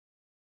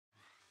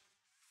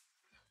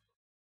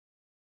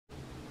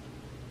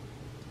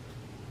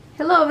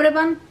Hello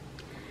everyone,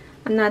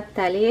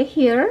 Natalia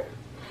here,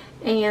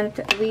 and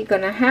we're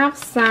gonna have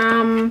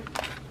some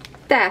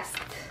test.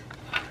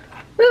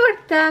 We will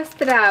test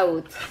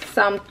out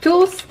some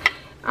tools.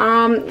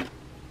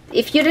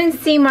 If you didn't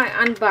see my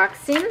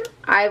unboxing,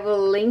 I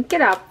will link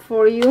it up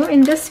for you in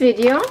this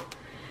video.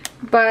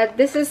 But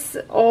this is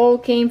all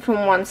came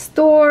from one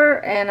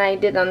store and I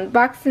did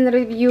unboxing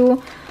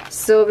review.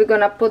 So we're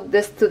gonna put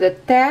this to the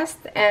test,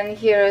 and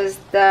here is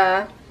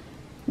the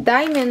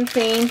diamond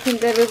painting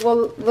that we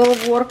will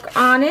work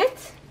on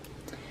it.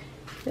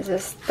 This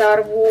is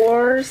Star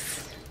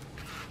Wars.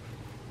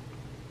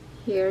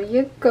 Here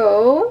you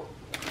go.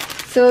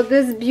 So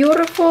this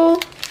beautiful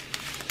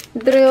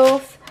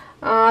drills,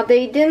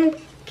 they didn't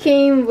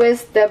came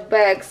with the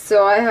bags,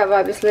 so I have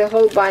obviously a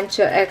whole bunch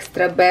of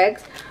extra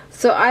bags.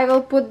 So I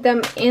will put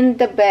them in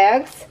the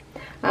bags.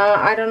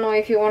 I don't know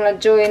if you want to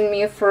join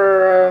me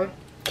for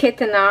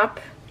kitting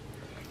up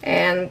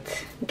and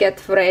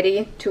get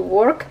ready to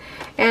work,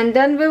 and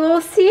then we will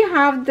see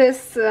how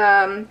this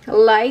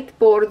light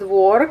board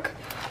work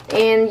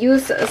and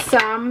use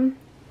some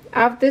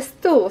of these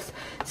tools.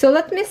 So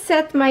let me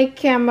set my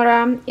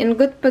camera in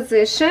good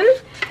position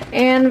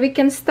and we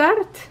can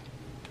start.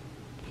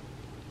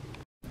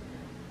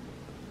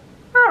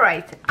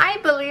 Alright, I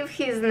believe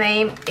his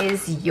name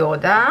is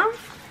Yoda.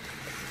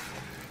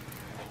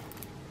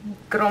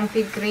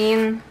 Grumpy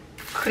green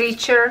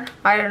creature,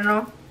 I don't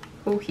know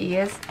who he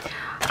is.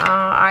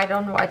 I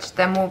don't watch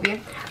the movie.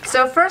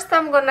 So first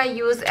I'm gonna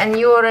use, and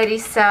you already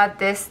saw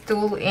this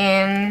tool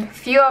in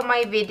few of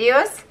my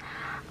videos,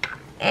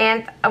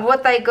 and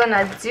what I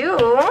gonna do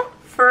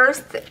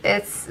first,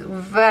 it's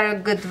very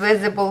good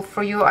visible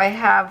for you. I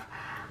have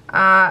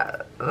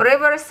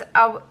rivers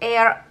of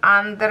air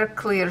under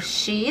clear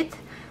sheet,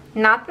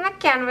 not in a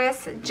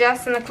canvas,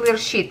 just in a clear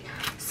sheet.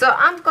 So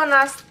I'm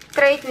gonna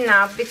straighten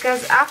up,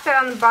 because after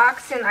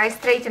unboxing I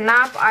straighten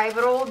up, I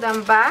roll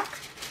them back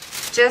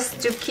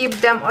just to keep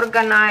them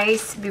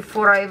organized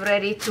before I'm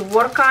ready to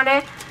work on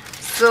it.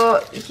 So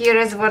here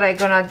is what I'm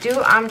gonna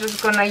do. I'm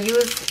just gonna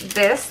use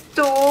this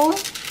tool,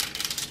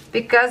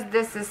 because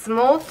this is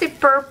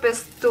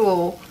multi-purpose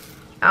tool.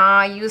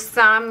 You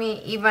saw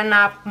me even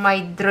up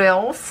my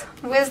drills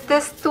with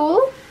this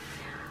tool.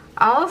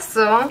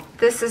 Also,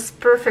 this is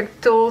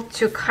perfect tool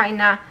to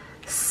kind of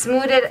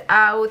smooth it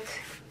out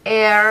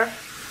air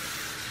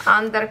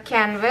under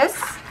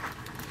canvas,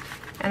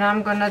 and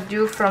I'm gonna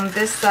do from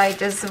this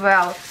side as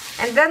well.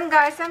 And then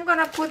guys, I'm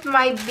gonna put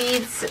my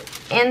beads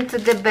into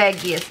the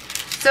baggies.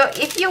 So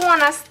if you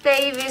wanna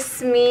stay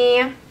with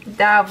me,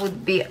 that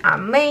would be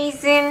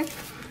amazing.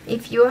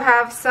 If you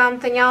have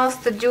something else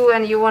to do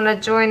and you wanna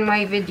join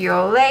my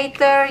video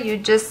later, you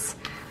just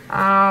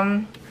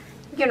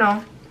you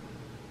know,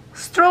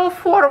 stroll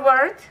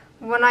forward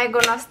when I'm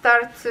gonna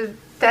start to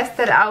test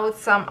it out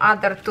some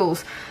other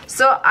tools.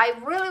 So I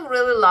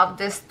really love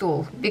this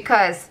tool,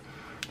 because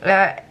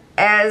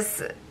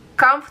as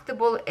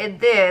comfortable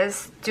it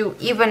is to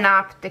even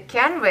up the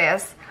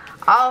canvas,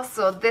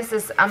 also this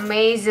is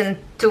amazing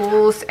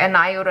tools, and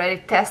I already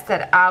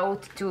tested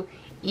out to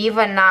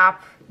even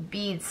up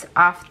beads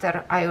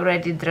after I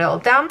already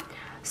drilled them.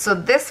 So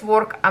this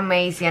work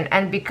amazing,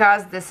 and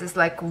because this is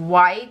like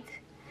wide,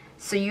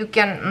 so you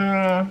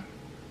can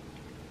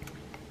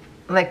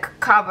like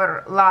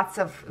cover lots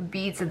of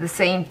beads at the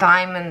same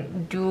time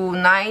and do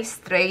nice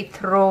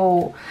straight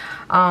row.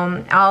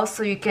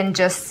 Also you can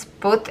just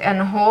put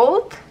and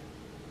hold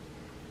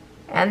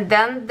and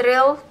then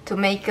drill to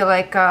make it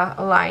like a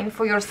line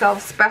for yourself,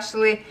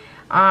 especially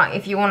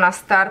if you want to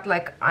start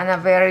like on a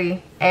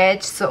very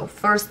edge. So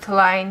first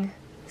line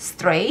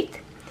straight,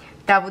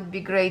 that would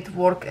be great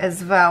work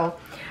as well.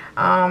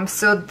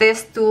 So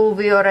this tool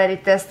we already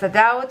tested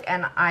out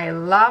and I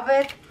love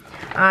it.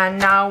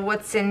 Now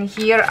what's in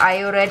here,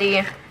 I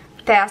already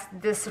test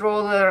this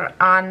roller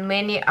on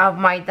many of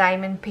my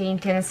diamond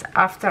paintings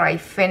after I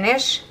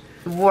finish.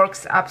 It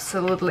works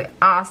absolutely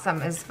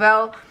awesome as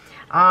well.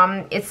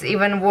 It's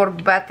even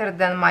worked better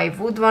than my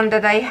wood one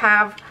that I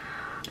have.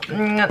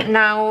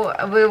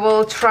 Now we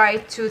will try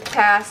to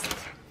test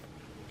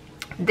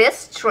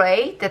this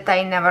tray that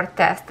I never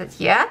tested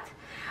yet.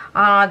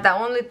 The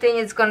only thing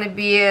is going to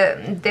be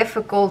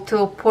difficult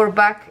to pour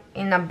back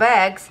in the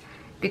bags,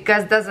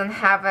 because it doesn't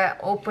have an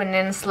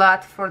opening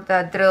slot for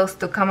the drills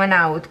to come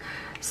out.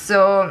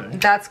 So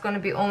that's going to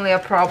be only a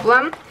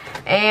problem.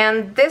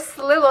 And this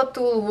little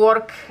tool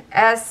work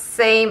as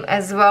same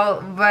as well,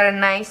 very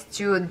nice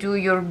to do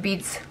your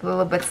beads a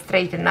little bit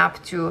straighten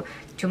up to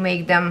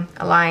make them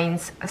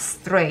lines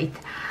straight.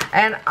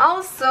 And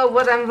also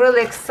what I'm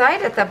really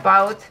excited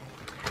about,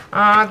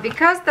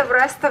 because the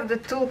rest of the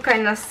tool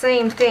kind of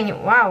same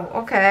thing. Wow,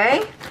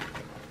 okay,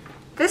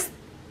 this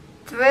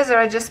tweezer,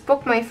 I just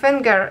poked my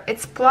finger,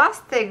 it's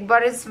plastic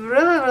but it's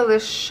really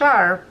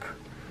sharp.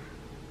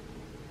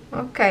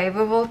 Okay,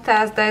 we will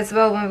test that as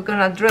well when we're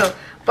gonna drill.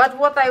 But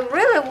what I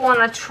really want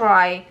to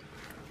try,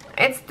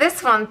 it's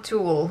this one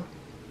tool.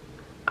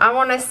 I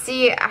want to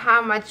see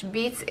how much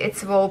beads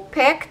it's well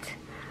picked.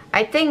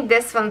 I think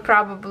this one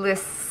probably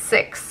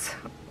 6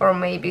 or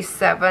maybe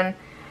 7,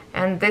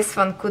 and this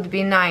one could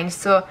be 9.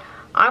 So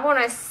I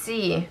want to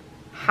see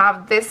how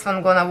this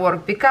one gonna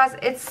work, because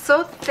it's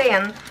so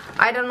thin.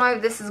 I don't know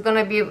if this is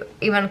gonna be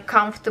even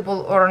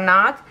comfortable or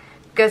not,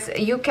 because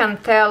you can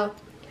tell,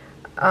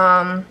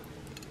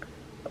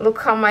 look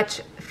how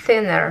much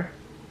thinner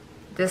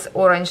this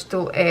orange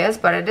tool is,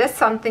 but it is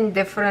something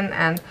different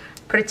and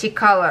pretty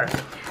color.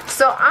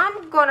 So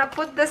I'm gonna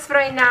put this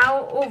right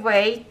now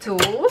away,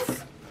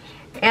 tools,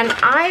 and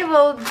I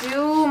will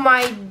do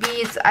my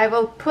beads. I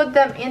will put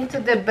them into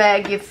the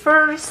baggie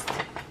first.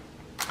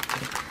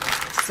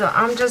 So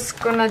I'm just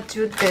gonna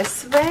do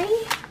this way.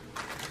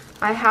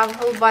 I have a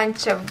whole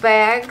bunch of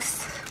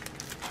bags.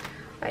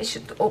 I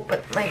should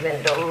open my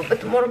window a little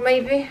bit more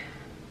maybe.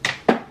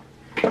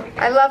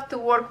 I love to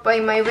work by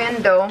my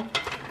window,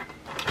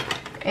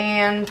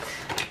 and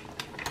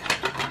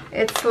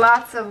it's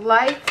lots of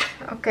light.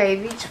 Okay,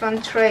 which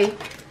one tray?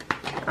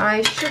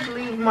 I should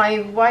leave my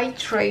white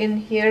tray in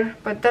here,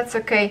 but that's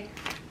okay.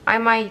 I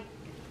might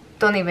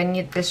don't even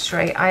need this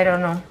tray. I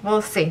don't know.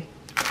 We'll see.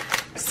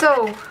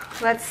 So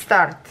let's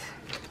start.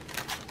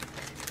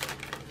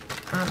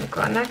 I'm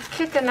gonna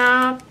kitten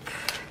up.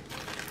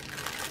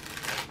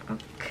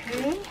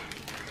 Okay.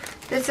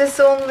 This is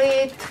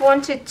only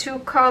 22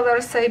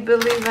 colors, I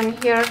believe, in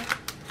here.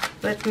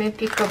 Let me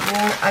pick a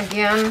bowl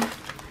again.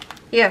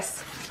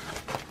 Yes,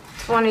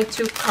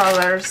 22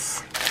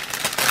 colors.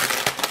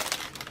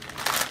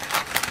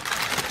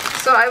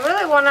 So I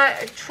really want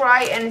to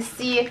try and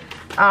see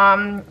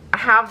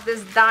how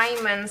these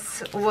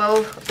diamonds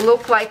will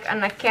look like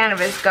on a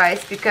canvas,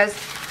 guys, because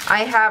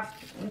I have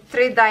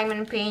 3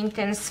 diamond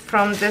paintings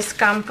from this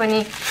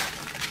company,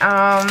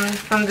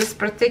 from this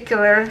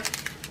particular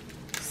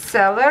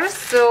seller.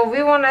 So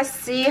we want to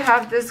see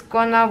how this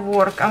gonna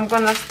work. I'm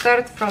gonna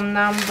start from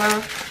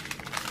number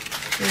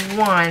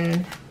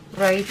 1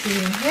 right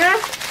in here.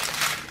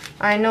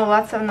 I know,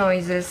 lots of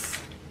noises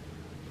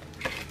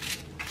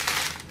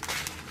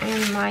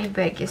in my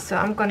baggie, so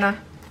I'm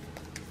gonna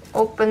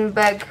open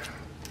bag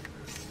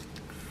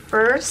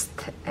first,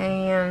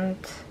 and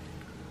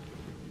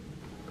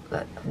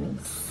let me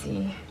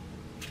see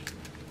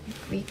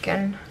if we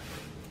can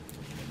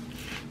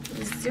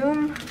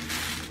zoom.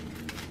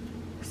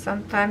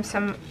 Sometimes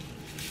I'm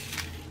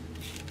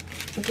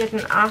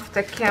getting off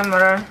the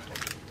camera.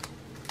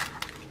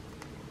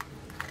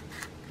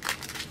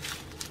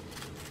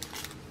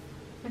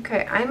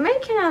 Okay, I'm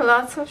making a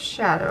lot of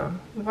shadow.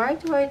 Why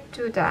do I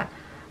do that?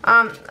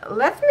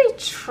 Let me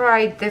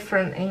try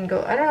different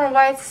angle. I don't know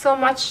why it's so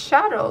much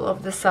shadow all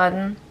of a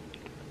sudden.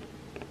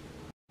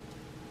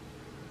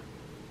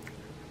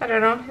 I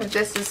don't know if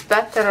this is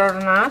better or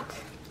not.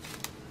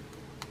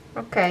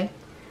 Okay,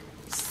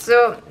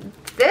 so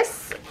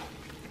this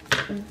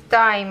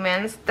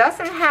diamonds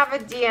doesn't have a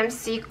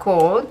DMC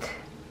code.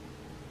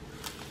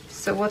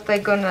 So what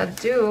I'm gonna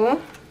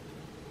do,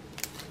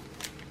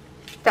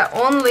 the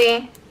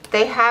only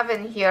they have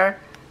in here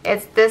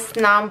is this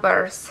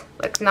numbers,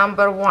 like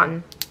number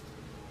 1,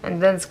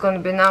 and then it's going to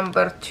be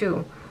number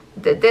 2.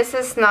 This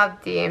is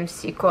not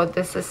DMC code.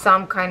 This is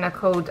some kind of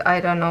code. I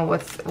don't know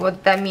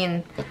what that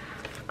means.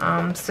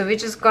 So we're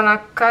just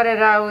gonna cut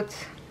it out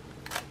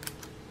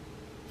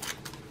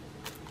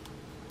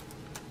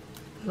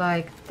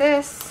like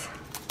this.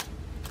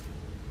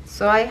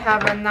 So I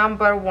have a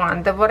number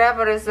 1. The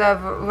whatever is the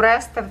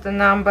rest of the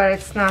number,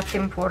 it's not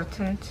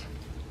important,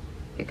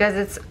 because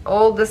it's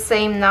all the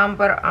same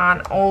number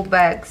on all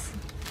bags.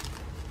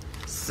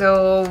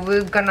 So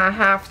we're gonna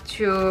have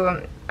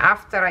to,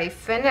 after I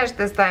finish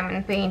this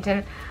diamond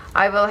painting,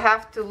 I will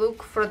have to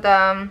look for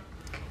the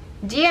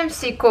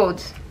DMC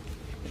code.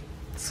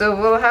 So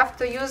we'll have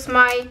to use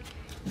my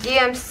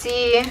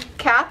DMC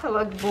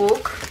catalog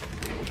book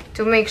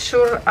to make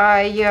sure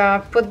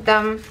I put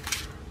them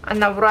on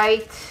the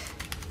right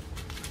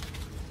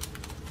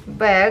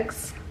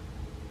bags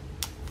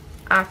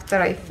after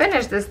I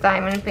finish this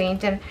diamond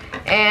painting.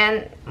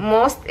 And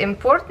most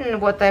important,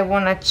 what I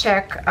want to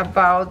check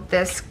about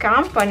this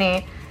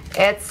company,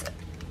 it's,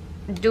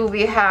 do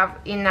we have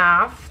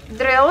enough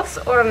drills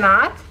or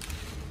not?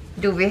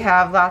 Do we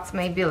have lots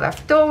maybe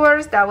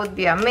leftovers? That would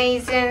be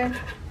amazing.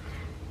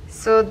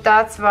 So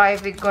that's why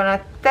we're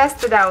gonna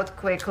test it out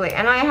quickly.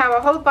 And I have a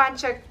whole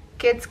bunch of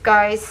kits,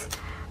 guys,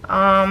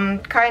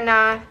 kind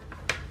of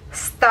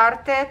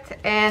started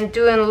and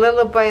doing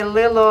little by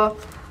little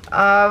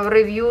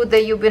review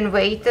that you've been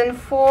waiting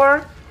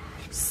for.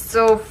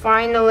 So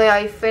finally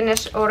I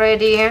finished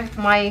already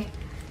my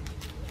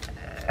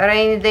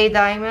rainy day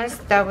diamonds.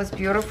 That was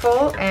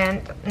beautiful.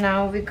 And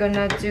now we're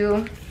gonna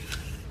do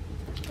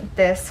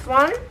this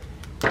one.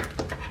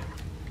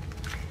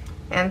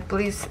 And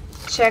please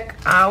check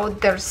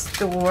out their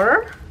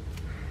store.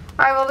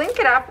 I will link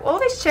it up.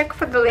 Always check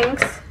for the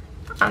links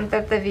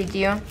under the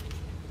video.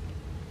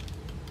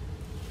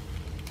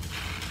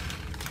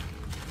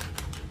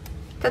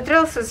 The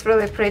drills is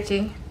really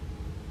pretty.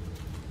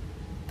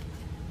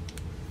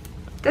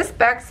 This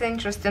bag's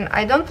interesting.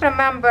 I don't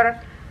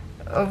remember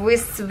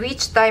with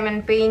which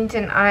diamond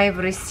painting I've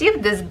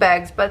received these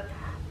bags, but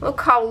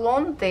look how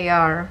long they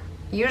are.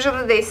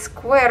 usually they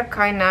square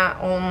kinda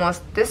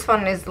almost. This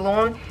one is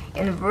long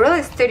and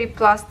really sturdy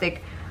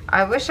plastic.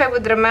 I wish I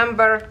would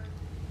remember.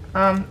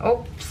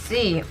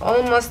 Oopsie,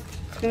 almost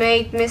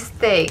made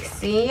mistake.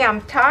 See,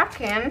 I'm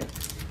talking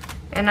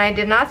and I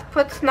did not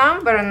put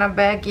number in a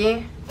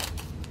baggie.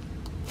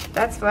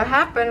 That's what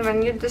happened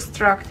when you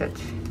distracted.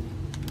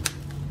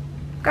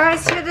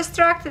 Guys, you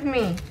distracted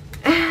me.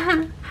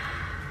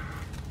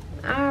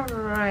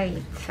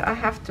 Alright, I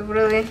have to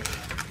really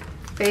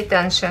pay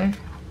attention.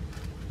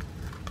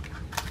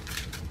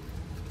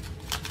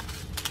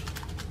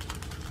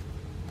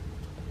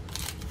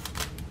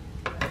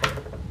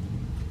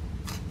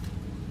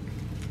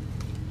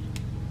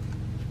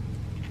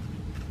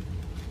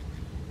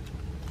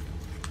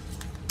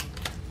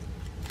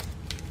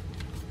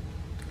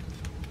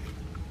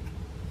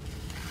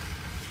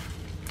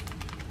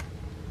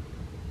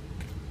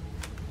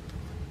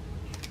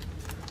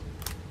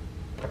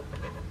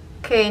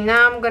 Okay,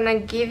 now I'm gonna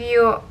give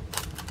you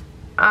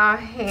a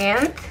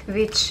hint,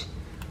 which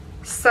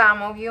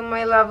some of you,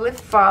 my lovely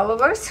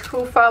followers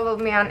who follow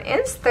me on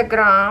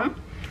Instagram,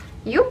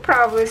 you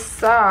probably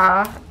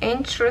saw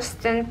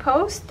interesting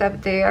post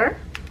up there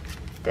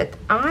that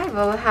I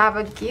will have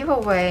a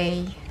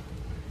giveaway.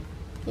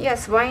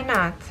 Yes, why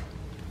not?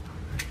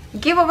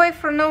 Giveaway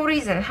for no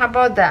reason, how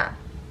about that?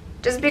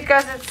 Just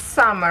because it's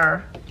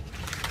summer.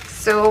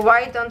 So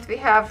why don't we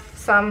have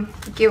some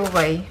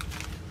giveaway?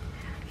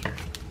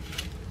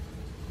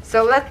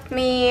 So let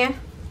me,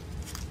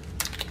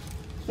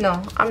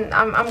 no,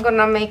 I'm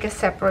gonna make a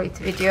separate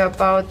video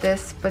about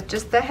this, but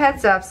just a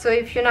heads up. So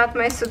if you're not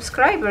my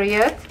subscriber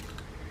yet,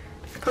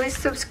 please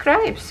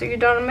subscribe so you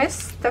don't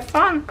miss the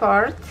fun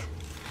part.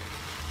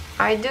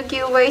 I do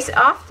giveaways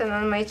often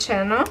on my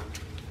channel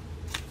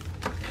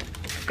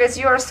because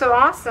you are so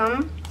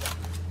awesome.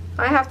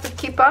 I have to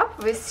keep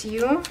up with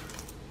you,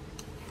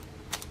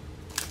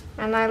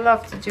 and I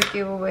love to do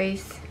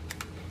giveaways.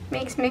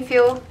 Makes me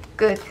feel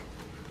good,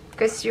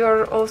 because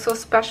you're also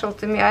special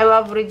to me. I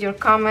love read your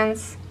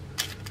comments.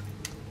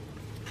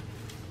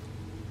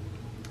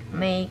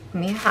 Make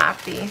me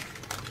happy.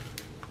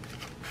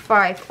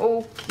 5.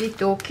 Okie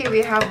dokie.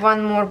 We have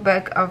one more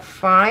bag of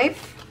 5.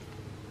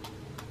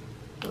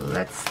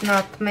 Let's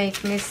not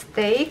make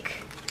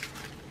mistake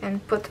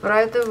and put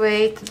right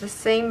away to the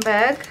same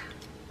bag.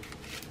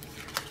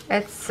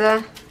 It's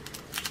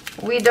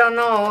we don't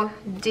know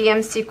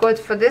DMC code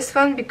for this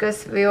one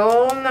because we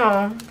all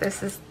know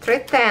this is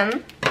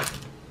 310.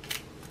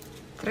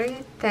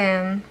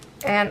 310,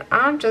 and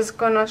I'm just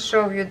gonna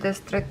show you this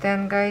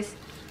 310, guys.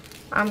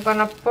 I'm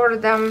gonna pour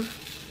them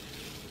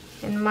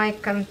in my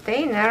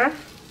container.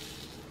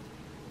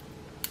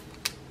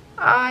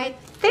 I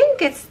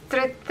think it's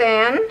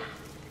 310,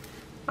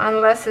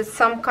 unless it's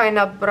some kind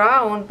of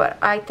brown, but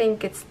I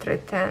think it's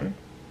 310,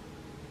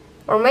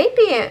 or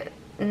maybe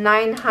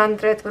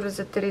 900. What is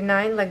it,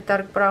 39, like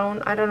dark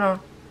brown? I don't know,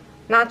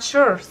 not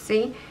sure.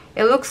 See,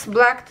 it looks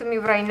black to me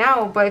right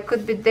now, but it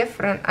could be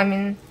different. I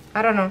mean,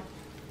 I don't know.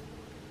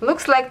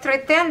 Looks like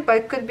 310, but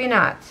it could be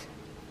not.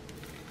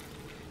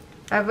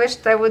 I wish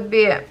there would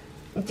be a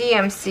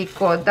DMC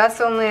code.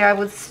 That's only I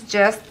would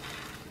suggest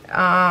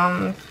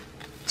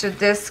to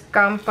this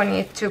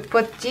company to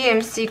put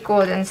DMC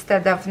code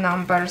instead of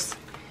numbers.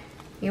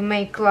 You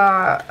make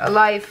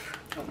life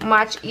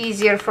much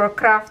easier for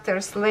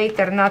crafters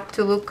later, not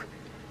to look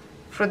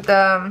for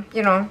the,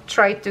 you know,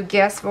 try to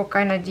guess what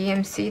kind of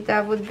DMC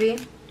that would be.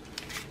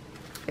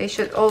 They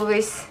should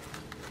always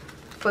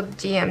put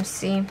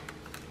DMC.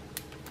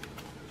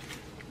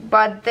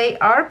 But they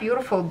are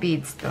beautiful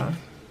beads though.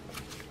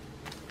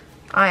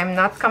 I am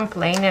not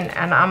complaining,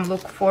 and I'm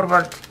looking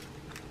forward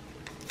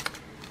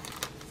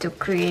to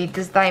create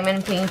this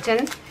diamond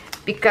painting,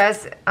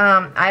 because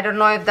I don't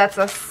know if that's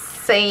a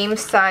same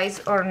size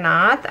or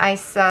not. I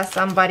saw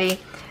somebody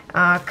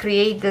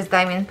create this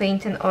diamond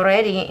painting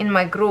already in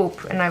my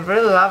group, and I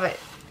really love it.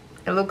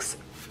 It looks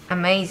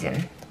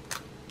amazing.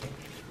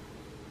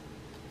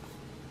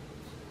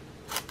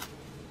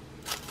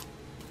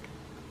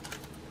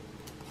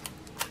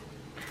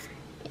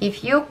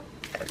 If you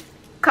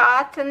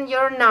cut in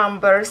your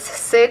numbers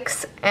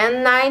 6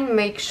 and 9,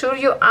 make sure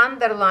you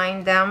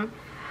underline them.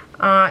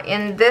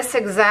 In this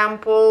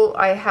example,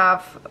 I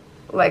have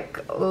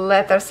like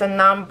letters and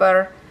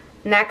number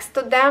next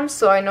to them,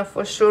 so I know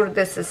for sure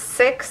this is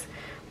 6.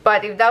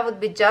 But if that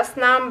would be just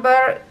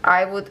number,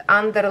 I would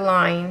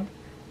underline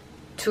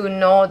to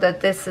know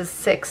that this is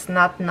 6,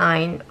 not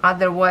 9.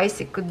 Otherwise,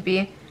 it could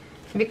be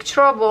big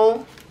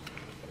trouble.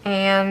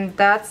 And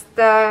that's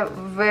the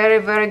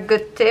very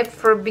good tip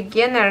for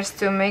beginners,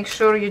 to make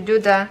sure you do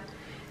that.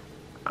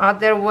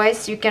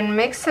 Otherwise you can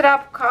mix it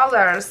up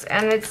colors,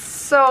 and it's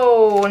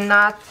so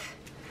not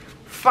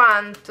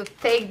fun to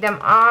take them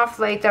off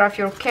later off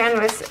your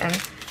canvas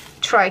and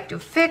try to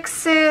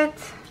fix it.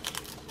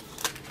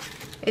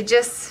 It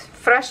just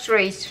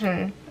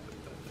frustration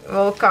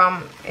will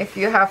come if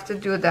you have to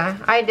do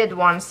that. I did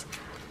once.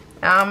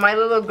 My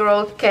little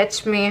girl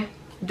catch me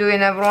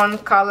doing a wrong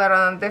color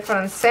on a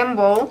different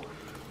symbol,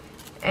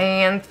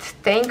 and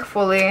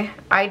thankfully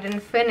I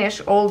didn't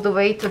finish all the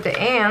way to the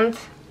end.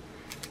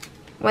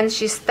 When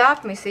she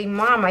stopped me, say,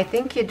 "Mom, I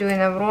think you're doing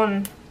it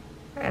wrong."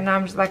 And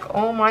I'm just like,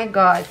 oh my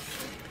God,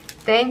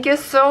 thank you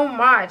so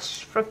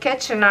much for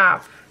catching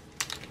up.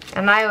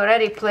 And I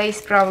already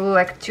placed probably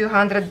like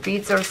 200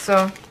 beads or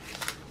so.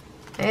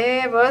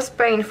 It was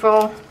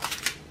painful.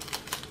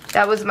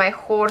 That was my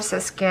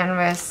horse's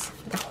canvas,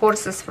 the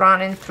horses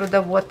running through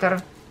the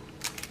water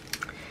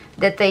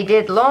that they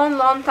did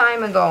long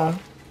time ago.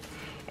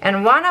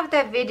 And one of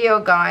the video,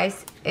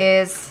 guys,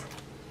 is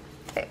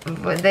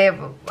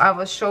I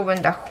was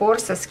showing the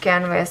horses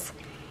canvas.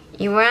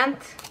 It went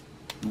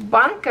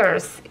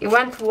bonkers. It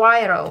went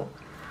viral.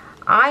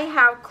 I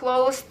have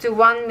close to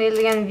 1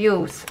 million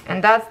views,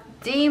 and that's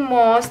the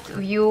most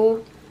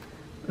viewed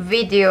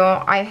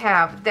video I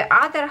have. The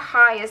other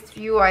highest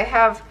view I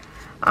have,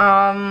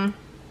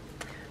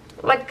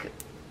 like,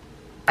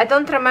 I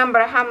don't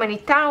remember how many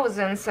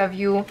thousands of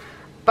you,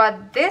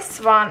 but this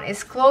one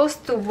is close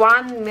to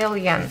 1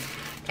 million.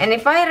 And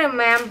if I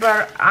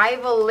remember, I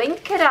will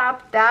link it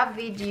up, that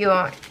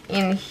video,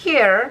 in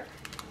here.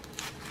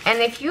 And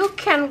if you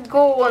can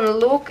go and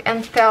look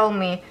and tell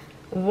me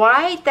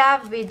why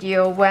that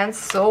video went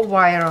so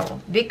viral,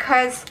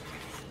 because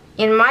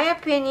in my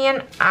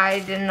opinion, I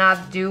did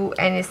not do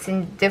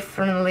anything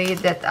differently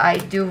that I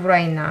do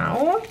right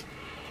now.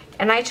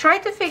 And I try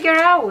to figure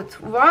out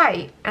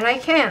why, and I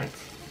can't.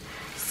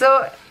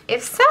 So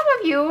if some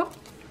of you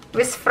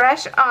with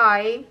fresh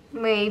eye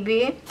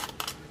maybe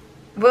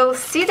will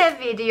see the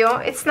video,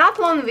 it's not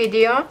long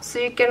video, so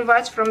you can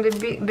watch from the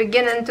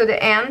beginning to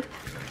the end.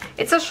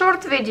 It's a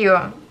short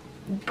video,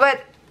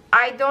 but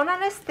I don't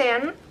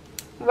understand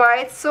why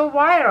it's so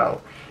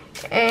viral.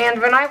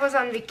 And when I was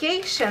on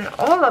vacation,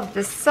 all of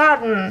the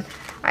sudden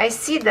I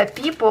see that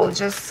people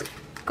just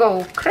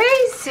go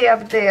crazy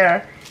up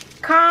there,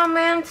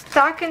 comment,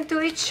 talking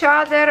to each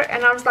other,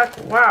 and I was like,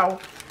 wow,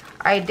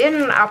 I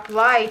didn't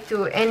apply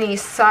to any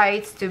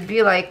sites to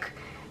be like,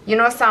 you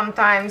know,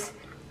 sometimes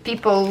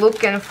people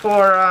looking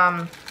for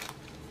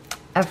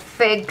a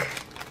fake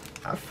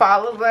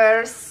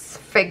followers,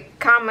 fake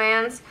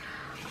comments.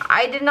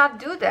 I did not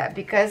do that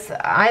because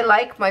I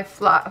like my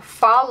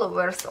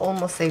followers,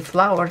 almost say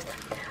flowers,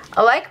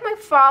 I like my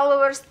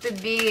followers to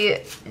be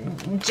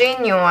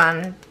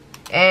genuine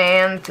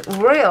and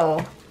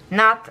real,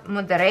 not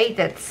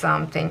moderated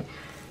something.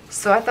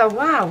 So I thought,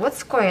 wow,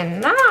 what's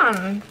going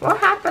on? What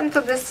happened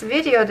to this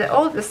video that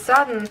all of a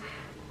sudden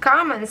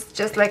comments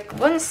just like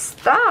wouldn't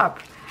stop?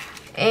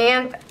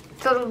 And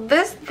to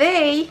this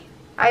day,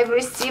 I'm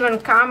receiving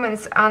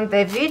comments on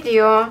the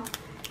video,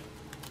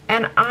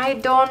 and I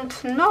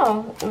don't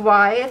know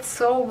why it's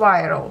so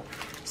viral.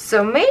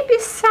 So maybe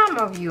some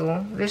of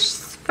you with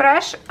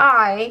fresh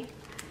eye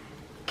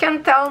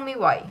can tell me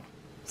why.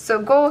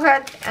 So go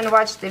ahead and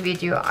watch the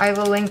video. I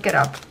will link it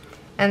up.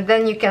 And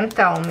then you can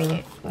tell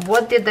me,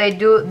 what did I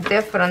do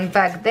different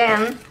back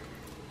then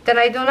that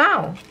I do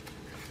now?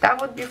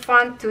 That would be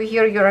fun to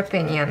hear your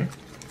opinion.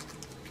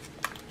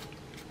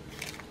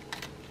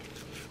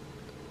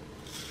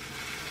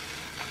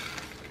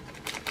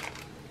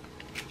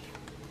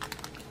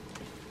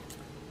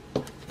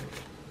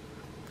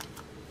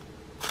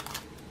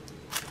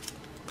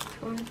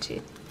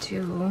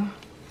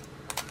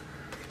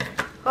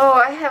 Oh,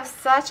 I have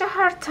such a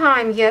hard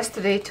time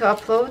yesterday to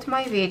upload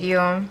my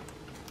video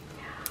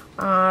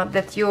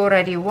that you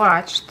already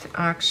watched,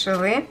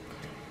 actually,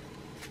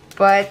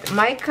 but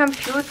my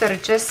computer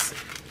just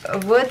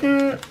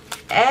wouldn't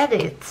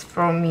edit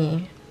for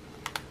me.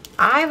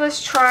 I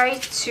was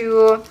trying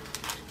to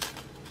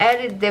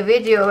edit the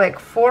video like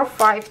 4 or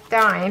 5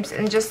 times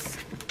and just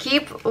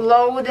keep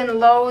loading.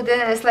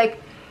 It's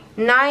like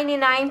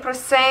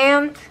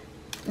 99%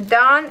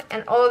 done,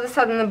 and all of a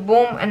sudden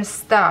boom and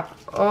stop.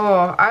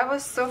 Oh, I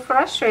was so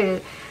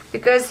frustrated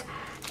because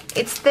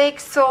it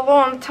takes so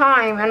long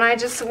time, and I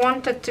just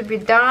wanted to be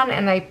done,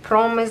 and I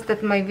promised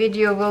that my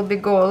video will be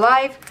go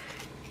live,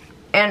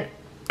 and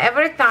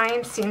every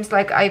time seems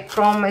like I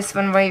promise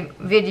when my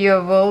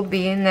video will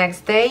be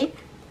next day,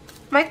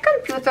 my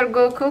computer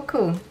go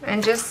cuckoo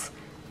and just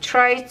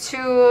try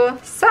to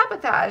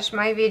sabotage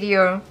my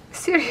video.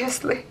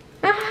 Seriously.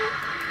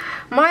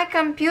 My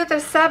computer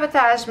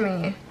sabotaged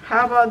me.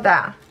 How about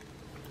that?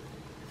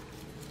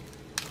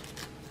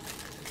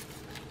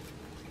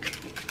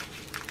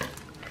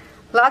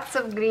 Lots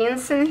of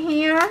greens in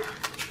here.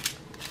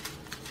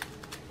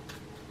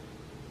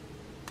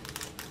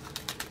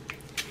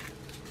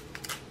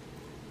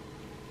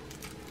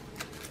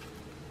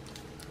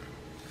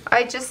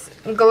 I just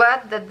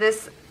glad that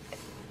this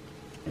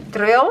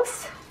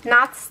drills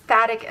not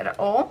static at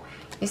all.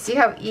 You see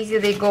how easy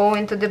they go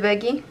into the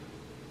baggie?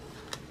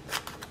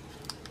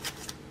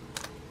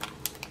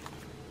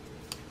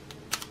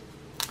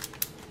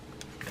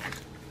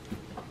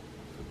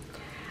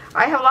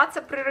 I have lots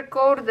of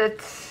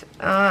pre-recorded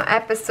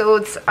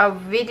episodes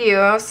of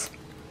videos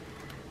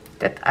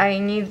that I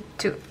need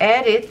to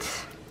edit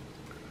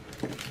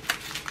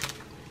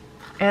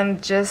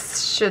and just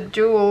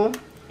schedule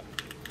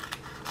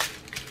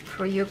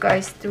for you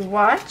guys to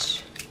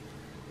watch.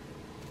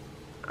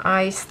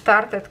 I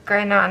started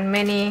kind of on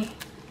many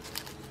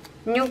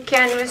new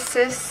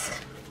canvases.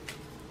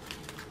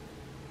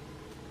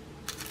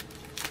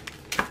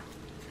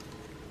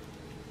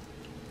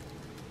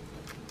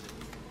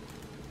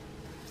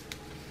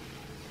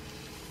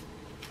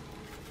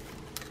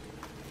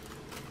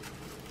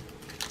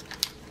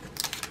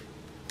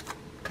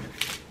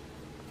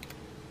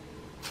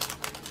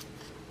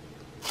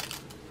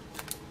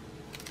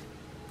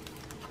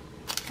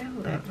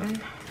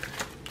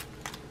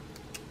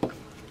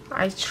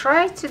 I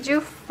try to do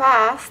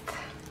fast,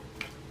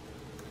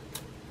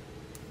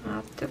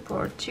 not to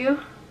bore you.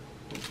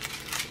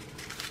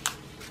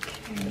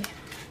 Okay.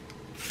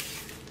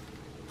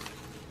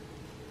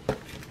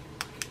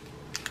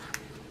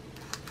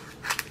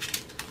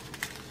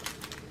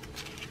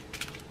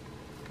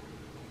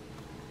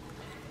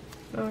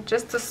 So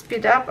just to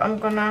speed up, I'm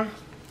gonna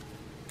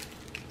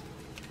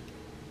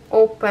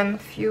open a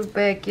few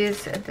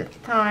baggies at a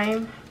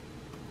time.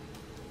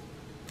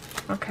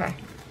 Okay.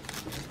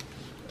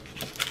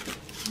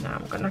 Now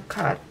I'm gonna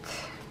cut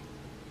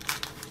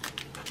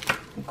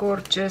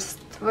gorgeous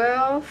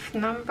 12,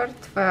 number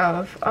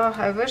 12. Oh,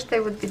 I wish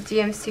there would be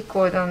DMC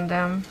code on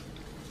them.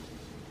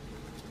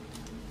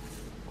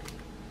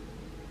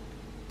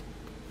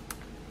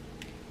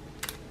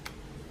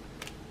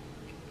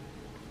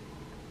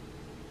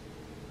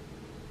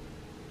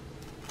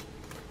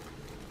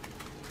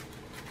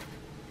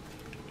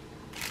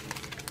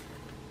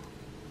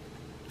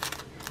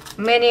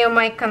 Many of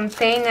my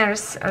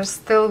containers are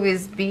still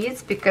with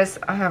beads because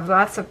I have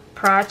lots of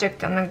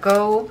projects on the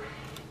go,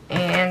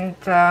 and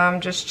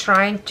I'm just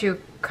trying to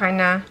kind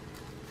of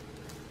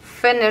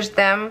finish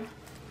them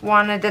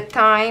one at a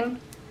time.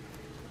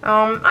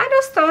 I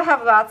do still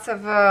have lots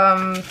of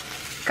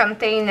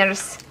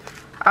containers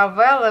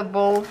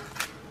available.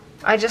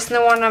 I just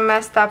don't want to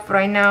mess up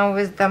right now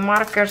with the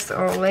markers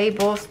or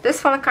labels.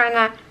 This one kind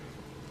of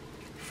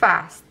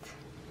fast.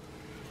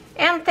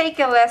 And take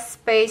a less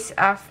space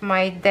off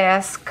my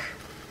desk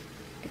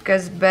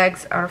because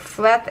bags are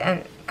flat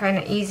and kind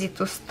of easy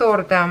to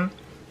store them.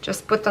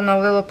 Just put on a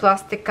little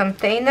plastic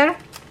container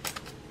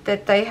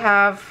that I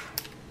have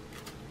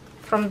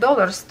from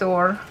dollar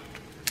store,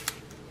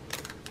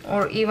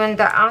 or even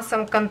the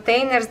awesome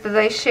containers that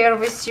I share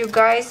with you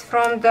guys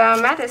from the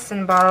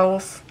medicine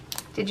bottles.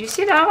 Did you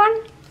see that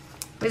one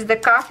with the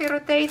coffee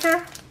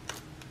rotator?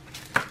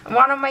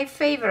 One of my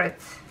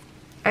favorites.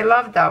 I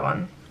love that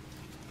one.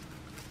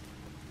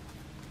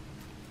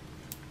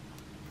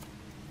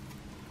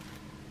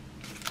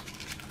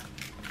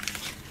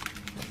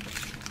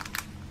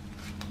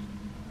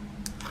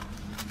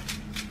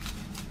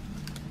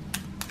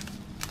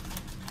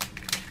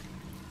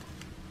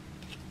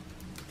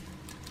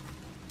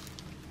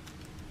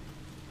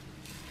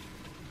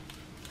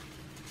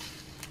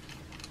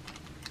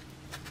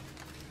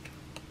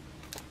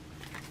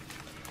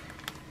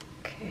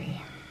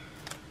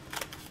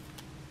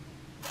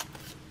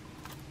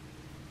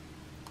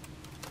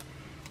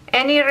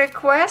 Any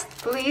request,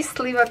 please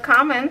leave a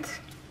comment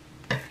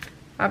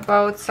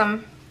about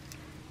some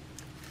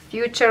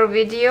future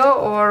video,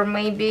 or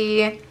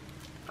maybe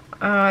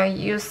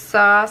you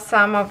saw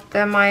some of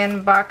my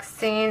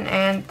unboxing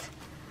and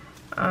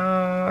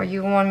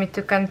you want me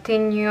to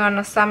continue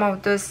on some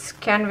of those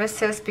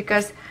canvases,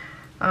 because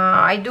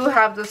I do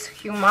have this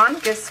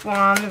humongous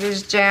one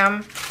with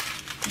gem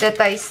that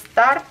I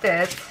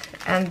started,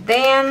 and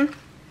then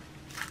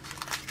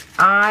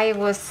I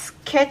was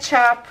catch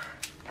up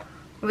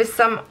with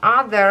some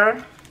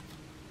other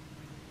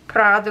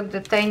product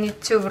that I need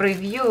to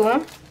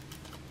review.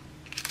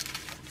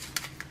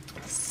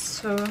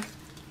 So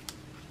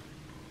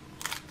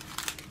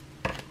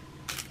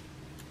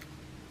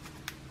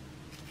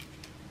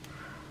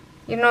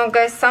you know,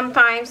 guys,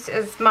 sometimes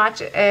as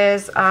much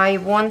as I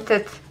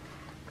wanted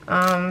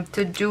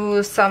to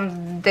do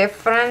some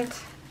different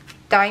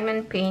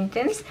diamond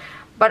paintings,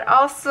 but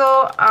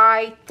also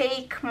I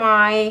take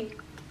my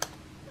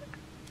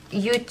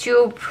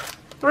YouTube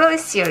really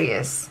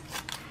serious.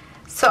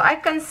 So I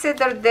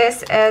consider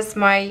this as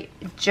my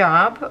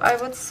job, I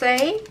would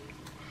say.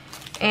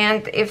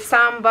 And if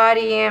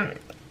somebody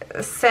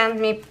send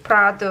me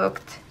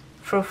product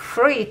for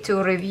free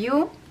to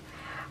review,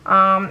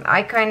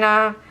 I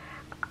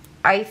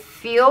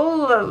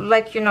feel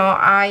like, you know,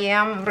 I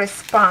am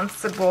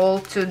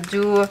responsible to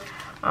do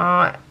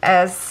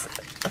as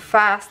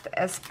fast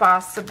as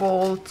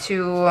possible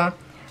to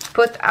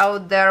put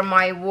out there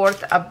my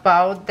word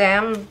about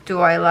them.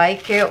 Do I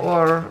like it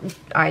or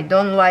I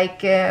don't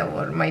like it,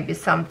 or maybe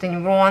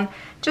something wrong,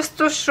 just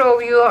to show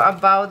you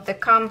about the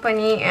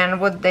company and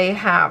what they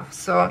have.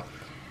 So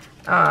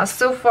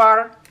so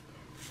far,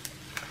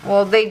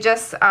 well, they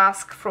just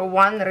asked for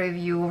one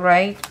review,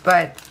 right?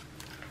 But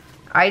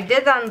I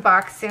did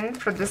unboxing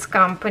for this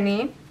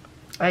company,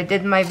 I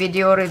did my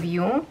video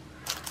review,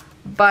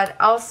 but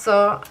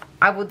also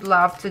I would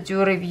love to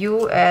do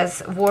review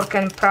as work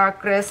in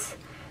progress.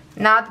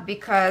 Not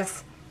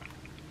because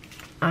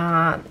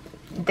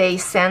they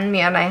send me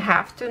and I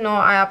have to. No,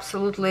 I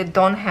absolutely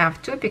don't have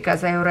to,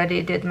 because I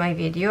already did my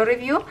video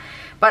review.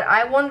 but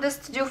I want this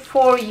to do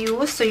for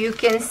you so you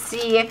can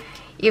see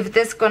if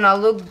this gonna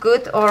look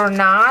good or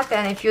not,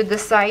 and if you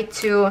decide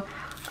to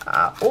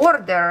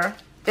order,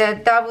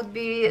 that would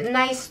be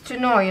nice to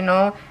know, you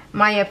know,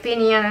 my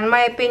opinion. And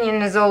my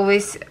opinion is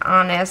always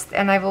honest,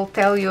 and I will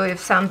tell you if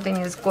something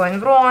is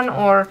going wrong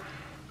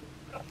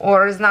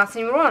or is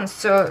nothing wrong.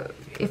 So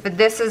if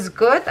this is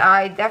good,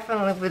 I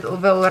definitely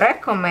will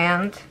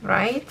recommend,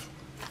 right?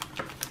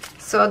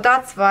 So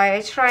that's why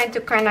I try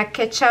to kind of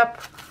catch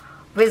up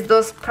with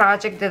those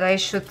projects that I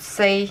should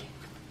say,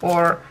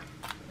 or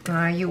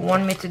you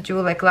want me to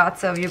do. Like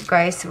lots of you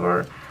guys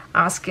were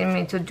asking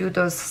me to do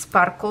those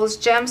sparkles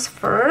gems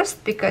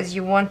first because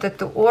you wanted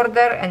to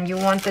order and you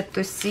wanted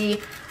to see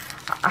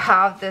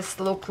how this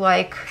look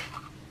like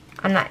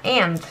an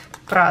end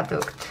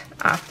product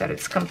after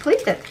it's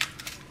completed.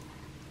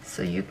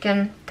 So you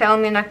can tell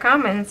me in the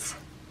comments,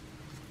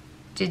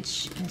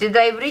 did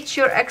I reach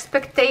your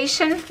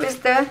expectation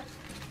with the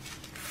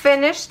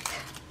finished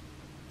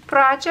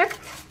project?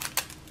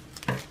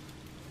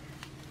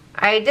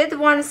 I did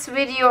once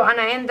video on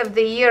the end of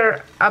the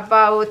year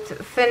about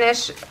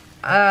finish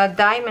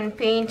diamond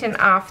painting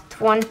of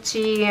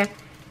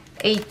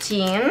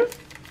 2018.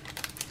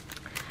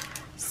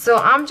 So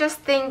I'm just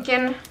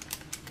thinking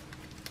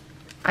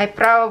I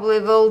probably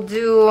will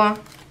do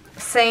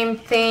same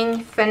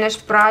thing,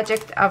 finished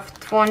project of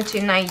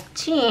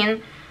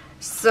 2019.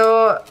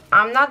 So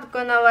I'm not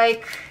gonna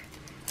like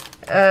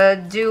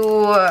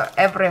do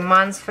every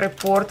month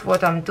report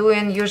what I'm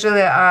doing.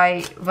 Usually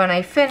when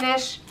I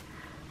finish,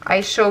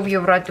 I show you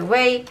right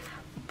away,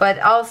 but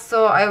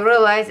also I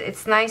realize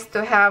it's nice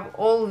to have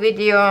all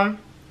video.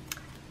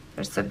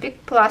 There's a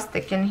big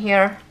plastic in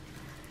here.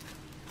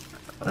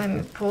 Let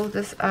me pull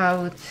this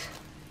out.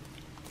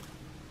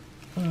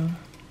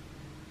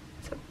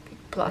 It's a big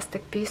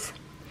plastic piece.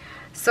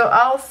 So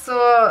also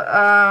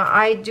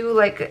I do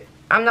like,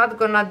 I'm not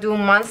gonna do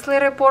monthly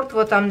report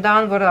what I'm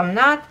done, what I'm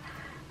not,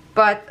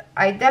 but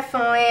I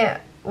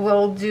definitely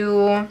will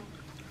do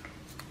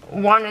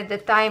one at a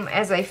time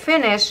as I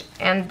finish.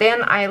 And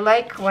then I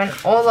like when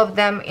all of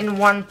them in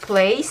one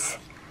place.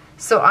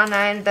 So on the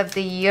end of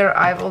the year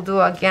I will do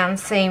again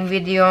same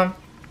video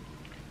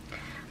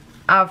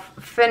of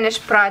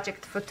finished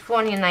project for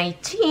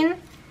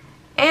 2019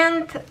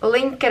 and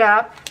link it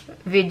up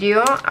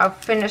video of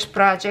finished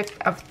project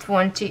of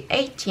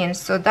 2018.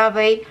 So that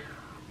way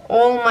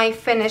all my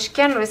finished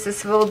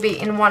canvases will be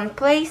in one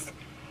place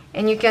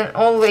and you can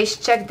always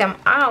check them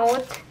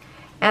out.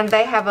 And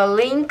they have a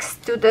links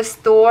to the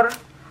store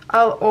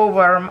all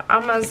over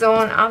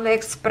Amazon,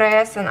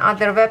 AliExpress and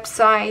other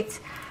websites,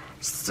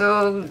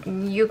 so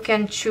you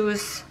can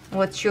choose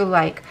what you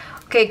like.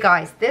 Okay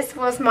guys, this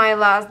was my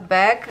last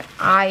bag.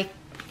 I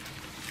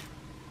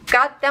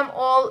got them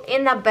all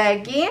in a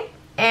baggie,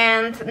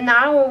 and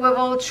now we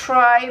will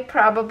try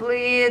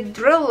probably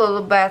drill a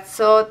little bit,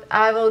 so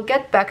I will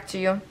get back to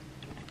you.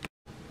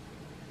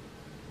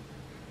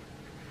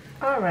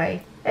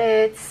 Alright,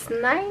 it's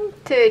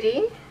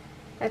 9:30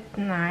 at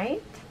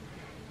night,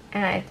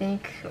 and I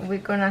think we're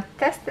gonna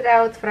test it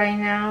out right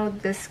now,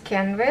 this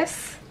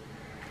canvas.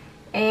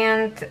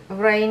 And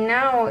right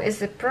now is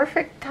the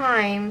perfect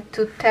time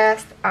to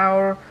test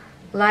our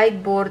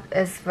light board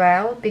as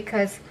well,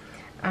 because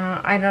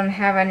I don't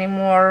have any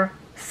more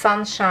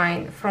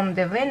sunshine from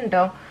the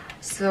window,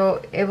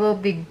 so it will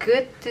be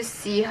good to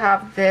see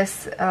how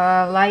this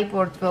light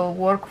board will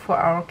work for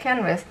our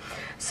canvas.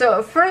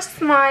 So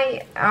first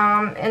my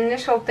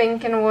initial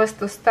thinking was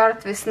to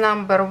start with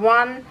number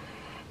 1,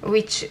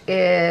 which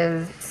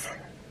is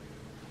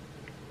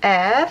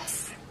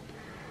S,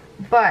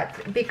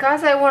 but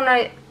because I want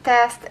to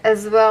test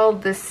as well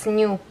this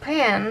new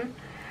pen,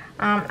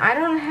 I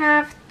don't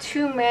have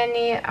too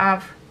many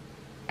of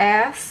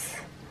S,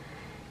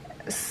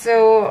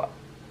 so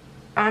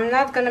I'm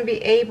not going to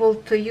be able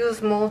to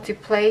use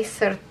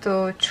multi-placer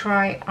to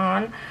try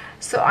on.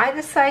 So I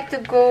decided to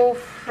go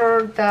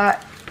for the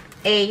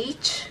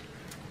H.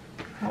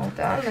 Hold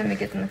on, let me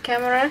get in the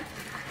camera.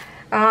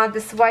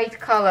 This white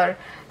color.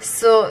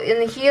 So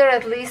in here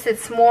at least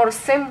it's more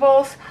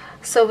symbols,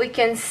 so we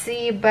can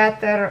see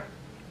better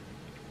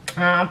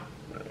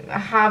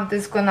how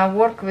this gonna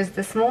work with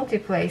this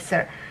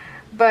multi-placer.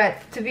 But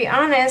to be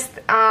honest,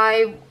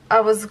 I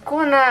was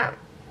gonna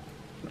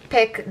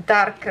pick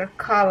darker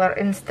color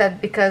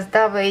instead, because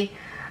that way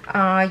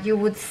you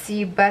would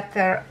see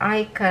better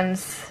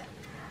icons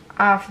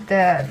of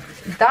the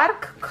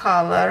dark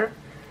color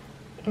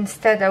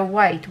instead of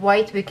white.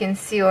 White we can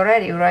see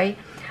already, right?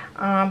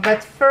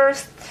 But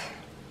first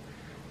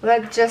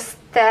let's just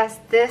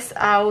test this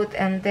out,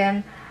 and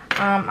then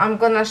I'm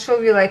gonna show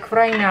you, like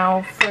right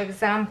now, for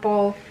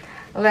example,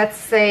 let's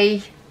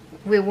say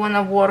we want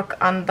to work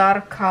on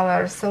dark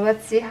color. So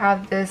let's see how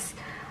this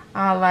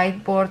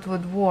light board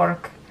would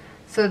work.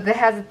 So it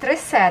has 3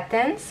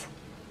 settings.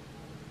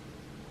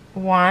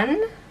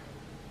 1,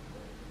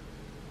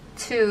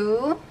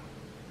 2,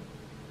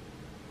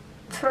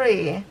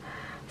 3.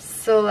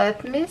 So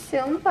let me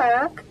zoom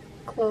back,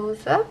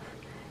 close up.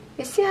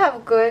 You see how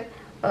good?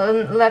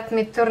 Let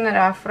me turn it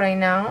off right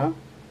now.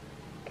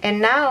 And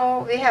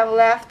now we have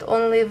left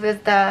only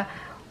with the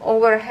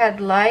overhead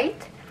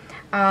light.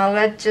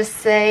 Let's just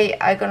say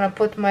I'm gonna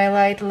put my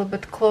light a little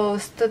bit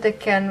close to the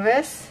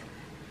canvas.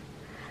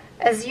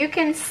 As you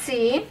can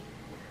see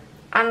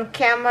on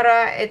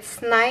camera,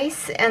 it's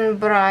nice and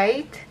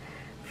bright.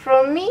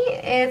 For me,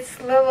 it's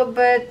a little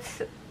bit,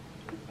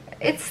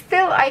 it's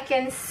still, I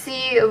can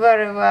see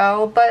very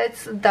well, but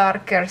it's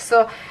darker.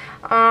 So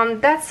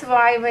that's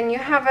why when you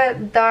have a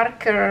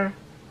darker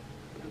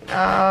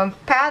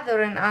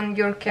pattern on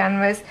your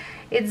canvas,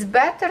 it's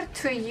better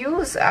to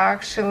use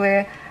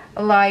actually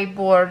a light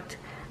board.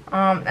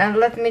 And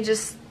let me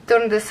just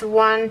turn this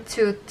 1,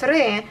 2,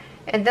 3,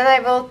 and then I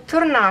will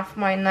turn off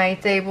my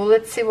night table.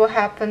 Let's see what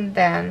happened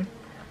then.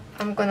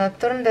 I'm gonna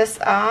turn this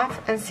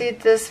off and see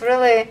this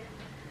really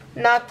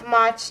not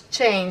much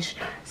change.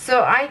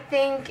 So I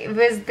think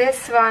with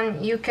this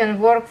one you can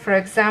work, for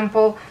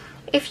example,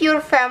 if your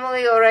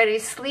family already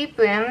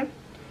sleeping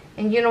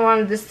and you don't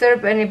want to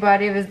disturb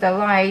anybody with the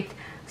light,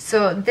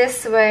 so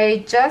this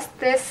way just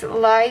this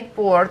light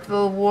board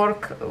will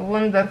work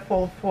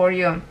wonderful for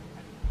you.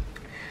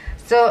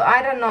 So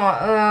I don't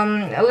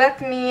know,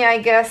 let me, I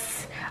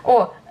guess,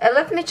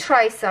 let me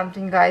try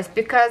something, guys,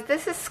 because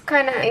this is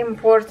kind of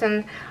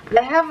important.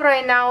 I have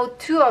right now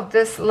 2 of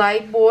these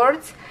light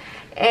boards,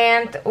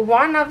 and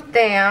one of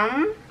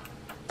them,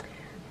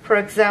 for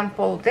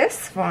example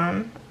this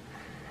one,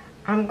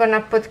 I'm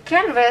gonna put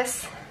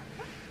canvas.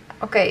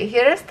 Okay,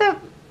 here is the,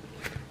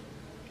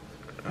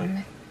 let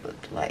me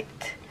put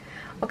light.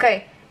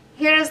 Okay,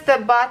 here is the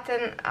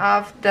button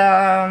of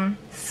the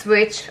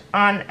switch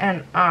on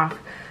and off.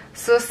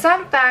 So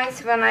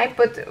sometimes when I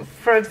put,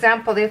 for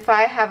example, if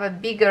I have a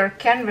bigger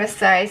canvas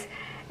size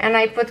and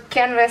I put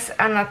canvas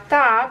on the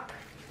top,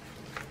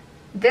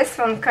 this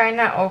one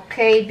kinda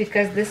okay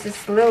because this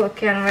is little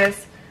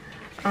canvas,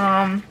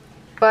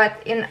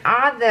 but in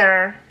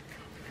other,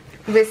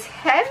 with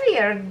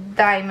heavier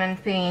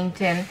diamond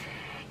painting,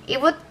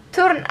 it would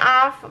turn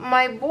off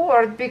my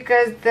board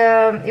because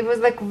it was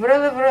like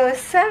really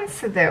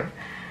sensitive.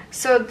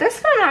 So this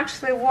one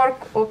actually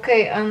worked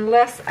okay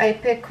unless I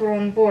pick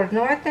wrong board.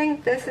 No, I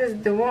think this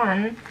is the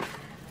one.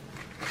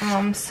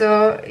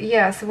 So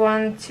yes,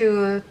 1,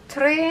 2,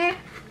 3,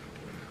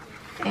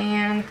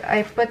 and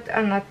I put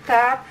on the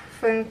top.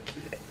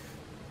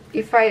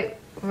 If I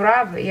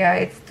rub, yeah,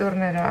 it's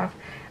turned it off,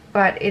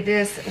 but it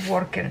is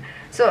working.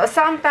 So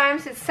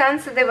sometimes it's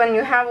sensitive when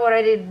you have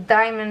already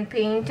diamond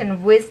paint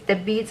and with the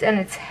beads and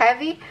it's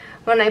heavy.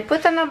 When I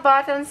put on a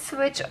button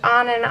switch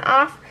on and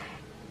off,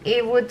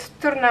 it would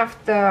turn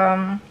off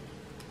the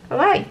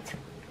light.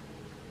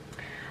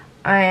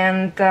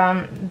 And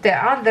the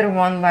other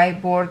one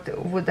light board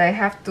would I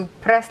have to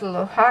press a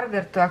little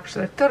harder to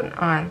actually turn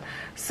on.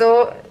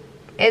 So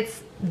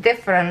it's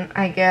different,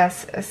 I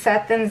guess,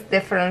 settings,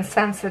 different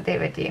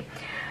sensitivity.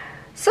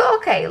 So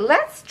okay,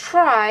 let's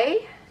try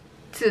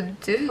to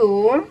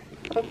do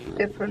a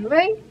different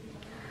way.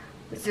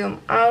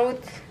 Zoom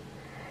out,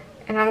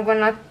 and I'm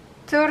gonna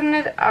turn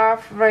it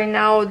off right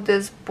now,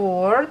 this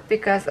board,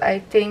 because I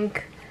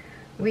think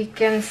we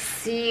can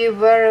see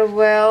very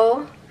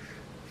well.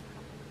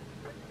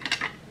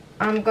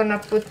 I'm gonna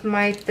put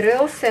my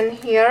drills in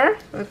here.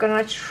 We're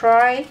gonna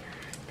try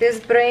this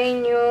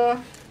brand new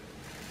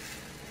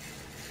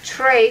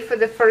tray for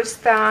the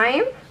first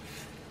time,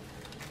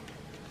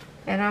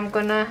 and I'm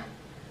gonna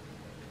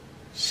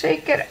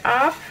shake it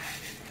up.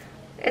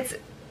 It's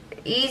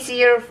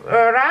easier,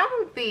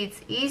 round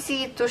beads,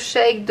 easy to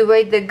shake the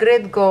way the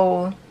grid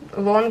go.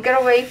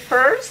 Longer way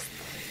first.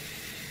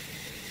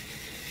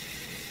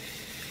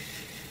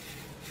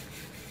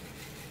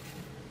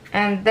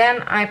 And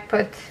then I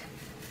put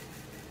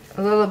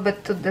a little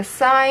bit to the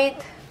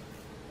side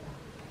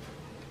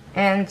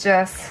and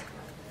just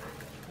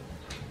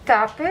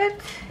tap it,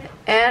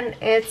 and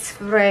it's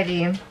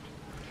ready.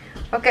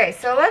 Okay,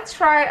 so let's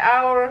try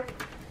our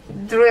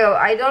drill.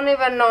 I don't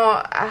even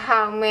know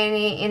how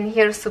many in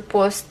here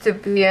supposed to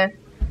be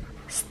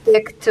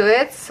stick to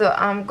it, so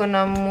I'm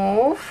gonna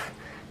move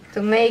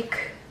to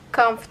make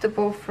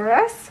comfortable for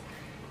us,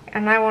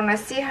 and I want to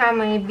see how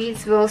many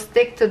beads will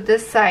stick to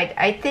this side.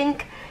 I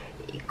think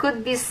it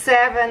could be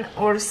 7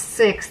 or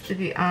 6 to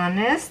be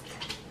honest,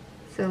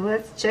 so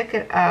let's check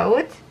it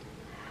out.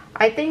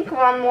 I think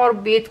one more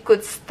bead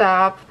could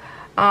stop.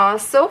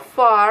 So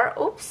far,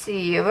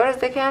 oopsie, where's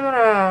the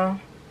camera?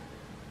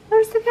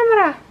 Where's the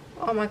camera?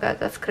 Oh my god,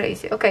 that's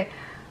crazy. Okay,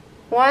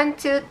 1,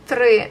 2,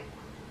 3,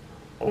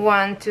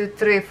 1, 2,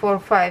 3, 4,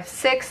 5,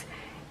 6,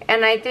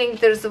 and I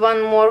think there's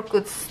one more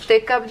could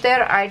stick up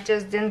there. I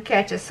just didn't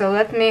catch it, so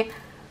let me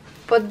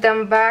put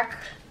them back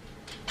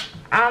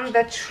on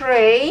the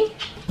tray.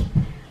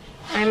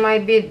 I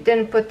might be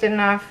didn't put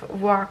enough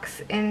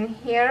wax in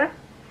here,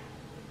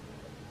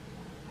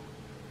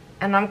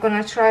 and I'm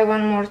gonna try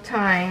one more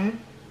time.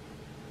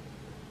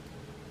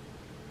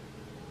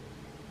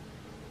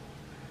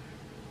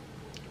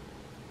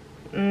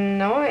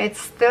 No, it's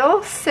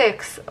still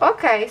 6.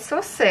 Okay, so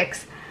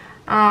 6.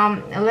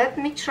 Let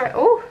me try.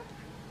 Oh,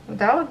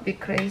 that would be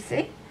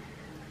crazy.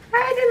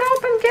 I didn't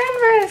open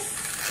canvas.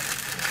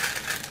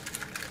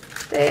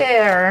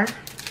 There.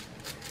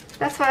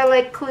 That's why I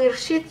like clear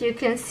sheet. You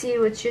can see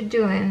what you're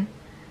doing.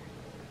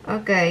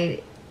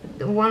 Okay,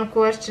 the one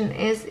question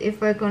is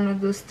if I'm gonna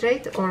do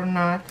straight or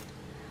not.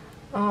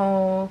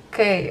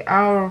 Okay,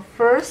 our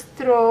first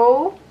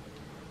row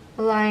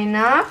line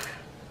up.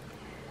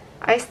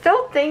 I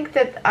still think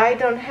that I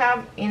don't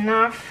have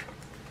enough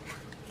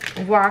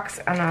wax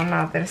on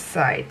another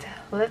side.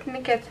 Let me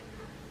get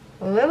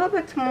a little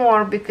bit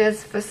more,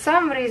 because for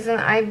some reason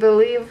I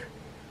believe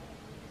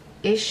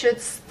it should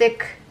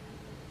stick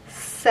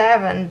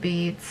 7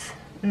 beads,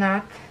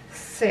 not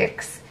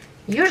 6.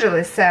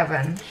 Usually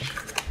 7.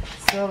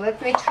 So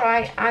let me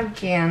try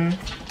again.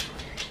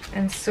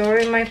 And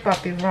sorry, my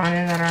puppy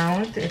running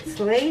around. It's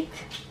late.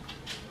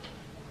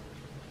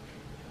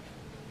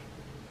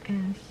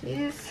 And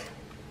he's...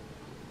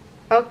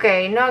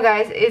 Okay, no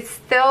guys, it's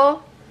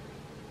still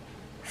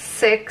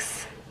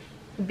 6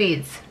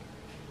 beads.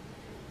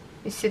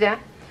 You see that?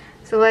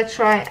 So let's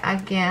try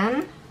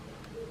again.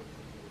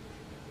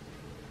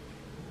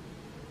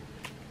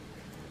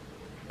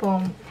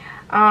 Boom.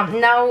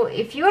 Now,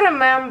 if you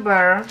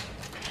remember,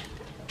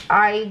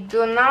 I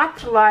do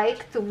not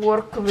like to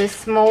work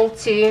with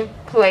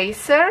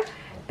multi-placer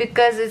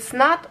because it's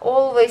not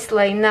always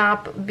line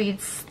up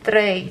beads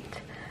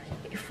straight.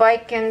 If I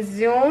can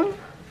zoom,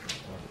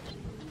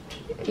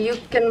 you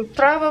can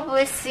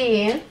probably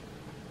see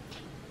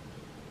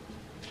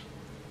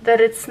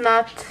that it's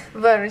not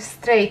very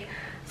straight.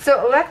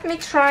 So let me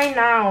try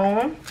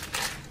now.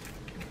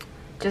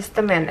 Just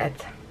a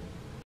minute.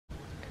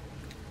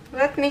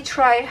 Let me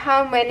try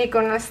how many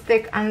gonna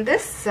stick on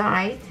this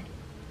side.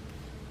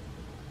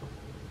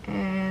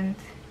 And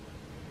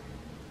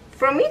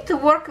for me to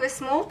work with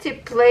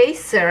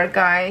multi-placer,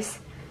 guys,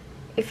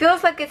 it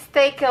feels like it's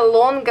take a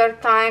longer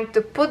time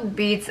to put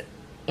beads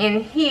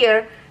in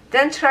here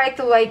than try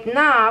to lighten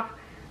up.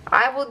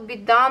 I would be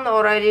done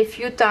already a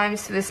few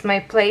times with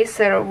my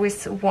placer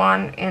with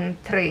 1 and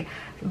 3.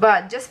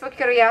 But just for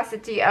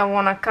curiosity, I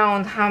want to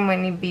count how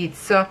many beads.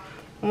 So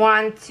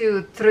 1,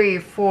 2, 3,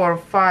 4,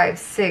 5,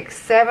 6,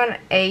 7,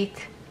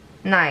 8,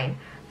 9.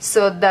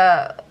 So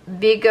the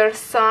bigger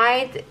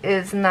side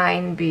is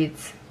 9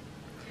 beads.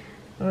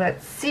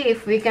 Let's see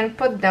if we can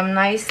put them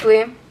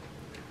nicely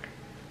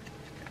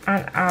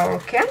on our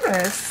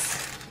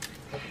canvas.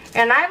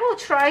 And I will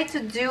try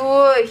to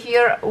do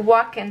here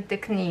walking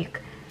technique.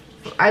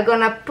 I'm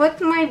gonna put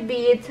my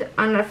bead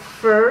on the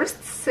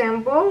first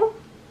symbol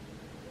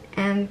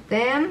and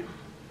then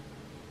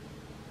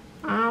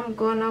I'm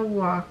gonna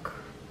walk.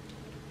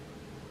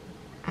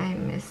 I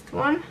missed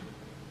one.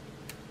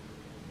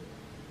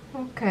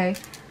 Okay,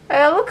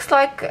 looks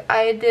like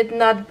I did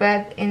not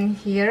bad in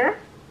here.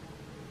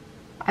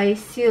 I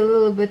see a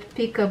little bit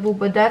peekaboo,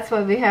 but that's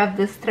why we have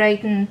the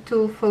straighten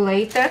tool for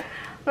later.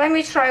 Let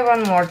me try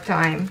one more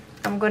time.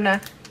 I'm gonna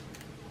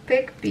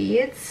pick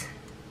beads.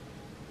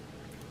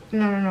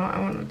 No, I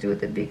want to do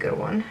the bigger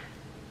one.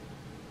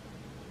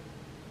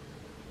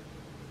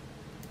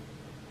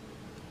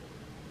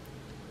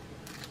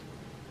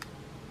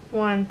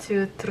 One,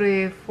 2,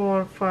 3,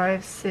 4,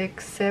 5,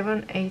 6,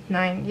 7, 8,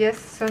 9. Yes,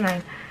 so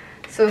 9.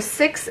 So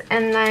 6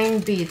 and 9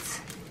 beads.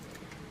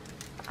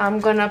 I'm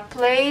gonna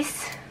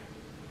place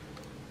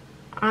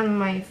on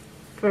my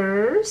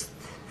first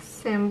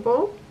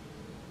symbol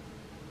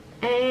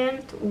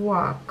and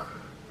walk.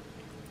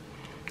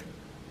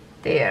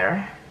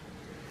 There.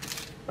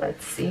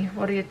 Let's see,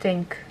 what do you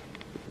think?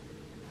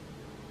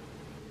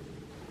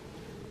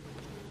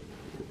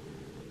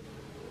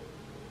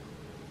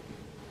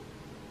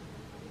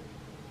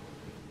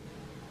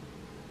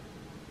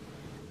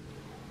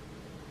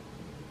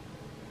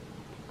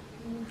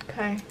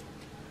 Okay,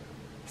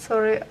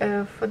 sorry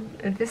for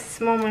this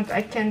moment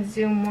I can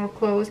zoom more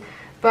close,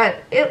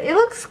 but it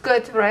looks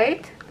good,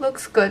 right?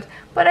 Looks good,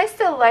 but I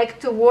still like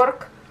to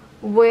work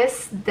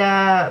with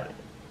the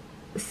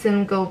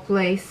single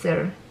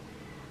placer.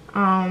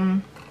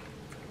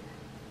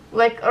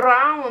 Like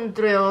round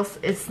drills,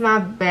 it's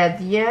not bad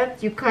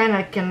yet, you kind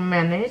of can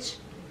manage,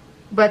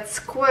 but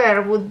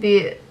square would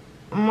be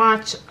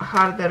much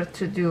harder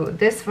to do.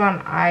 This one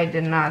I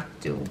did not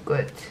do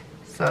good,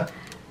 so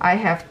I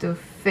have to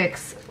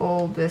fix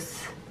all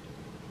this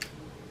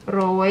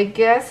row, I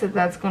guess.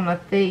 That's gonna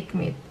take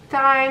me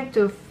time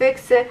to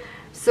fix it.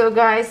 So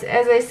guys,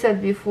 as I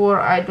said before,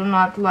 I do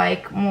not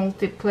like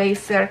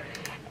multi-placer,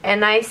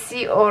 and I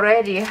see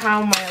already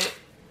how my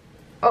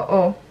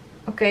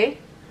okay,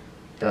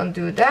 don't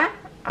do that.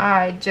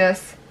 I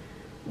just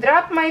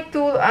drop my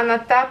tool on the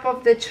top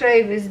of the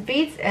tray with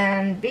beads,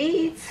 and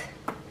beads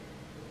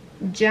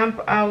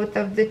jump out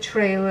of the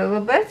tray a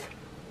little bit,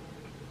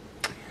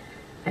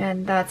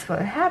 and that's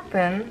what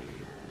happened.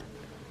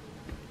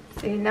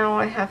 See, now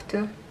I have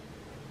to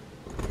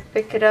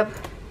pick it up,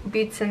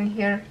 beads in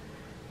here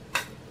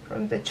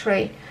from the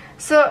tray.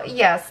 So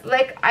yes,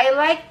 like I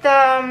like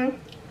the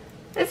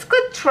it's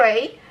good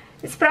tray.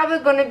 It's probably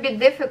going to be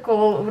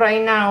difficult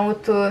right now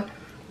to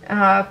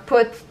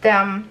put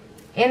them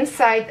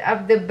inside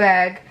of the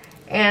bag,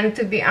 and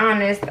to be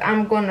honest,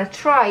 I'm gonna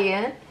try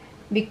it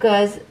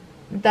because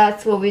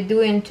that's what we're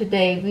doing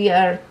today. We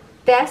are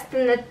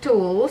testing the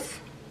tools.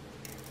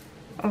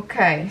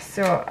 Okay,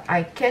 so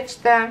I catch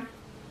the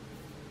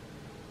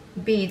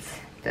beads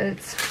that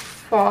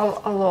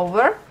fall all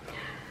over.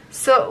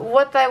 So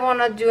what I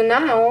want to do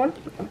now,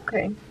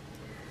 okay,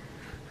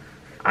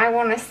 I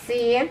want to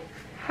see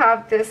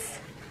how this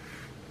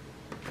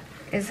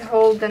is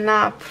holding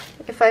up.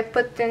 If I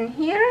put in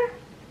here,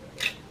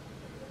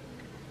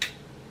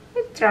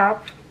 it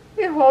drop.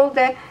 You hold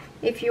it.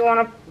 If you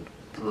want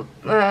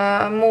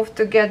to move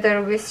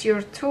together with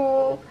your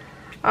tool,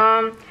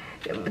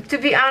 to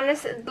be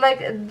honest,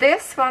 like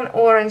this one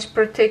orange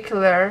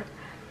particular,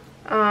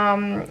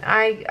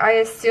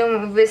 I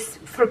assume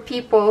for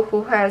people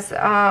who has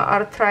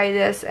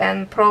arthritis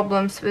and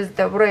problems with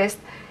the wrist,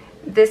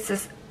 this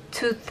is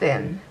too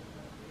thin.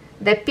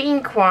 The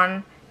pink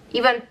one,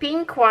 even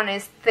pink one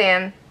is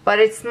thin, but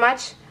it's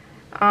much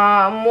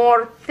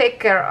more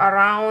thicker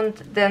around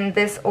than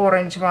this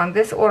orange one.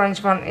 This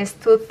orange one is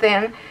too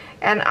thin,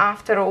 and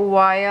after a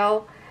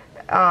while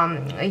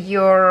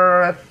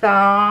your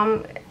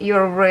thumb,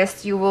 your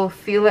wrist, you will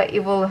feel it,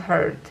 it will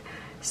hurt.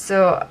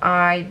 So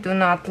I do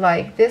not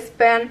like this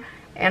pen,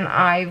 and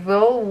I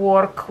will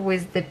work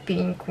with the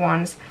pink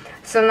ones.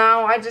 So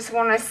now I just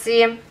want to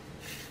see,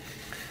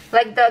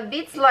 like, the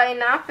beads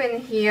line up in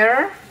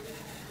here.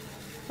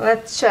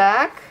 Let's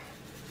check.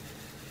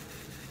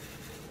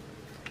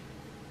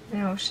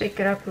 Now shake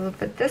it up a little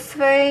bit this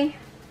way.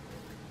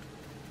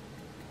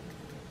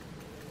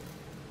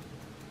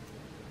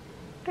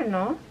 I don't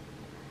know.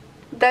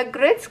 The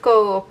grids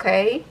go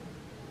okay.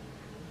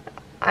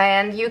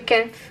 And you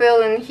can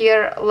fill in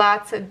here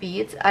lots of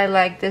beads. I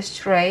like this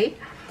tray.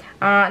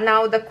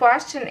 Now the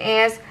question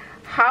is,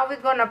 how we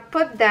gonna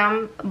put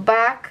them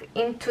back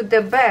into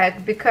the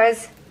bag?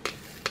 Because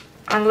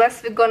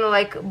unless we're gonna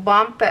like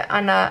bump it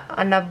on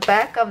a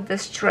back of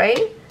this tray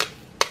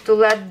to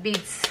let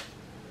beads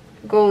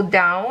go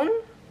down.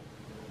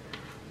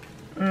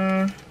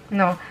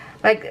 No,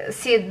 like,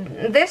 see,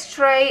 this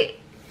tray,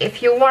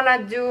 if you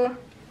wanna do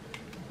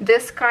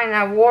this kind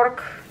of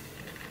work,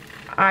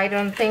 I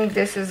don't think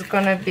this is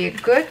gonna be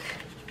good,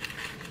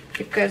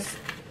 because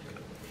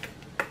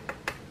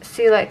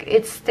see, like,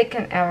 it's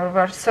sticking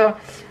everywhere. So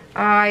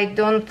I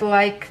don't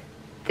like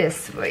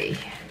this way.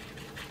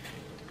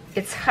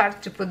 It's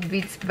hard to put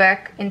beads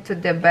back into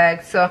the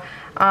bag. So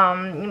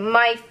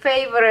my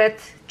favorite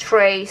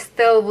tray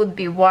still would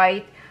be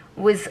white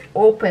with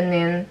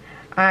opening,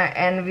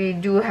 and we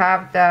do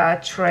have the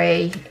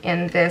tray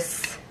in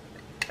this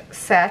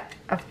set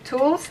of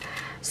tools.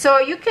 So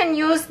you can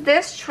use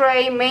this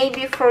tray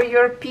maybe for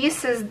your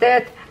pieces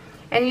that,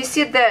 and you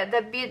see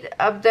the bead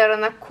up there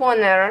in the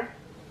corner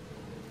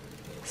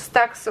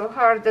stuck so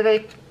hard that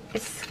I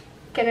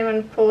can't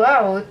even pull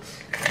out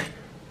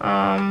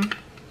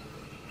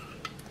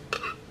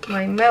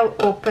my mail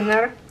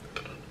opener.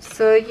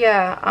 So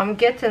yeah, I'm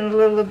getting a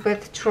little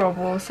bit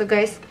trouble. So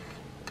guys,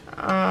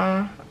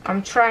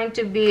 I'm trying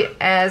to be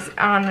as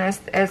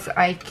honest as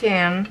I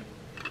can.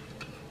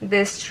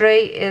 This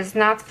tray is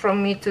not for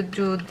me to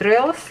do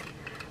drills,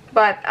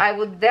 but I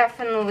would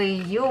definitely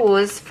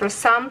use for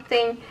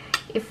something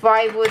if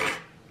I would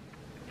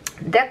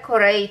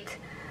decorate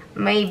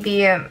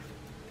maybe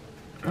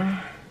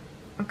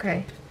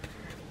okay,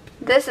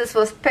 this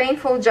was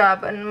painful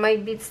job, and my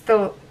beads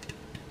still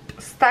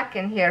stuck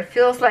in here.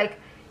 Feels like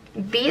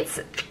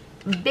beads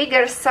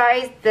bigger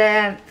size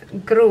than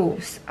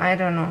grooves. I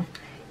don't know,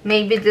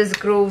 maybe these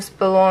grooves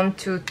belong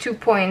to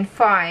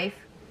 2.5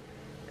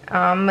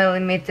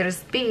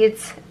 millimeters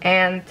beads,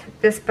 and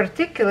this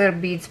particular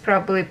beads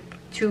probably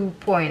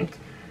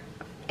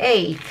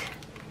 2.8.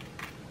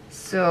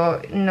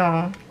 so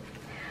no.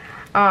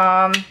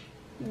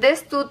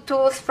 These two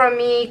tools for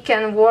me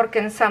can work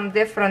in some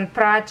different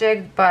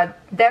project, but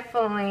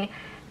definitely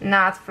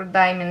not for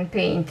diamond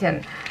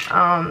painting.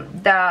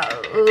 The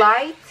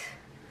light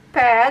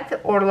pad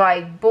or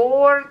light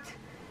board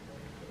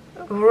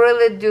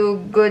really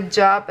do good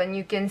job, and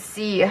you can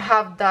see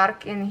how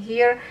dark in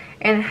here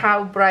and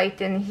how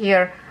bright in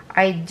here.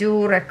 I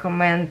do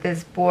recommend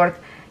this board,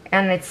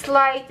 and it's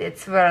light,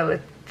 it's very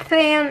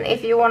thin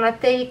if you want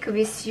to take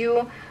with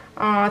you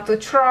to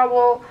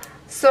travel.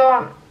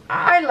 So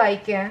I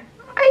like it.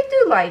 I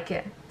do like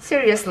it,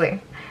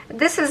 seriously.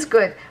 This is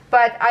good,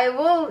 but I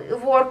will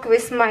work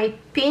with my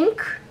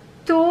pink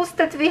tools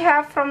that we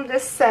have from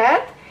this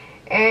set,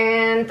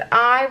 and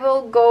I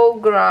will go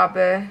grab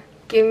it.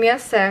 Give me a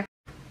sec.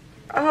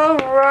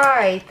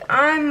 Alright,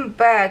 I'm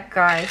back,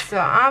 guys. So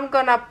I'm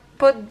gonna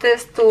put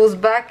these tools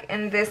back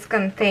in this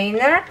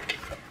container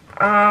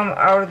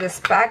or this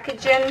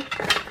packaging.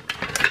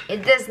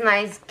 It is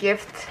nice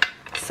gift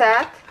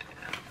set,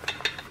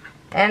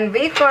 and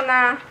we're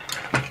gonna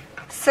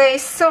say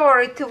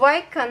sorry to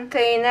white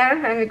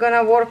container, and we're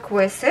gonna work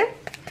with it.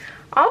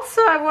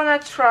 Also, I wanna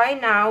try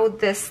now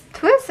this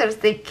tweezers.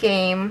 They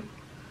came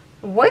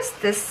with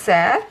this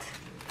set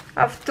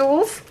of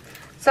tools.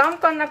 So I'm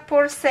gonna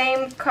pour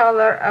same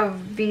color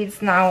of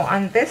beads now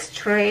on this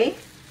tray,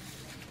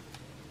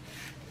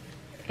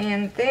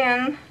 and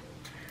then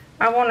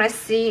I want to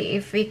see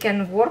if we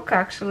can work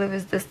actually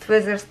with these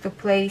tweezers to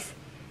place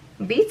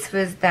beads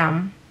with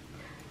them.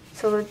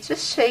 So let's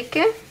just shake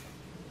it.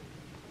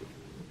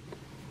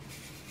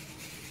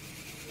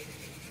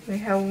 We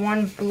have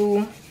one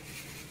blue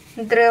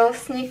drill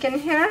sneaking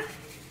here.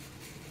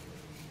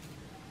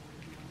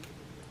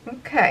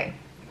 Okay,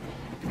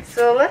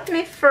 so let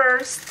me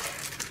first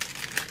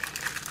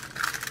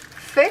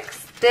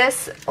fix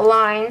these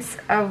lines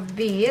of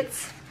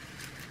beads,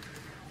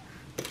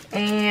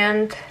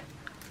 and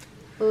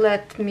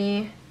let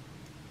me,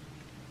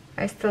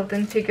 I still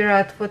didn't figure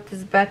out what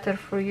is better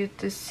for you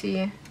to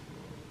see.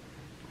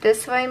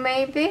 This way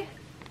maybe,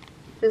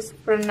 just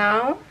for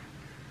now.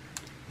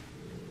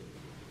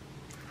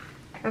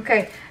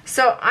 Okay,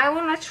 so I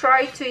want to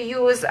try to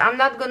use, I'm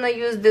not gonna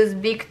use this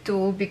big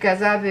tool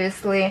because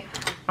obviously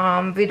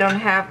we don't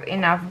have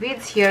enough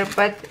beads here,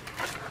 but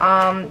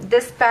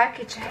this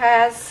package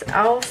has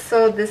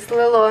also this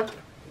little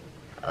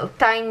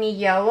tiny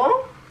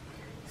yellow.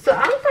 So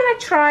I'm gonna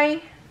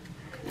try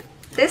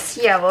this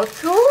yellow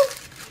tool,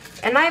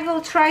 and I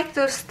will try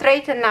to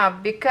straighten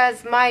up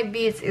because my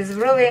beads is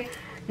really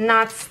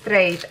not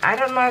straight. I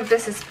don't know if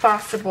this is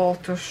possible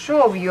to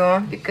show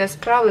you because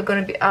probably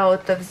gonna be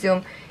out of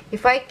zoom.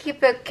 If I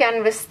keep a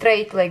canvas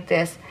straight like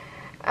this,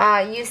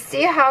 you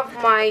see how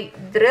my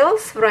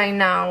drills right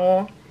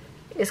now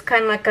is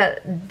kind of like a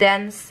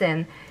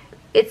dancing.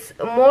 It's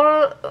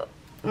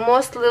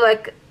mostly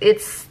like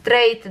it's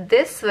straight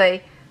this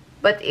way,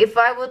 but if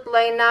I would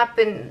line up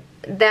in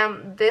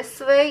them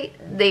this way,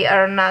 they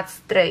are not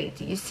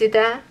straight. You see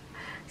that?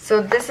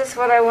 So this is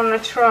what I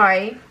want to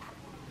try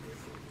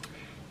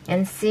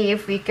and see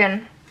if we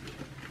can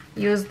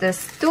use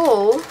this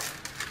tool.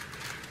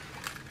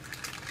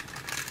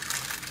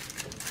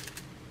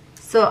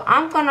 So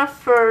I'm gonna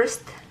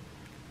first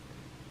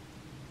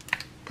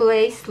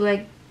place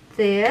like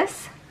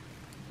this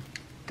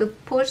to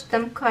push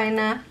them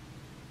kinda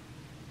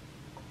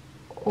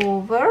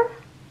over.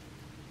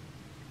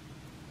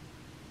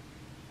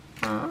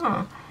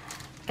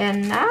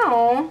 And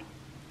now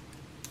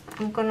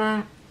I'm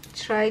gonna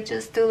try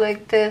just do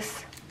like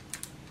this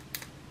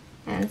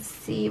and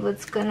see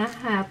what's gonna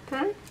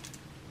happen.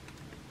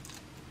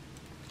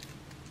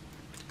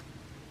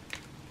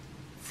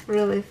 It's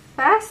really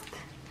fast,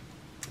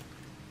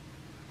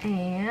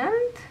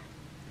 and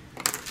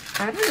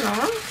I don't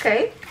know.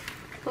 Okay,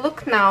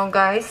 look now,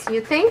 guys.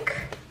 You think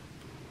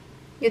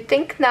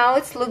now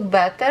it's look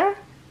better?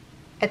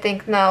 I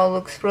think now it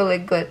looks really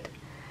good.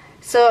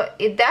 So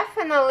it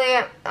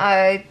definitely,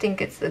 I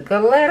think it's a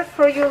glare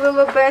for you a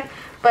little bit,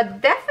 but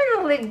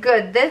definitely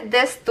good.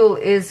 This tool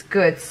is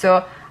good,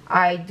 so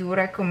I do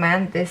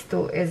recommend this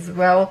tool as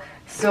well.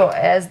 So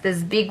as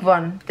this big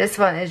one, this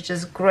one is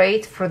just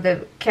great for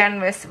the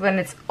canvas when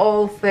it's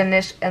all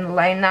finished and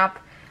line up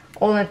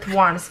all at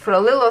once. For a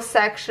little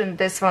section,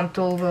 this one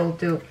tool will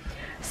do.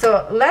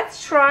 So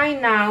let's try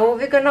now.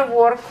 We're gonna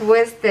work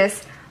with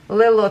this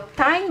little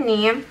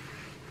tiny,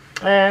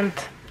 and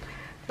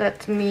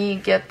let me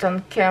get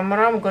on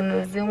camera. I'm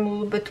gonna zoom a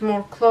little bit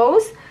more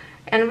close,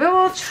 and we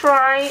will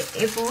try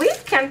if we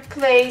can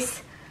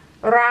place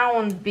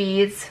round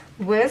beads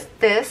with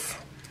this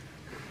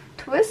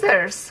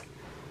tweezers.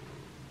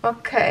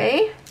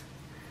 Okay,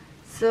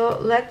 so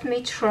let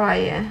me try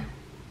it.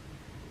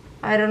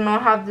 I don't know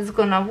how this is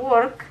gonna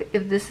work,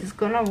 if this is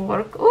gonna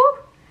work. Oh,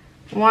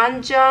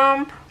 one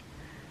jump.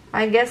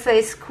 I guess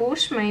I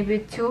squished maybe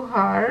too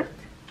hard.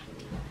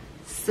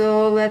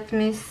 So let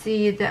me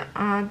see the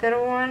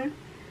other one.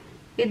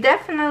 It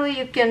definitely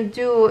you can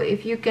do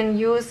if you can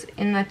use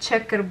in a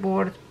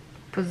checkerboard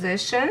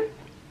position.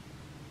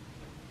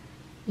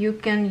 You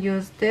can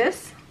use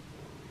this.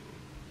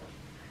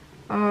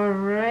 All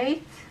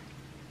right,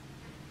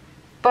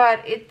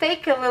 but it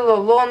take a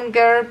little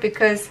longer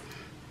because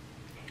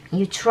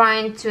you're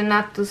trying to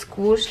not to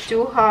squish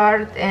too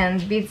hard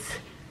and beads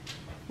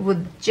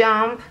would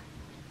jump,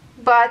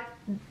 but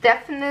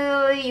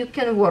definitely you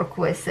can work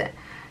with it.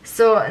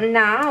 So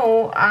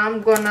now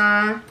I'm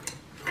gonna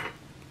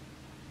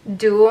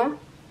do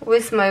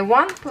with my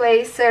one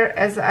placer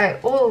as I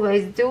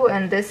always do,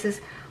 and this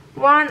is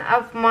one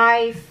of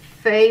my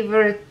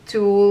favorite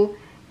tool,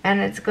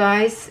 and it's,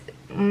 guys,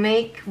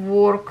 make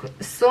work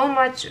so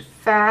much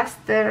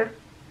faster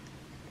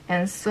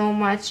and so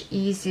much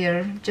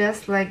easier,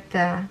 just like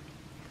that.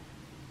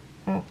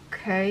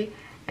 Okay,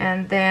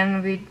 and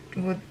then we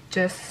would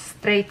just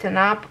straighten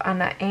up on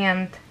the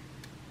end.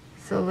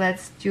 So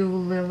let's do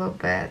a little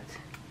bit.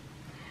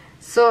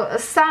 So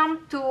some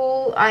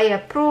tool I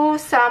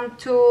approve, some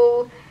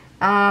tool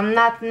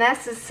not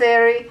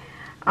necessary.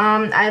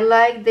 I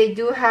like they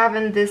do have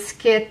in this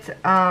kit,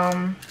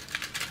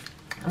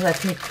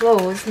 let me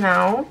close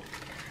now.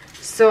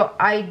 So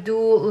I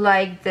do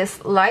like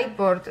this light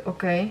board.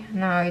 Okay,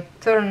 now I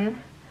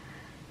turn.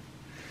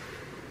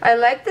 I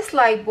like this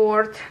light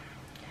board.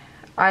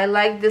 I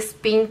like this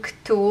pink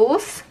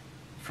tools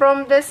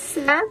from this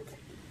set.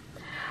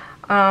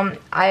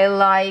 I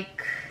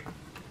like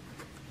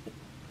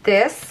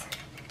this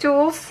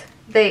tools.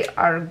 They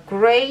are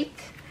great.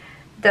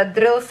 the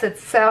drills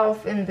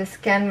itself in this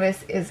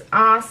canvas is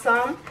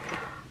awesome.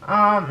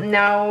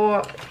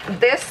 Now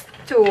this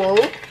tool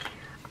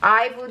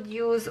I would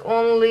use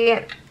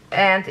only,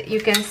 and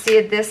you can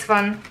see this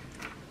one,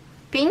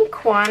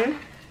 pink one.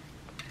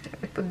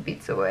 Let me put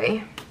beads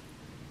away.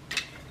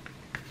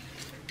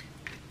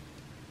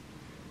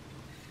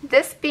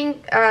 This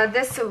pink,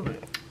 this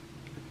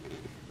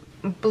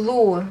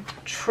blue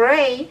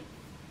tray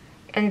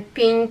and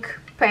pink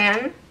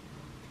pen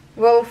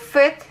will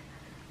fit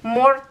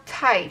more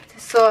tight,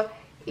 so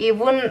it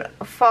wouldn't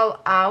fall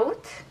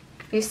out.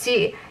 You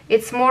see,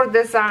 it's more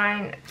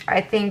designed,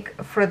 I think,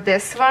 for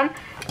this one,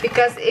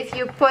 because if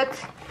you put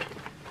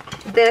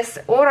this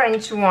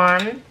orange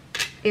one,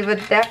 it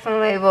would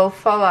definitely will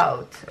fall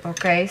out.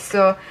 Okay,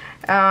 so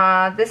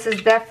this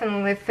is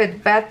definitely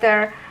fit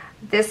better.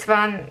 This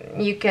one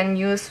you can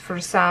use for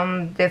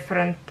some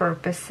different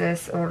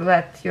purposes or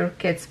let your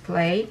kids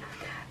play.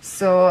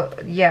 So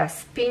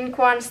yes, pink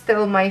one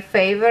still my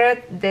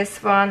favorite.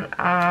 This one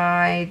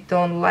I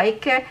don't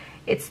like it.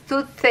 It's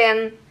too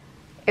thin.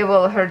 It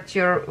will hurt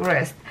your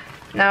wrist.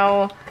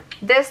 Now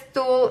this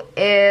tool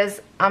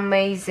is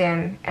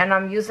amazing and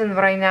I'm using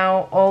right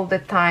now all the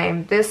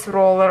time. This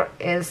roller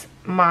is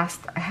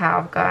must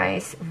have,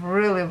 guys.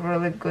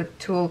 Really good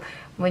tool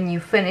when you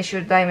finish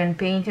your diamond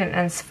painting,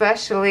 and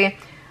especially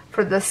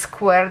for the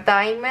square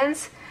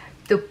diamonds,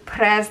 to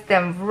press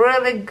them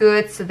really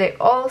good so they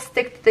all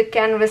stick to the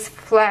canvas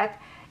flat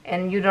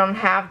and you don't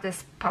have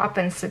this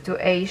popping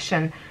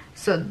situation.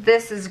 So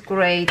this is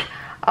great.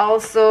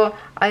 Also,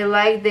 I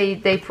like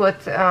they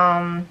put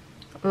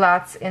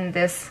lots in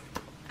this,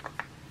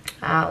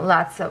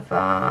 lots of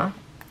how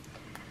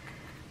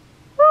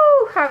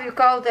you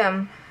call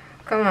them?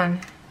 Come on,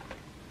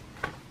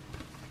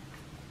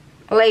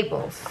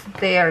 labels.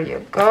 There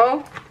you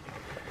go.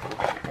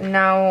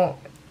 Now,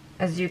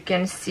 as you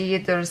can see,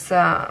 there's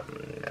a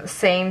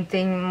same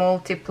thing,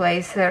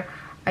 multi-placer.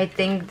 I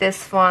think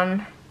this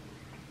one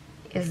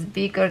is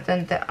bigger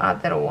than the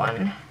other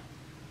one.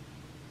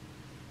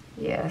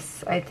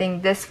 Yes, I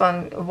think this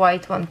one,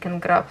 white one, can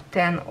grab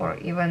 10 or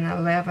even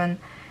 11,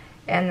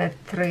 and a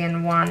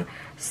 3-in-1.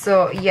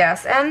 So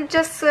yes, and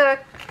just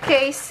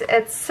case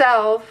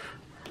itself,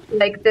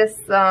 like this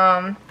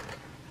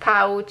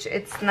pouch,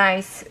 it's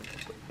nice.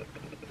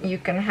 You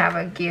can have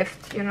a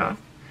gift, you know.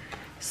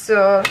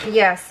 So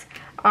yes,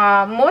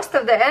 most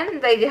of the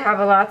end they have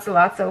lots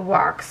of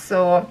wax.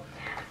 So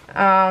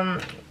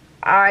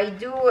I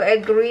do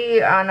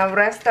agree on the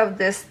rest of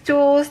these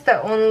tools,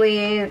 that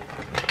only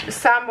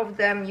some of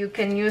them you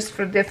can use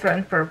for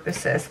different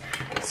purposes.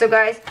 So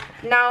guys,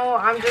 now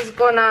I'm just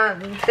gonna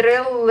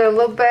drill a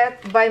little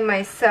bit by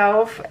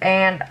myself,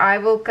 and I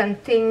will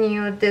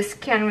continue this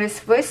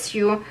canvas with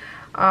you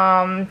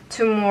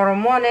tomorrow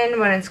morning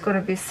when it's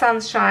gonna be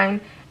sunshine,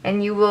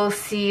 and you will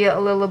see a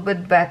little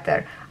bit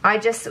better. I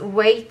just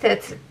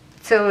waited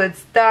till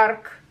it's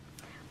dark.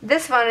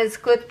 This one is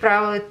good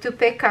probably to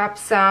pick up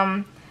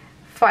some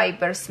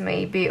fibers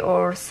maybe,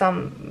 or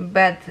some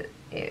bad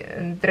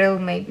drill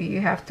maybe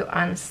you have to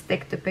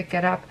unstick to pick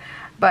it up,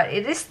 but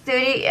it is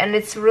sturdy and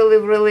it's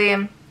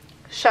really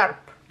sharp.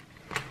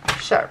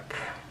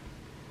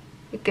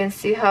 You can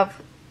see how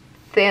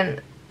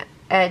thin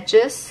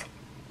edges,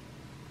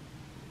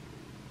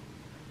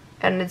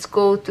 and it's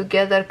go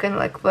together kind of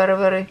like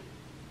very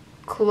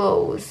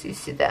close. You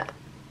see that?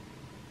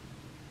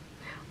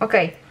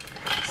 Okay,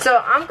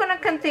 so I'm gonna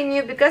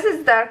continue because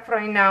it's dark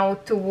right now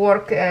to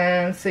work,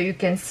 and so you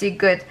can see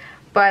good.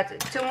 But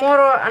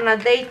tomorrow on a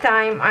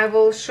daytime I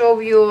will show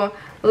you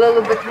a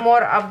little bit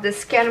more of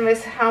this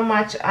canvas, how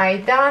much I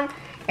done,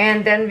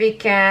 and then we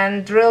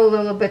can drill a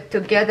little bit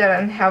together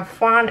and have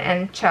fun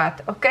and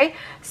chat. Okay,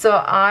 so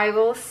I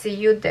will see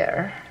you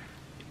there.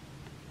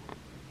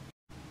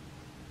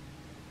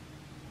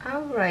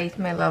 Alright,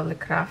 my lovely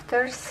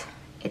crafters,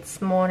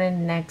 it's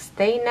morning next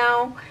day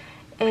now,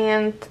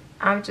 and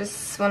I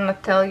just want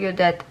to tell you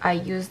that I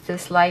used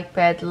this light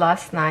pad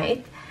last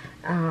night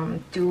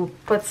to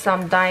put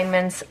some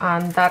diamonds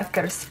on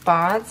darker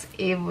spots.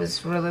 It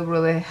was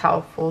really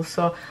helpful.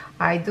 So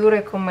I do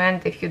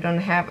recommend, if you don't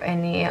have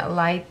any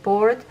light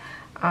board,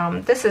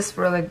 this is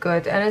really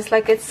good, and it's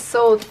like it's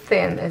so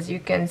thin, as you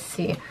can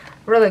see.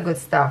 Really good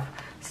stuff.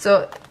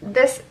 So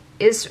this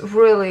is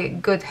really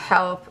good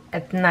help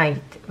at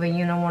night when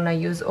you don't want to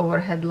use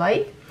overhead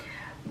light.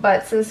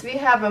 But since we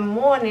have a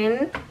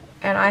morning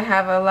and I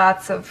have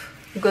lots of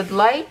good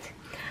light,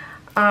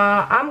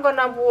 I'm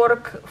gonna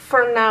work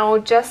for now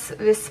just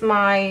with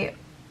my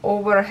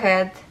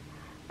overhead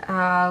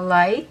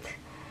light,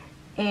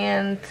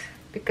 and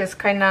because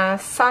kind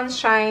of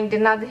sunshine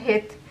did not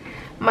hit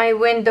my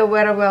window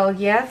very well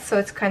yet, so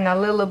it's kind of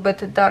a little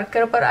bit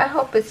darker, but I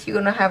hope it's you're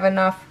gonna have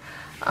enough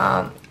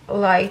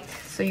light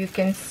so you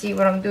can see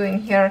what I'm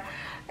doing here.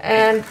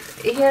 And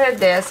here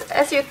it is.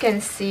 As you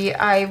can see,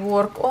 I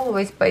work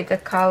always by the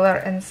color,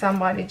 and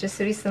somebody just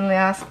recently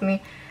asked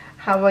me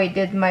how I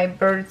did my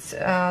birds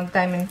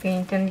diamond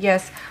painting.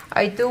 Yes,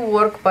 I do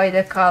work by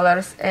the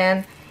colors,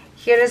 and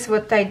here is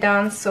what I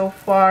done so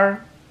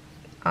far.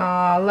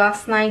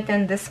 last night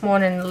and this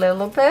morning a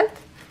little bit.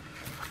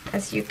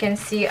 As you can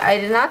see, I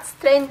did not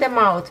strain them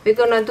out. We're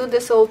gonna do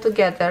this all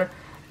together.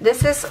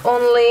 This is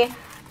only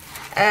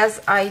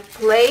as I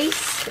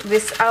place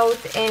without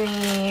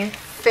any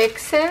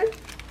fixing.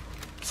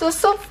 So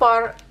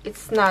far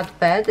it's not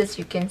bad. As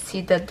you can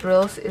see, the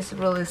drills is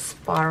really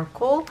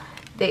sparkle.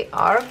 They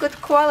are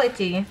good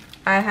quality,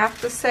 I have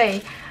to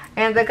say.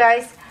 And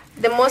guys,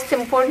 the most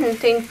important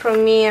thing for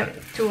me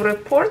to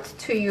report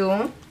to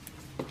you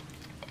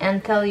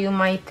and tell you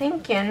my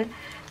thinking,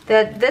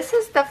 that this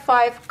is the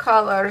 5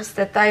 colors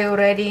that I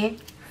already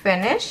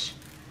finished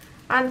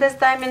on this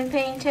diamond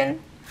painting.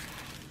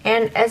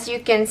 And as you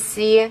can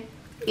see,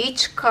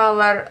 each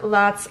color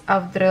lots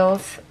of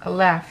drills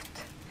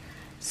left.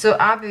 So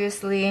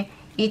obviously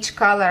each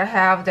color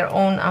have their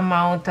own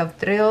amount of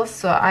drills.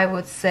 So I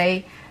would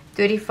say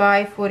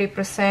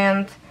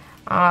 35–40%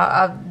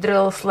 of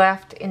drills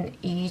left in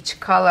each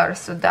color.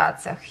 So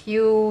that's a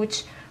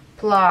huge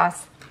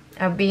plus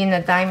being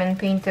a diamond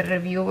painter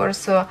reviewer.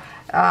 So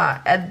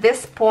at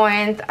this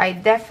point I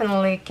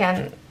definitely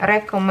can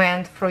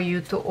recommend for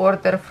you to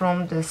order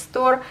from the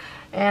store.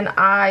 And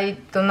I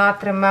do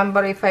not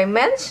remember if I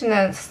mentioned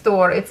a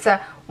store. It's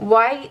a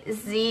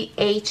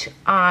YZHI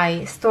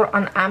store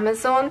on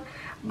Amazon.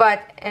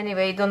 But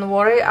anyway, don't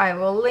worry, I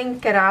will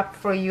link it up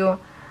for you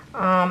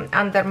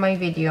under my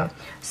video.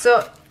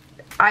 So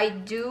I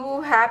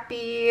do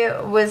happy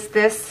with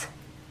this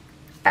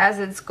as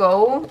it's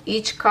go.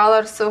 Each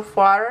color so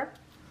far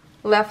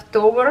left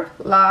over,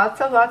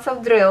 lots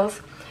of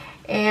drills.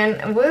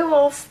 And we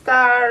will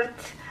start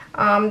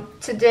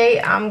today.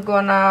 I'm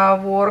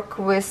gonna work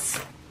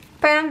with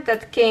pen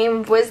that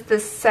came with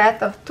this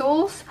set of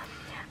tools,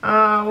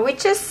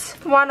 which is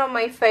one of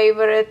my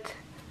favorite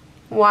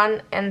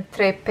 1 and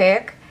 3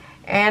 pick.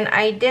 And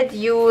I did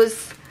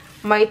use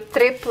my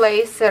 3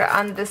 placer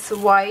on this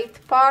white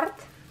part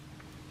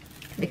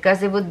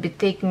because it would be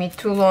take me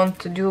too long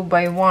to do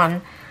by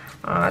 1.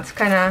 It's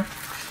kind of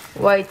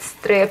white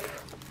strip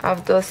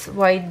of those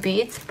white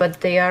beads, but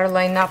they are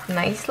lined up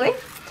nicely.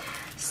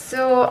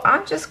 So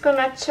I'm just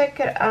gonna check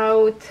it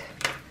out.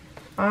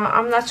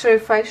 I'm not sure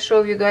if I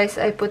show you guys.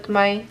 I put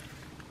my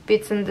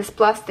beads in this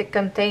plastic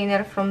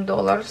container from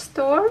dollar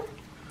store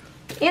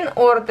in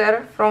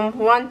order from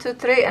 1 to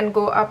 3 and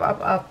go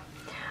up.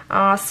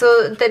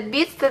 So the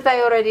beads that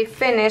I already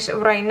finished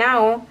right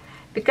now,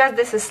 because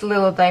this is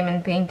little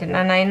diamond painting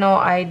and I know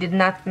I did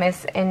not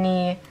miss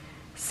any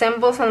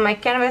symbols on my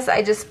canvas,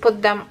 I just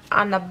put them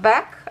on the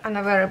back, on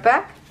the very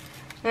back,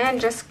 and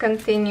just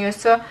continue.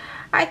 So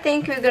I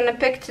think we're gonna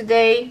pick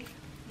today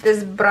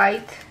this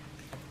bright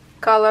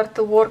color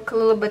to work a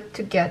little bit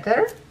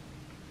together.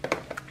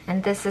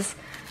 And this is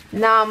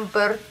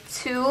number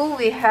 2.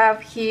 We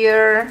have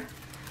here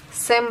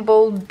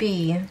symbol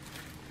B.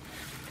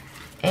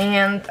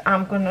 And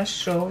I'm gonna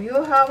show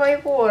you how I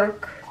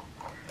work.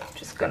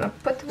 Just gonna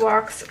put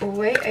wax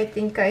away. I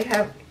think I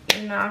have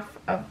enough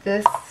of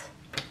this.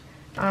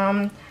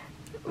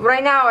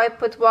 Right now I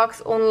put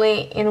wax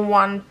only in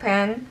 1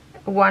 pen,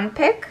 1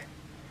 pick.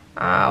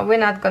 We're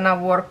not gonna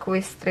work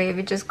with 3,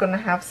 we're just gonna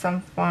have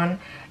some fun.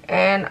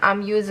 And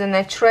I'm using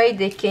a tray,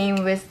 they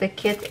came with the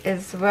kit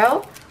as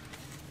well.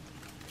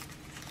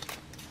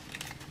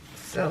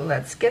 So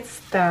let's get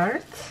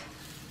started.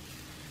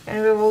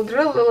 And we will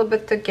drill a little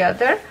bit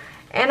together.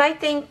 And I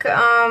think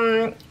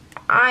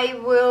I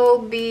will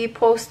be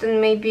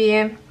posting maybe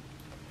a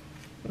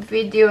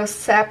video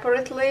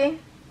separately.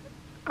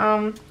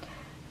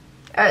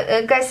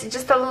 Guys,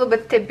 just a little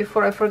bit tip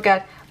before I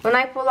forget. When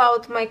I pull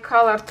out my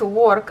color to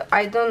work,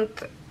 I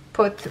don't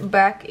put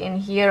back in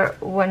here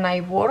when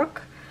I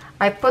work.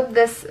 I put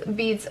this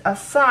beads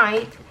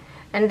aside,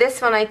 and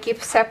this one I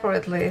keep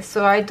separately,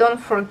 so I don't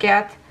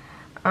forget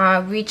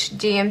which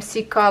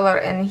DMC color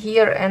in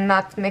here and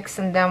not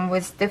mixing them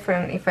with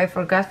different, if I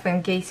forgot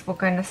in case what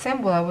kind of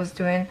symbol I was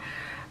doing.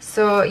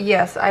 So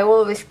yes, I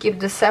always keep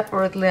this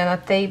separately on a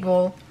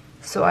table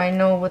so I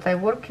know what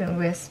I'm working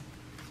with.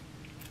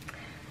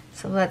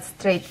 So let's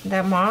straighten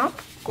them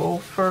up. Go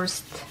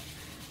first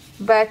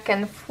back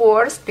and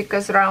forth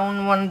because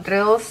round 1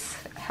 drills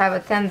have a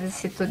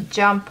tendency to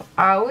jump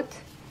out,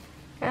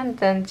 and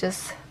then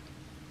just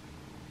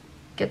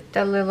get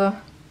a little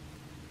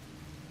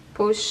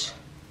push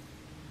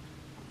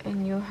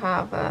and you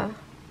have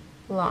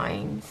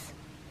lines.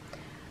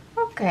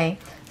 Okay,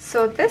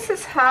 so this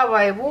is how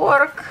I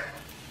work.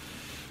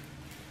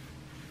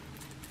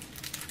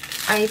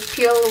 I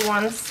peel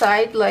one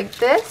side like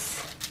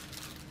this,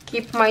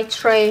 keep my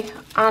tray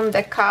on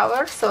the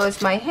cover so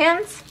it's my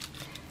hands,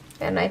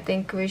 and I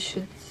think we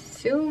should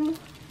zoom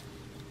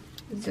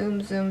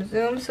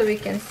so we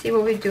can see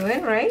what we're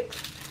doing, right?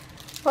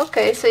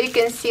 Okay, so you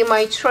can see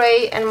my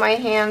tray and my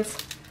hands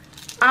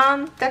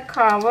on the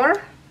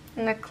cover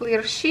in a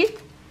clear sheet,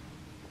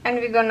 and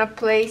we're gonna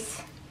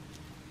place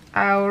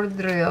our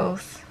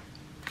drills.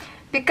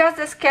 Because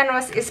this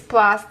canvas is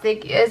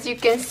plastic, as you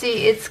can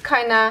see, it's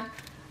kind of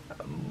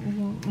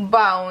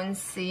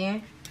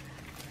bouncy,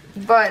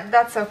 but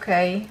that's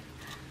okay.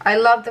 I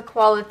love the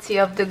quality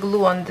of the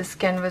glue on this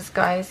canvas,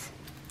 guys.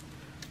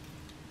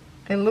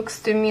 It looks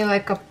to me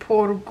like a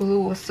pour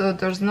glue, so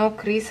there's no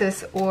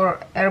creases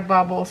or air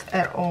bubbles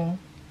at all.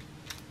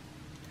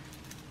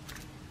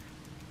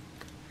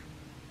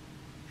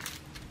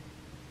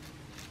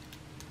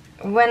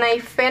 When I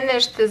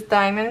finish this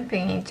diamond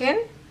painting,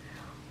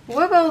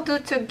 we will do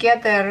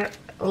together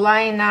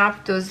line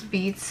up those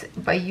beads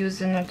by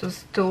using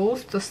those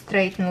tools to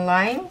straighten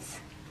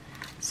lines.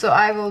 So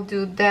I will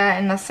do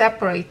that in a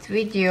separate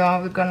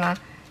video. We're gonna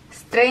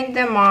straighten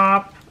them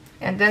up,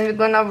 and then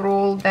we're gonna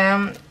roll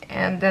them,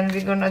 and then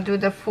we're gonna do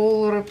the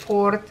full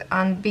report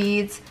on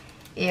beads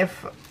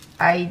if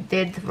I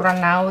did run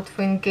out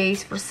in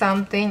case for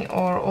something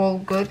or all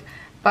good.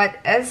 But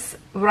as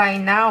right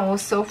now,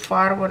 so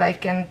far, what I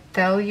can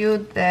tell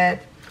you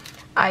that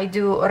I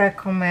do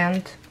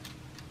recommend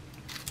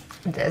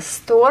the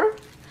store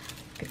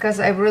because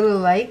I really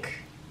like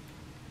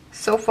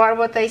so far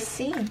what I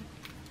see.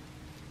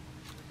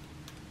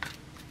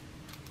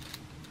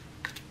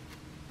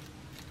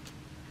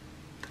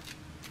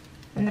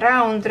 And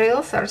round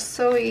drills are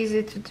so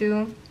easy to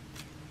do.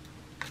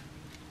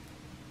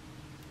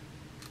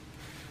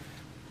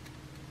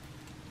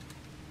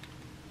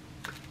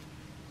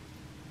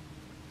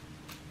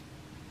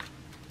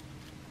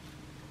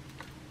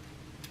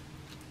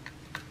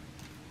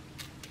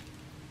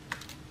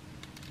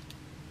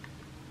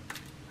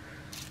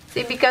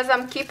 See, because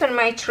I'm keeping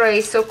my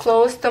tray so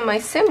close to my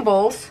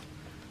symbols,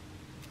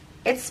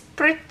 it's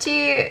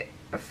pretty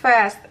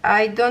fast.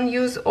 I don't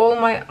use all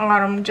my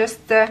arm,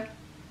 just the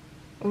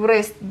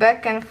wrist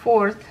back and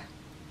forth,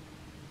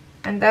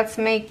 and that's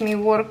make me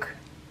work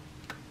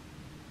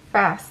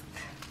fast.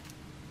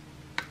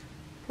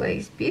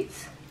 Place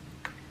beads,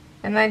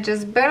 and I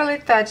just barely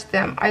touch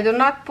them. I do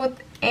not put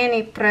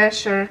any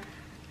pressure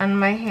on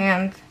my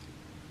hand.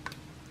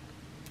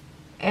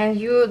 And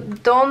you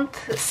don't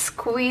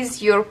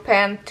squeeze your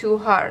pen too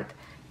hard,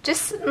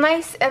 just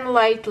nice and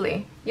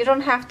lightly. You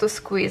don't have to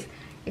squeeze.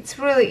 It's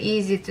really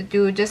easy to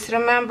do. Just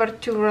remember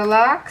to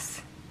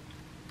relax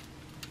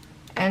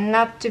and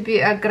not to be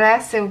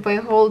aggressive by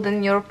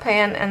holding your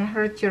pen and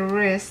hurt your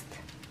wrist.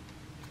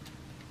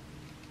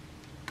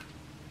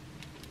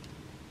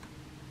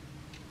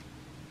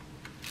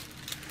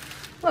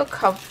 Look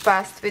how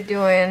fast we're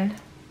doing.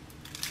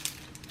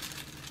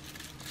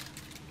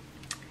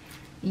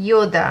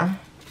 Yoda.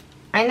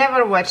 I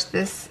never watched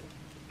this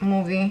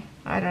movie.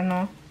 I don't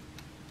know.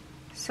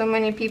 So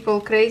many people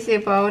crazy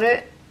about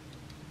it,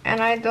 and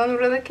I don't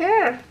really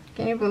care.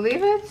 Can you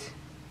believe it?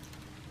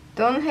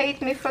 Don't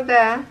hate me for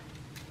that.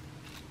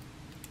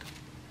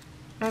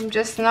 I'm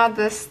just not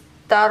the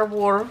Star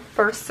Wars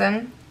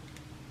person.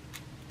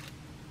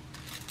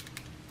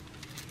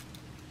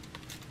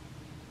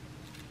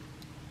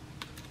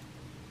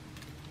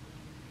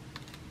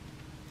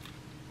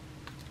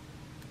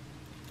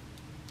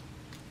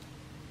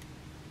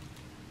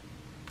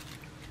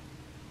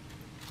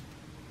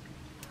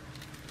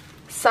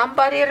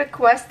 Somebody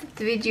requested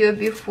video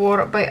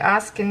before by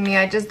asking me,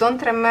 I just don't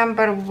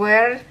remember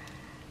where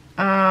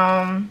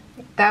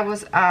that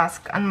was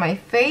asked, on my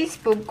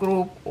Facebook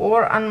group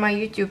or on my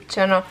YouTube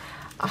channel,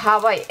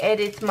 how I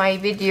edit my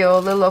video,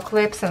 little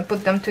clips and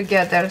put them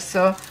together.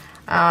 So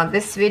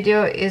this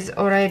video is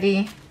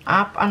already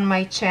up on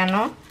my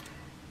channel.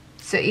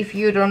 So if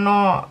you don't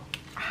know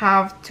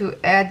how to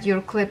add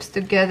your clips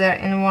together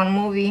in one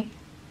movie,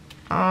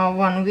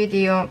 one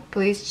video,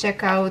 please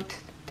check out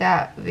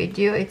that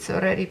video. It's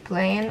already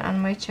playing on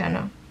my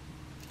channel.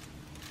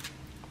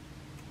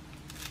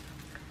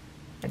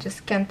 I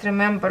just can't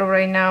remember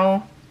right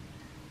now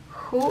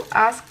who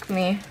asked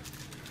me.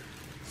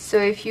 So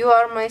if you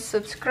are my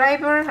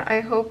subscriber, I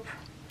hope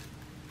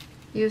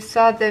you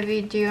saw the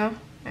video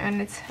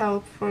and it's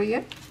helpful for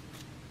you.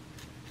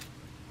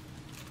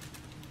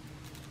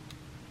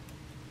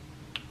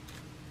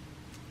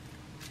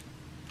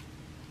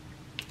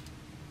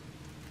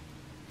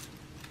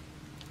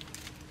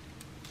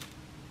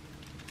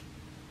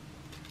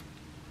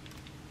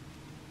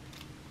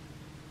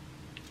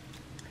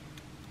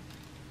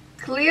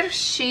 Clear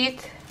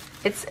sheet,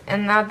 it's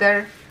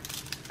another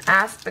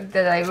aspect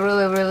that I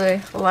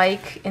really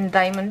like in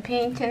diamond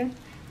painting,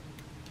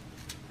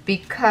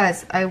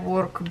 because I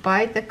work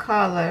by the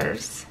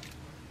colors,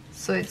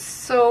 so it's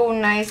so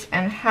nice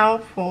and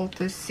helpful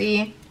to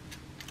see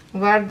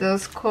where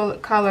those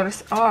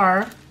colors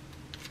are,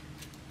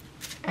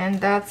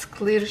 and that's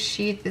clear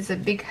sheet is a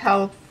big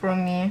help for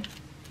me.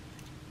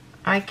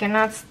 I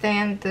cannot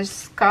stand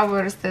those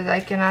covers that I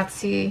cannot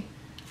see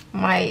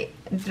my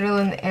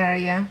drilling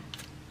area.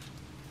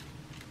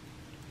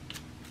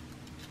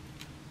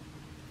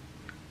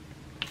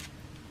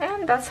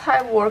 And that's how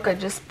I work. I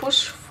just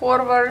push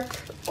forward,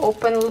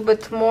 open a little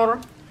bit more,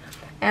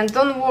 and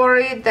don't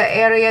worry the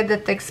area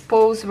that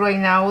exposed right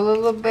now a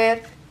little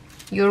bit,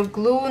 your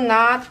glue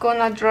not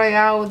gonna dry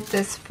out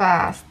this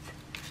fast.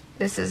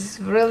 This is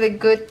really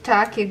good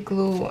tacky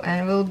glue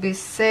and will be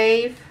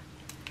safe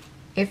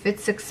if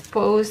it's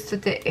exposed to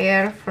the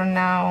air for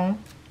now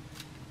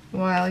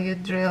while you're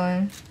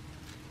drilling,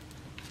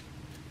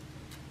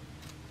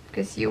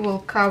 because you will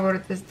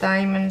cover these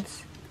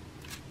diamonds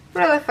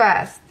really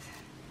fast.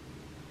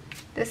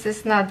 This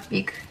is not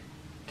big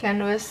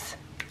canvas.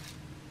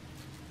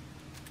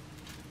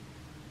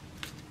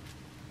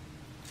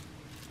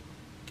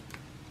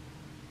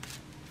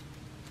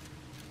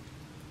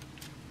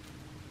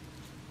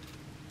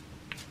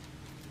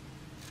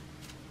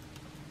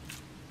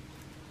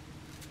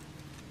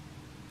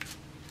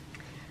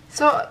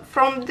 So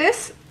from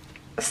this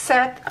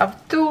set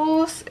of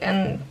tools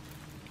and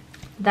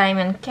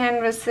diamond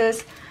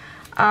canvases,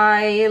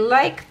 I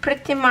like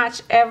pretty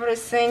much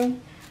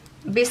everything.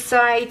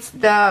 Besides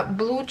the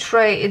blue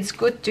tray, it's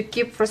good to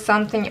keep for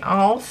something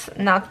else,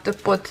 not to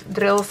put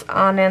drills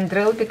on and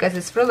drill, because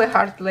it's really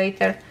hard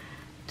later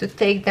to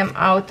take them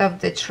out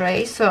of the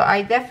tray. So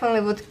I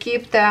definitely would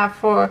keep that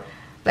for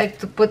like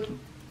to put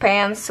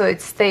pans so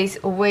it stays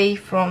away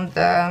from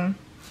the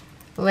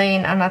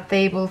laying on a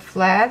table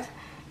flat,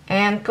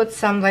 and put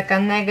some like a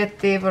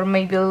negative or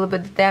maybe a little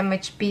bit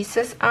damaged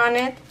pieces on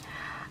it.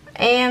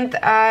 And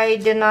I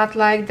do not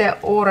like the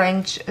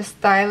orange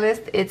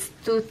stylist, it's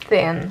too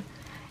thin.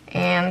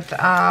 And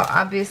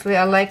obviously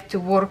I like to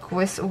work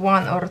with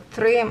 1 or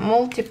 3.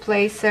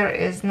 Multi-placer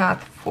is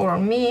not for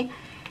me,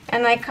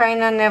 and I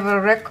kind of never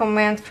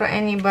recommend for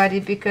anybody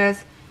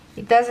because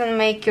it doesn't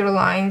make your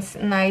lines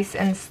nice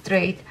and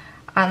straight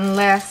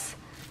unless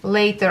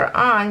later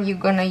on you're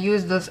gonna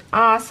use those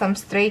awesome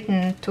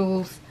straightening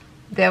tools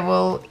that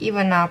will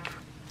even up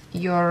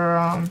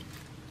your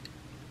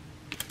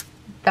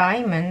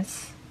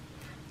diamonds.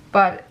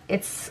 But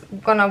it's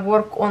gonna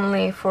work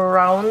only for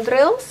round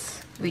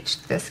drills,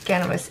 which this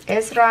canvas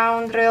is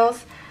round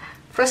drills.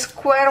 For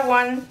square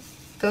one,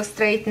 the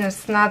straightener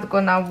is not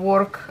gonna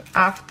work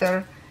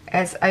after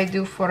as I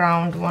do for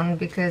round one,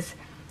 because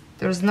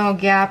there's no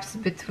gaps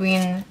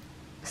between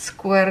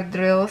square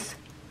drills,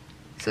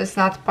 so it's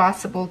not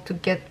possible to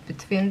get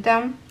between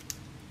them.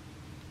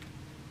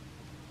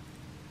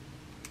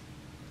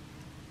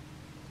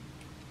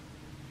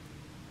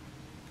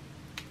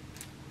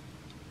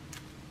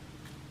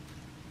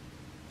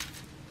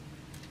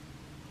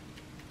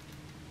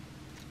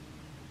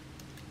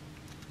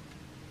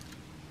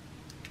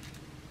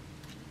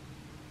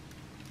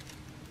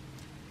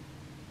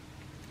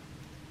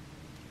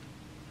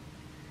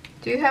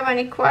 Do you have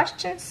any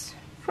questions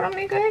from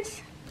me,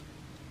 guys?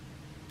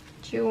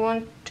 Do you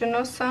want to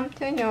know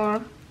something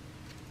or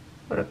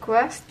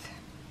request?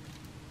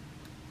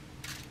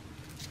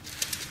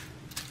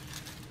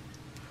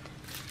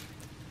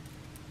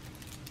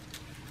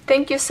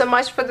 Thank you so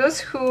much for those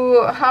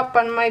who hop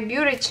on my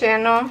beauty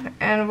channel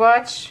and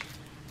watch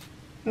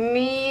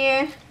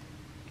me,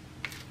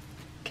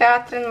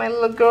 Catherine, my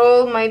little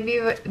girl, my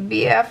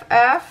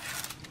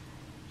BFF.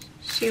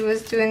 She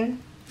was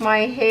doing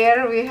my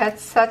hair. We had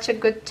such a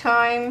good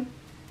time,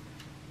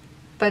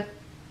 but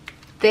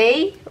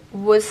day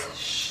was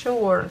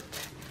short.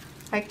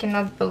 I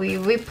cannot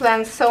believe we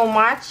planned so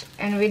much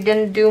and we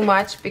didn't do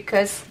much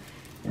because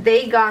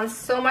they gone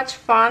so much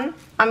fun.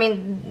 I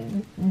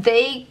mean,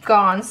 they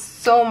gone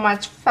so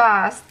much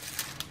fast.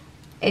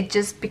 It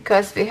just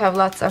because we have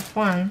lots of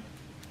fun.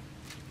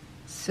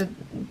 So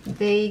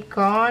they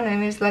gone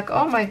and it's like,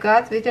 oh my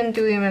god, we didn't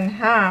do even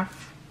half.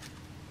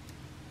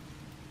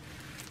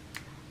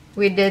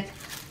 We did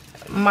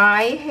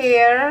my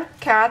hair,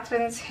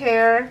 Catherine's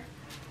hair,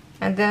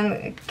 and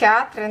then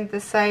Catherine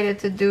decided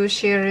to do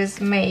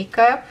Sherry's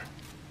makeup,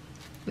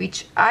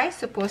 which I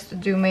supposed to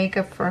do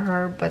makeup for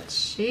her, but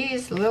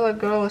she's a little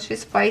girl,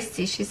 she's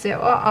feisty. She said,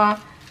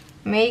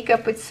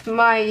 makeup, it's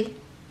my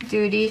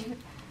duty.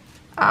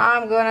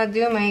 I'm gonna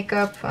do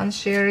makeup on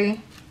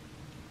Sherry.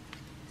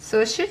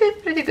 So she did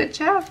a pretty good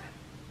job.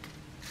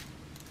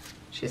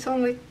 She's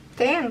only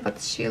 10,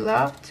 but she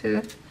loved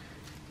to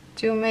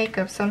do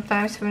makeup.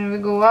 Sometimes when we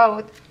go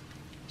out,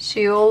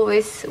 she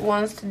always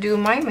wants to do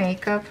my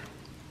makeup.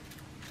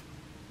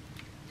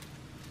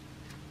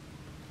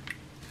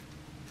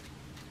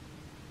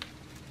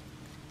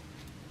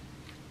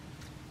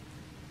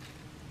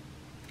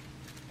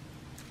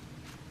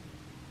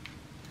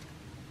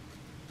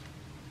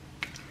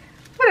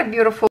 What a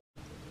beautiful.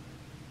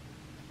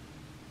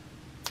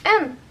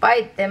 And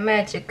by the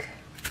magic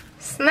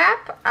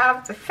snap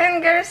of the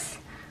fingers,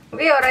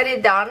 we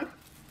already done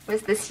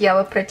with this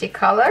yellow pretty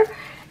color,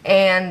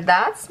 and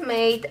that's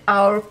made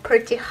our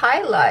pretty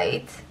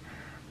highlight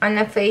on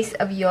the face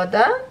of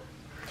Yoda.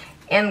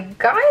 And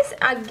guys,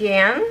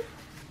 again,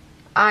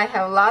 I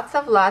have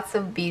lots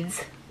of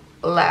beads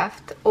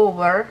left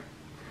over.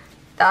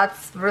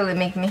 That's really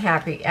make me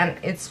happy, and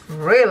it's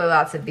really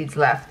lots of beads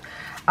left.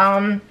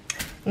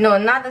 No,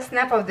 not the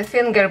snap of the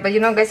finger, but you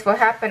know guys what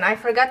happened? I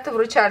forgot to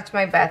recharge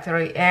my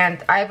battery,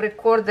 and I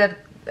recorded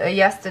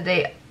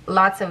yesterday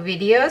lots of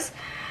videos,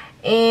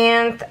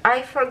 and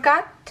I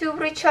forgot to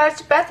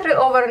recharge battery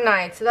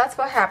overnight. So that's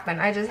what happened.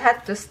 I just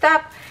had to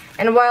stop,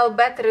 and while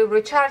battery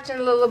recharging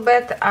a little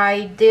bit,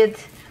 I did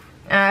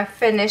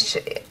finish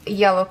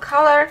yellow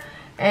color,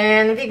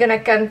 and we're gonna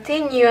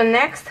continue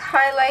next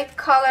highlight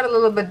color, a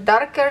little bit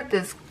darker,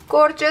 this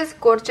gorgeous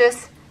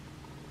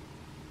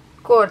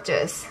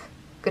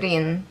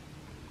green,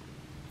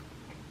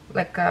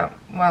 like a,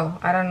 well,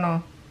 I don't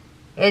know,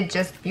 it's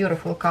just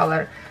beautiful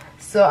color.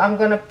 So I'm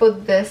gonna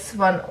put this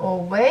one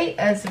away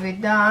as we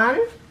done.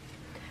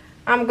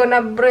 I'm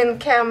gonna bring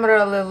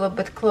camera a little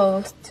bit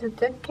close to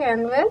the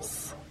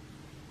canvas.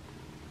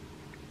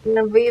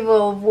 And we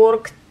will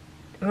work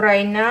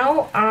right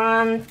now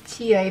on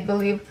T, I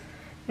believe.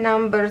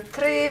 Number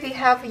 3 we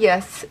have,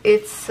 yes,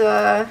 it's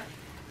a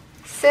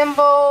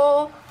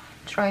symbol,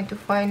 trying to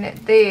find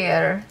it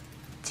there,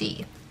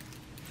 T.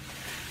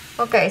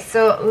 Okay,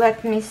 so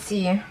let me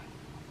see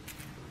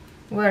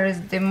where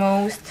is the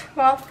most.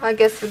 Well, I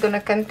guess we're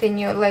gonna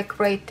continue like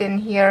right in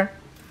here.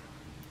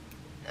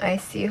 I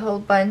see a whole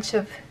bunch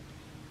of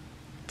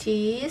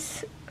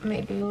T's,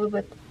 maybe a little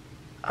bit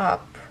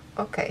up.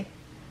 Okay,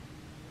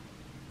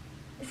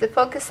 is it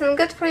focusing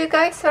good for you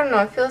guys or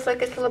no? It feels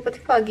like it's a little bit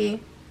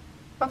foggy.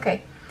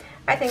 Okay,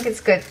 I think it's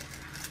good.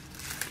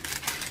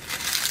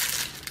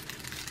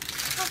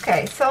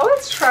 Okay, so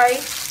let's try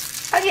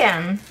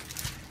again,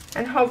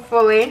 and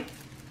hopefully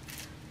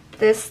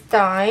this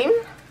time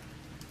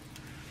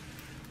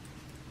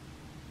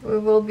we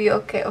will be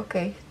okay.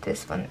 Okay,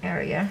 this one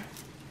area.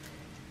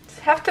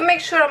 Just have to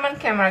make sure I'm on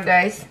camera,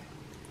 guys.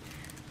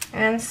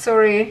 And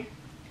sorry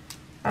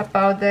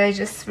about that, I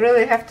just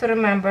really have to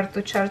remember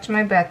to charge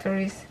my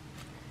batteries.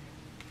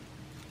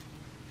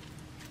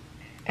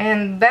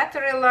 And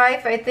battery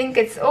life, I think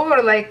it's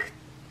over like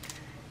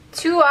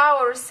 2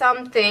 hours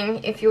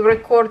something if you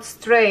record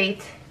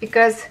straight,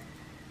 because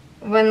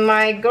when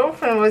my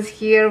girlfriend was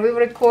here we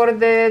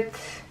recorded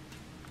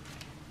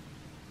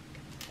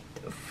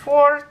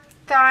 4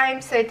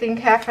 times, I think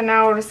half an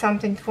hour or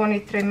something,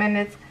 23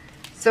 minutes.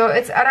 So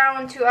it's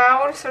around 2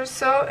 hours or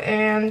so,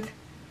 and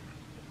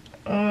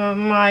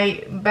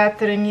my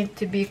battery needs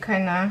to be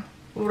kind of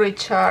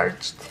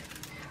recharged.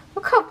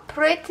 Look how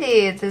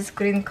pretty this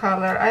green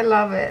color, I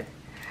love it.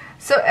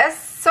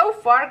 So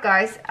far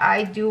guys,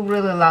 I do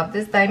really love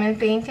this diamond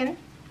painting.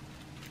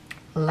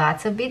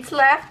 Lots of beads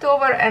left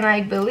over, and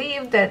I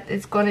believe that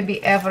it's going to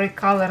be every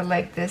color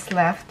like this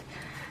left.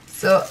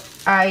 So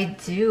I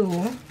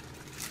do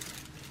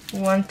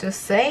want to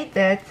say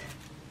that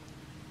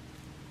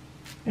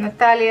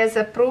Natalia's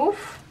approved,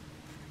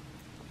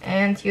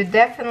 and you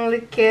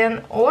definitely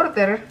can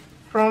order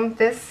from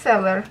this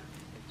seller.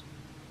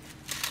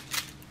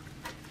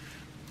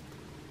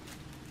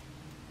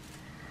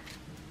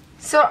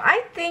 So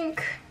I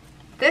think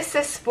this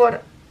is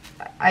what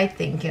I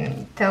think,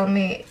 and tell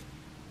me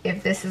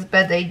if this is a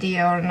bad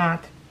idea or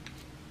not.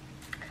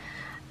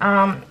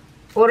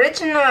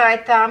 Originally I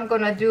thought I'm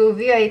gonna do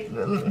VIP,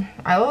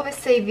 I always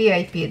say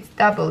VIP, it's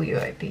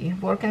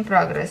WIP, work in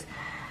progress,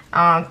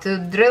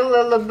 to drill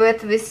a little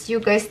bit with you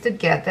guys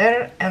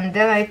together, and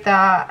then I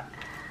thought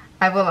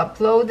I will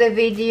upload the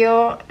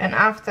video, and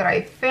after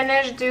I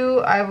finish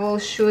I will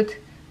shoot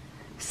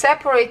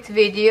separate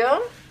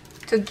video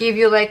to give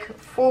you like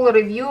full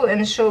review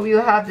and show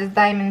you how this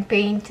diamond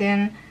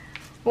painting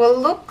will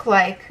look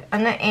like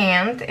on the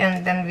end,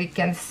 and then we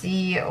can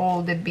see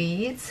all the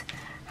beads,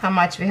 how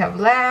much we have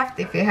left,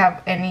 if you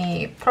have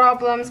any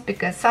problems,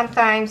 because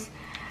sometimes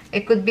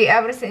it could be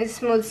everything is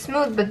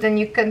smooth, but then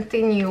you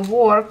continue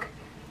work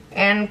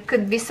and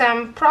could be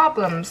some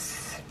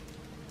problems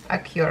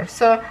occur.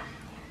 So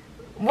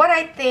what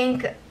I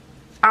think,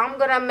 I'm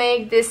gonna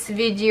make this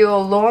video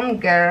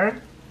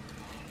longer,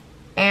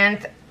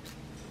 and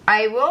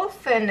I will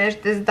finish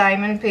this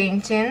diamond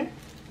painting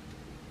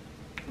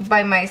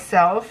by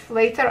myself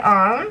later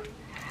on,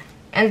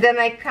 and then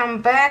I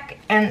come back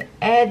and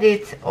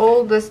edit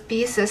all those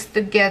pieces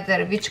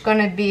together, which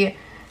gonna be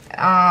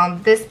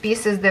these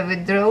pieces that we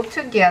drill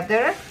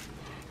together,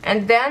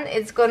 and then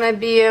it's gonna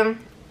be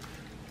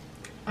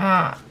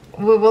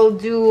we will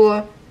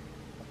do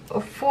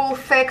a full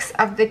fix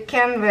of the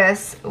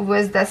canvas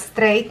with the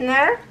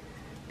straightener,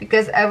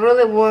 because I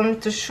really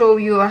want to show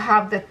you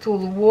how the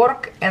tool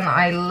work, and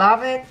I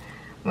love it.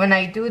 When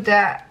I do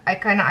that,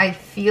 I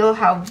feel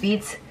how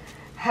beads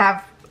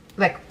have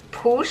like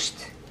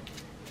pushed,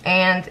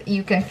 and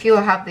you can feel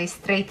how they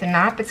straighten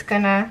up. It's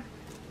kind of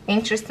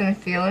interesting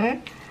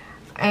feeling,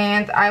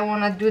 and I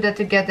want to do that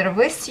together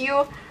with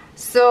you.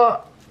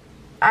 So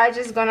I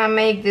just gonna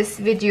make this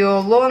video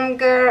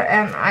longer,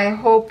 and I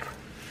hope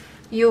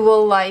you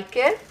will like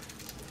it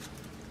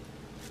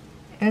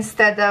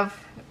instead of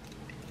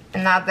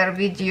another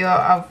video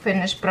of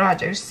finished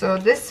projects. So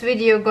this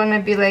video gonna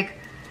be like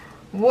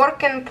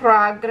work in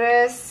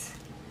progress,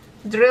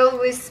 drill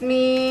with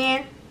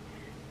me,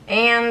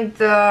 and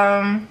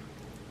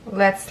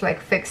let's like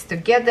fix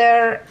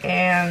together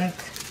and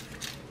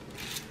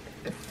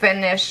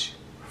finish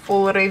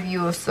full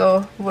review.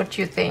 So what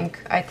you think?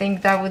 I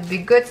think that would be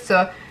good,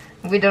 so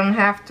we don't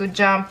have to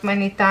jump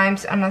many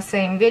times on the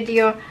same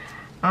video.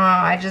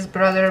 I just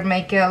rather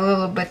make a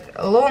little bit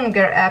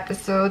longer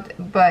episode,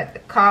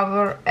 but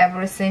cover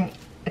everything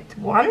at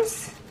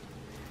once,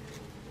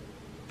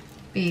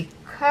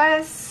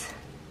 because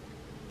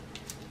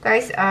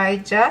guys, I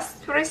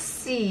just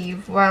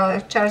received, while I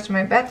charge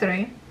my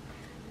battery,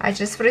 I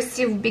just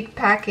received big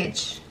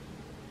package.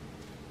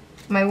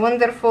 My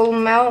wonderful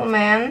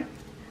mailman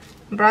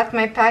brought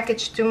my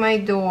package to my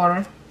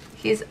door.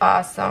 He's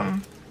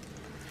awesome.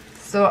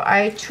 so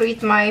I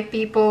treat my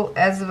people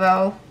as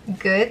well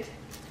good.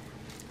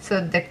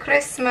 So the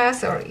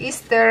Christmas or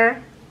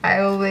Easter, I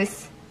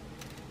always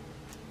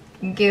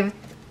give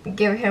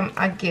him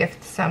a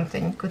gift,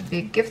 something. Could be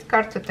a gift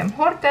card to Tim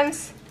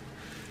Hortons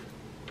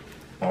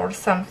or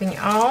something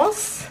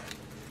else.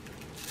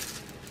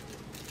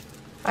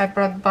 I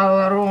brought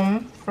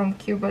ballroom from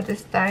Cuba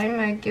this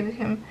time. I give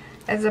him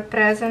as a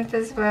present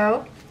as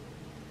well,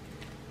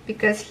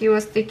 because he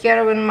was taking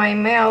care of my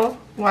mail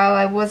while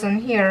I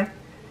wasn't here.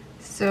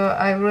 So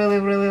I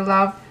really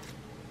love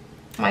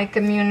my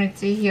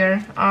community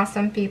here.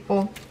 Awesome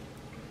people.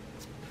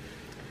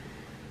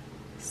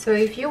 So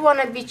if you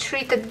want to be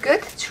treated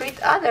good,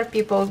 treat other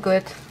people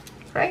good,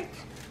 right?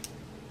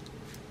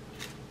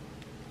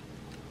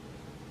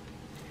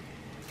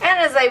 And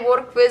as I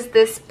work with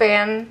this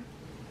pen,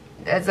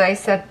 as I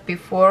said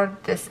before,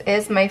 this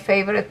is my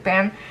favorite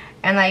pen,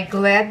 and I'm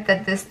glad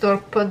that the store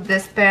put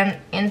this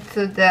pen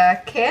into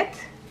the kit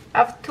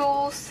of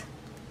tools.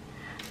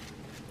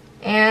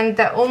 And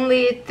the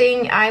only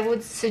thing I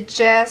would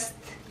suggest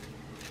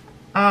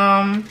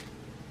to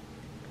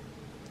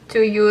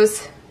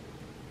use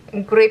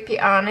grippy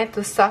on it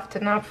to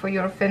soften up for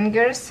your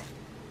fingers,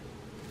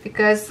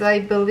 because I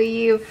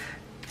believe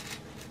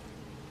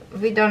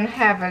we don't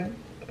have a,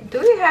 do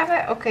we have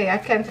it? Okay, I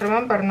can't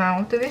remember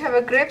now. Do we have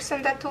a grips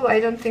on that tool? I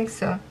don't think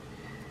so.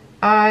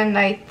 And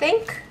I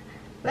think,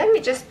 let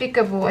me just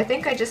peekaboo. I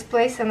think I just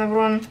placed on the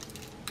wrong.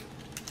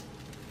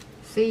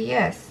 See,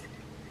 yes.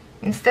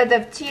 Instead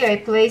of T, I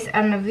place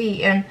on a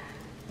V, and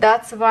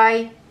that's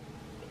why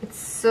it's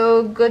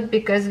so good,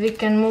 because we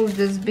can move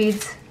these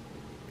beads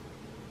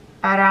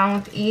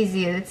around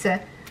easy. It's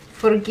a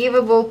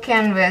forgivable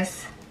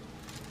canvas.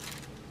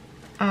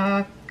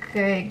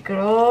 Okay,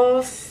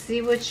 girls,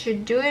 see what you're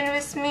doing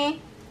with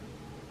me.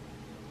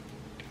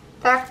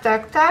 Tack,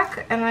 tack,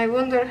 tack, and I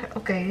wonder,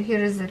 okay,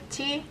 here is a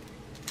T,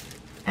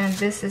 and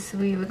this is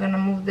V. We're gonna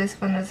move this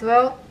one as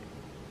well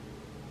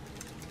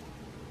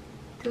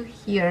to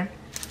here.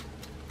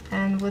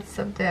 And what's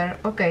up there?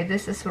 Okay,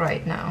 this is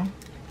right now.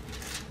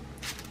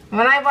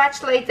 When I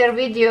watch later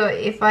video,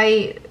 if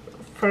I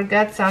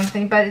forgot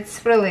something, but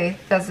it's really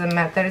doesn't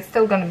matter, it's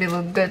still gonna be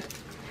look good.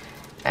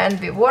 And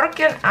we're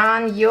working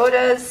on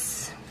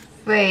Yoda's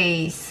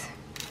face.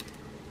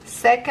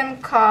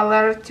 Second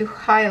color to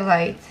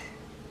highlight.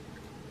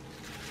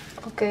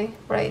 Okay,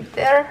 right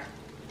there.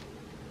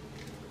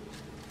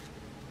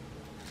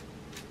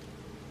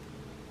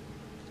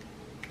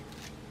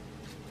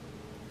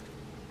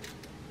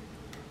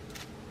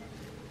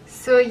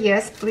 So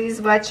yes, please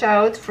watch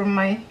out for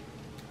my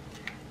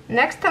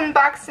next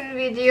unboxing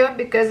video,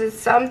 because it's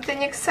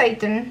something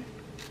exciting.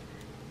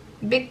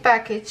 Big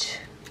package.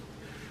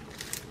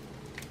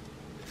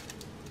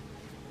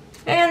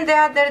 And the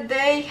other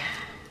day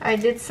I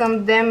did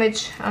some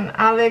damage on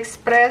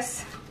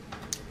AliExpress.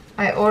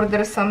 I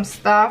ordered some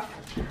stuff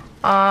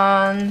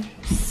on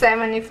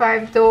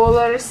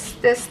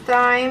 $75 this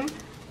time,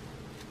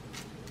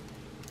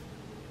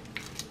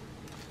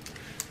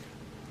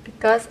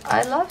 because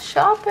I love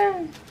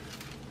shopping.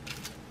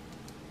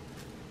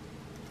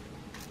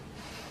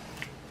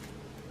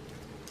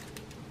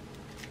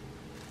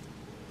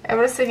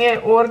 Everything I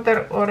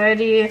ordered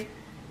already,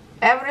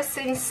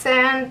 everything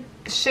sent,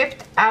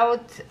 shipped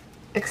out,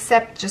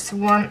 except just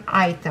one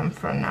item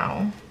for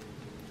now.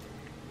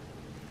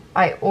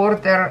 I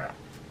ordered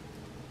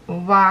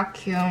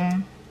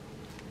vacuum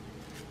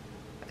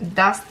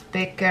dust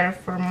picker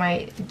for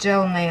my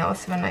gel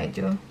nails when I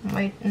do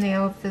my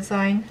nail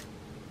design.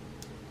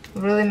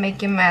 Really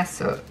make a mess,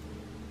 so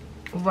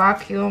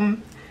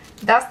vacuum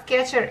dust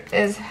catcher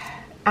is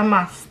a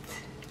must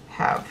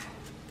have.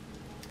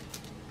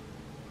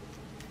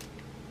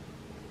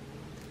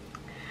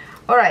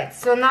 Alright,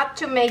 so not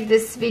to make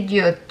this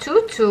video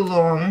too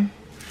long,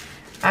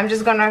 I'm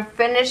just gonna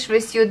finish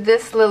with you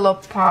this little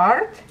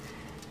part,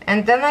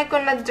 and then I'm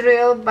gonna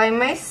drill by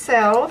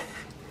myself.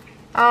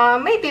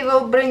 Maybe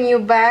we'll bring you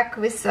back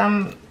with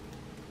some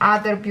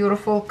other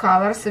beautiful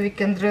colors so we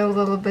can drill a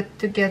little bit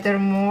together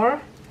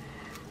more.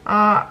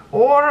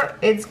 Or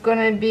it's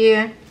gonna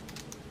be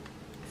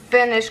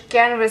finished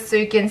canvas so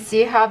you can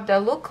see how they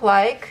look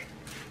like,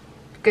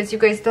 because you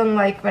guys don't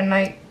like when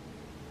I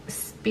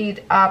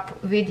speed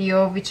up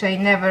video, which I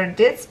never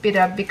did speed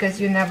up because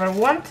you never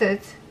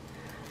wanted.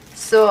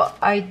 So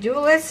I do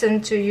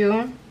listen to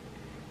you,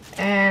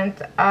 and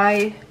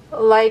I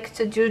like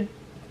to do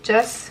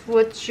just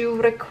what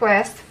you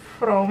request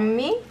from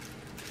me.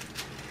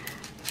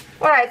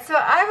 Alright, so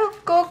I will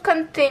go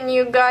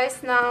continue,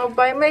 guys, now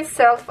by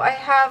myself. I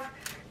have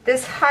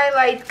this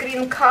highlight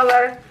green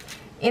color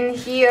in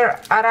here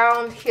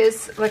around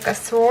his, like a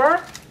sword.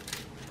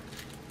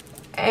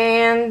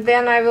 And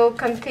then I will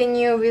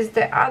continue with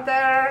the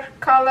other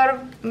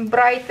color,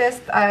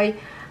 brightest. I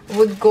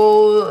would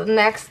go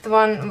next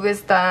one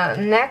with the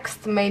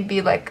next,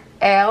 maybe like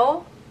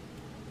L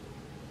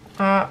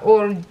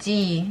or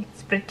D.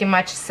 It's pretty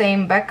much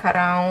same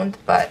background,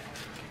 but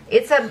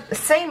it's a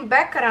same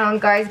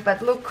background, guys,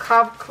 but look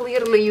how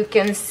clearly you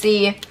can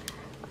see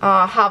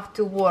how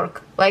to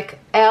work. Like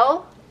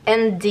L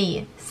and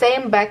D.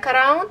 Same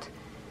background,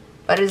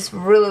 but it's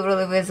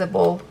really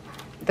visible.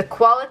 The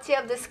quality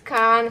of this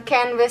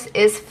canvas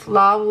is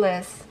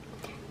flawless.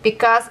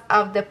 Because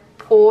of the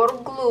pour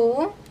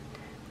glue,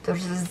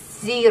 there's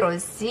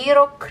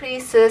zero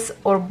creases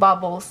or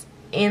bubbles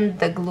in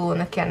the glue on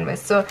the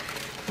canvas. So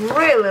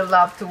really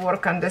love to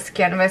work on this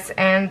canvas,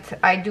 and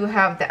I do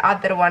have the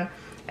other one,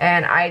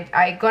 and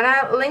I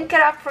gonna link it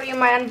up for you,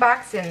 my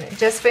unboxing,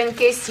 just for in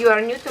case you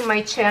are new to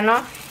my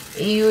channel,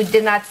 you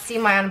did not see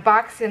my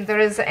unboxing. There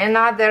is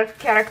another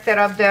character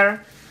up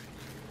there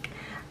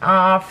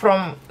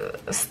from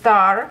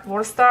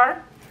War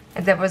Star,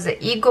 and there was an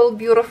eagle,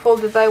 beautiful,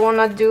 that I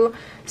wanna do.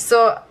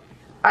 So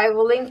I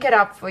will link it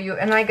up for you,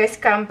 and I guys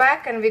come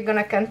back and we're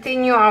gonna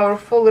continue our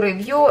full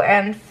review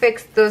and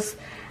fix those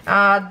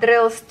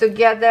drills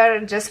together,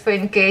 just for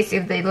in case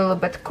if they're a little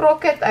bit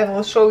crooked. I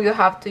will show you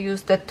how to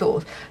use the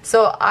tools.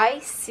 So I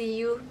see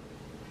you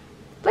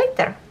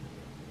later.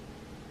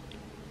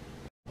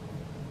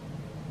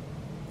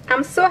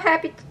 I'm so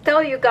happy to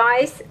tell you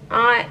guys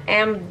I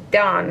am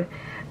done.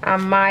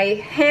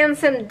 My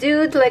handsome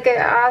dude, like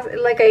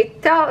I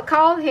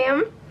call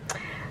him,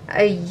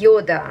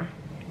 Yoda,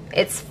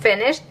 it's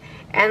finished.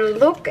 And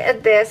look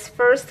at this.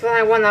 First,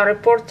 I want to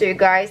report to you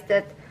guys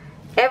that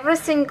every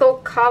single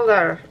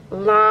color,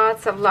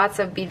 lots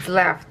of beads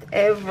left,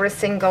 every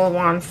single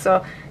one.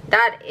 So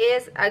that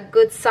is a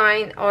good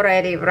sign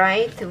already,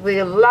 right?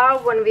 We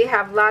love when we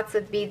have lots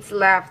of beads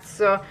left.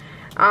 So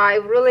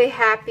I'm really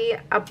happy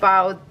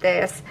about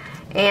this.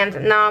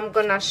 And now I'm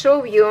gonna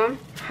show you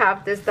how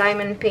this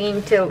diamond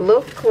painting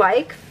look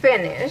like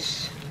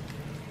finish.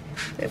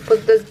 We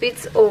put those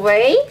beads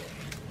away,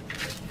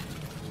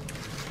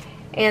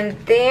 and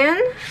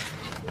then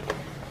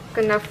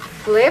gonna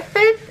flip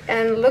it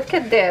and look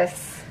at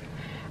this.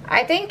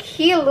 I think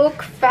he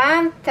look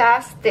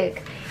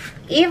fantastic.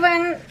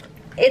 Even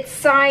its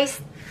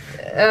size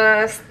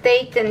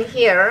state in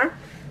here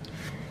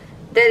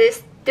that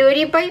is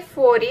 30 by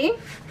 40,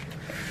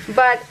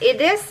 but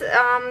it is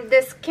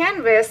this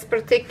canvas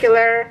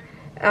particular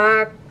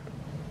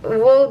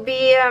will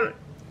be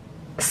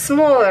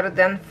smaller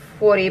than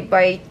 40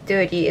 by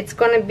 30. It's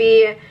gonna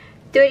be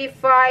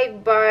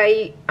 25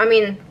 by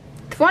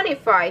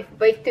 25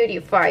 by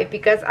 35,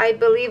 because I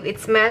believe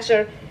it's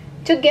measured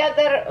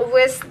together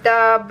with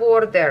the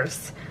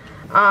borders.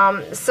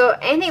 So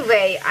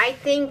anyway, I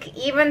think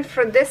even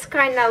for this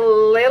kind of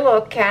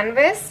little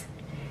canvas,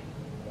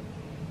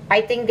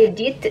 I think the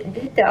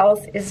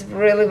details is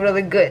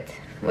really good.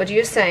 What are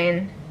you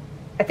saying?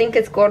 I think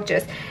it's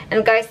gorgeous.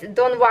 And guys,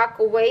 don't walk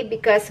away,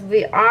 because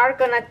we are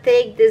gonna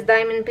take this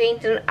diamond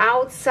painting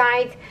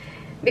outside,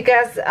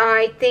 because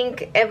I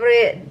think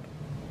every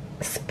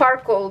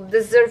sparkle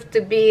deserves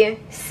to be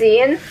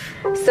seen.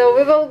 So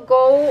we will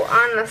go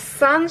on a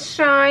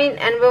sunshine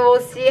and we will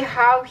see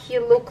how he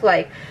look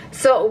like.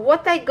 So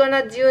what I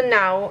gonna do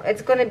now,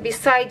 it's gonna be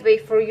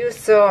sideways for you,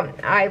 so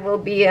I will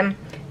be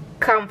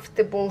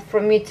comfortable for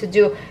me to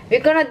do. We're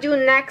gonna do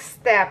next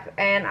step,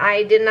 and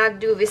I did not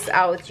do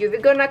without you.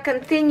 We're gonna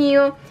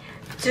continue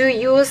to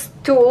use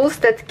tools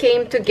that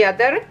came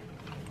together,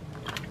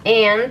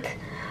 and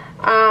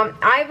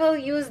I will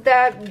use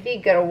the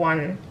bigger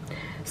one.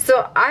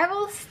 So I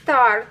will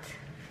start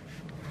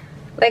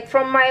like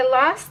from my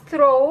last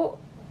row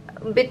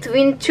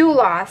between two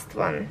last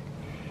one,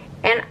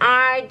 and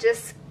I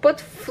just put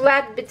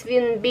flat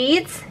between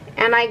beads,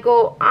 and I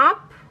go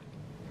up,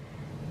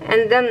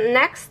 and then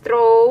next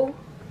row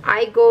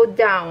I go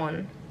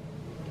down,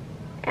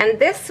 and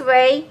this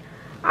way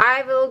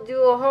I will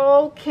do a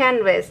whole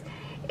canvas.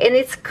 And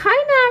it's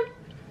kind of,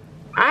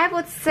 I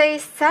would say,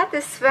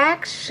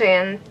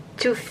 satisfaction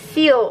to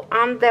feel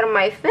under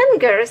my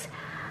fingers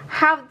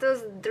how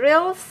those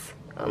drills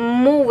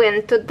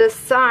moving to the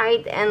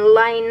side and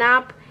line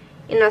up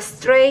in a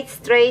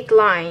straight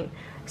line.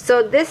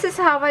 So this is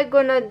how I'm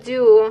gonna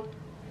do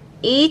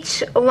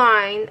each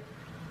line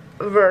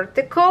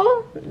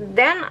vertical,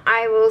 then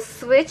I will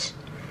switch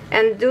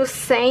and do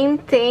same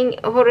thing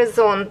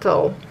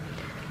horizontal.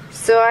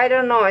 So I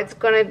don't know, it's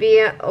gonna be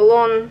a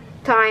long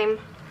time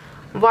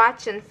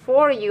watching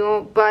for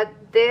you, but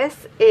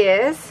this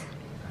is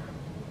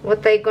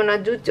what I'm gonna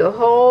do to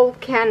whole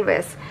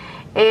canvas.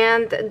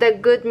 And the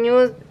good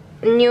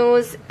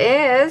news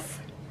is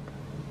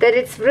that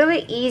it's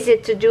really easy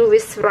to do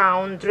with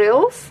round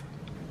drills.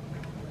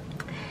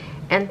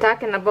 And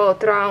talking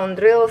about round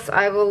drills,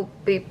 I will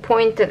be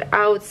pointed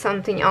out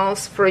something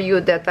else for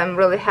you that I'm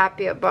really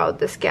happy about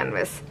this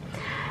canvas.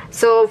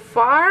 So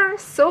far,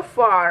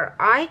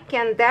 I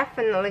can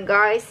definitely,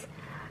 guys,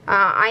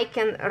 I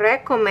can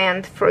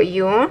recommend for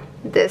you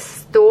this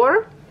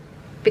store,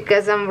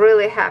 because I'm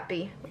really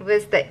happy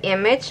with the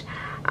image.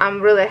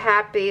 I'm really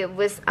happy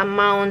with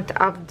amount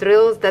of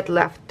drills that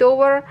left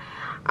over.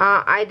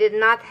 I did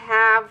not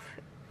have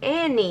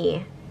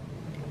any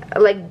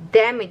like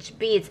damaged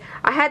beads.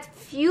 I had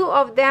few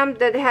of them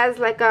that has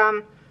like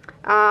a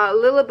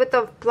little bit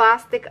of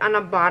plastic on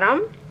the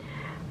bottom,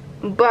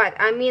 but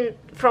I mean,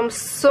 from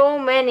so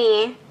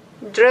many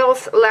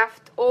drills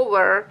left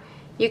over,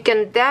 you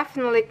can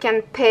definitely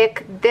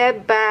pick the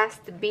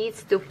best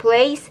beads to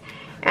place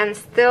and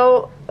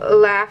still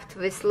left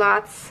with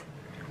lots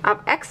of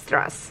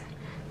extras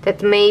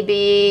that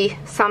maybe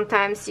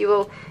sometimes you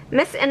will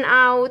missing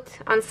out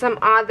on some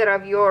other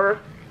of your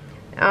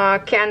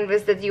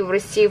canvas that you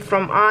receive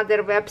from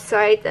other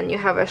website and you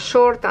have a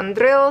short on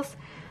drills.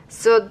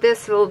 So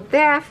this will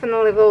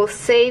definitely will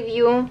save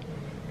you,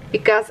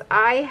 because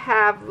I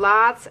have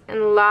lots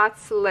and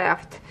lots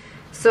left.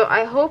 So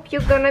I hope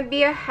you're gonna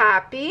be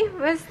happy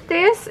with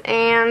this,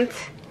 and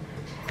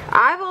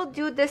I will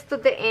do this to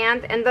the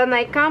end and then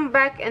I come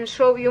back and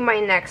show you my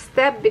next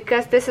step,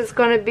 because this is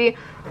gonna be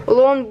a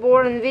long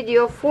boring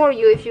video for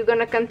you if you're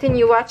gonna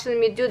continue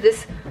watching me do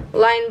this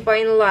line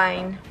by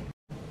line.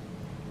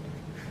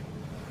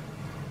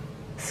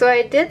 So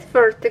I did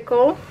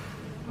vertical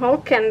whole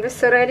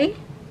canvas already,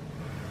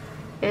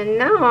 and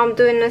now I'm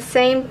doing the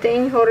same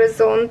thing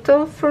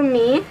horizontal for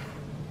me,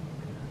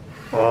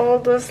 all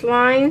those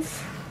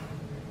lines.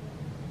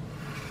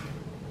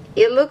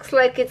 It looks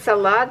like it's a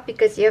lot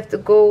because you have to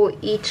go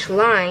each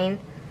line,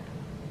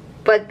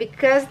 but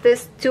because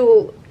this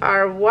tool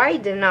are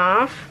wide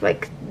enough,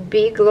 like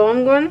big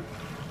long one,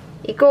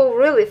 it go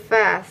really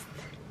fast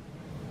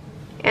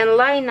and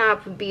line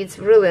up beads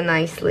really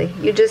nicely.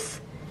 You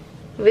just,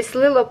 with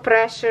little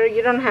pressure,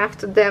 you don't have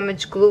to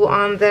damage glue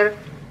on there.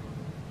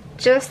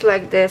 Just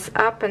like this,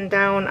 up and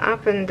down,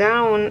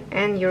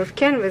 and your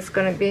canvas is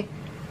gonna be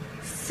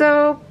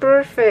so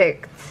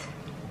perfect.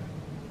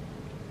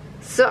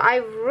 So I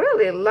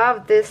really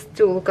love this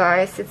tool,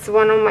 guys. It's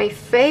one of my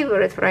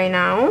favorites right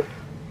now.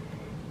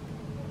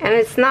 And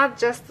it's not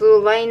just to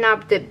line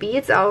up the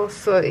beads,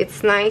 also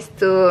it's nice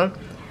to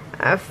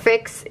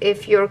fix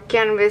if your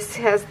canvas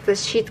has the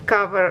sheet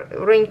cover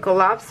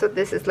wrinkle up. So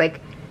this is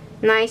like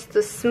nice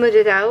to smooth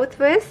it out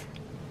with.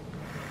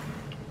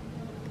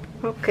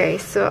 Okay,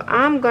 so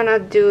I'm gonna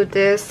do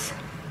this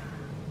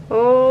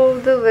all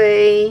the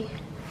way,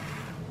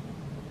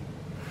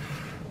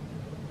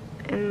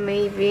 and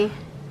maybe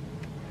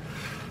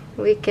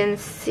we can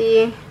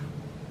see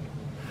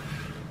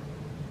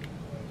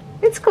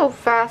it's go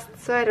fast,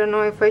 so I don't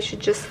know if I should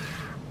just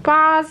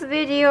pause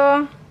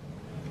video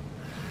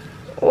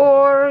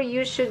or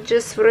you should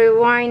just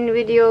rewind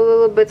video a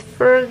little bit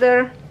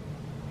further.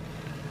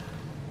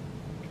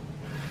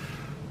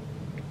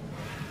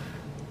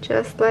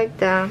 Just like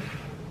that.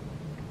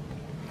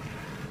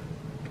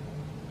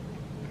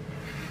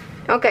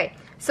 Okay,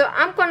 so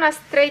I'm gonna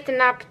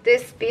straighten up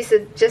this piece.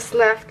 It just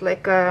left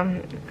like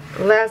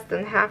less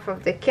than half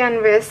of the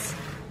canvas,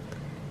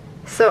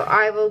 so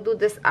I will do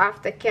this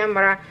after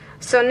camera.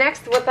 So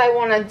next, what I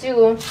want to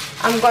do,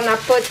 I'm gonna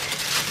put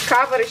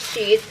cover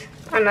sheet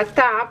on the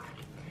top,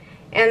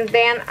 and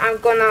then I'm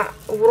gonna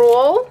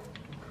roll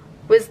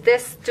with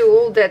this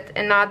tool, that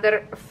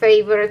another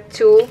favorite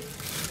tool,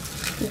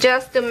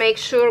 just to make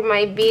sure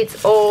my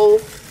beads all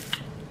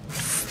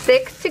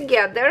stick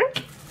together.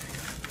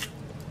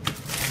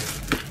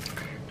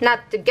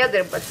 Not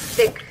together, but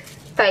stick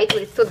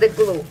tightly to the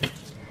glue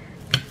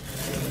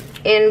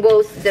in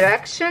both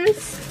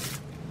directions.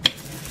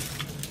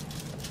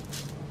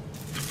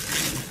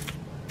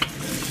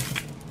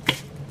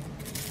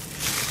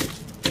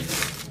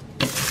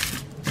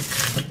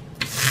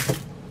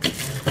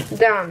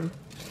 Done.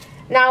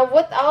 Now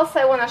what else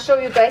I want to show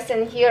you guys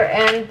in here,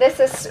 and this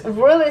is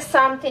really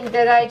something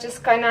that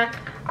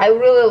I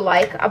really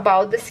like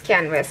about this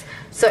canvas.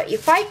 So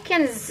if I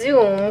can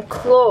zoom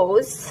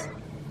close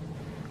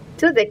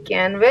to the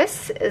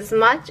canvas as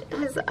much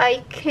as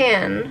I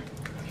can,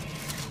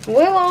 we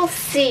will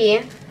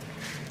see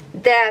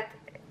that,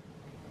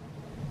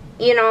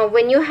 you know,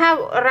 when you have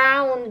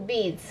round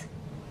beads,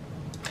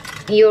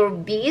 your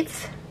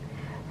beads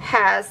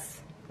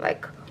has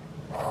like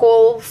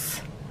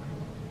holes.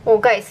 Oh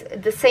guys,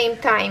 at the same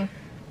time,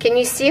 can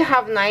you see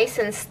how nice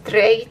and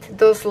straight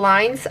those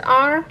lines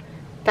are?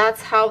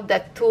 That's how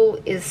that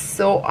tool is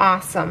so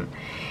awesome.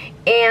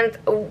 And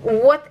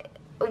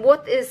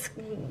what is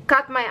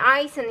caught my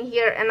eyes in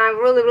here, and I'm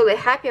really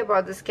happy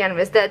about this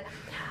canvas, that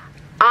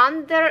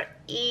under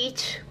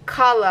each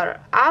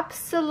color,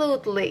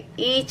 absolutely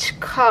each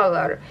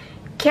color,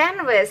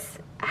 canvas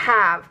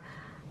have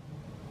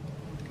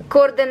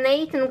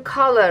coordinating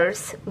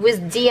colors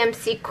with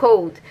DMC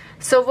code.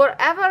 So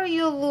wherever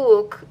you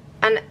look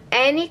on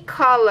any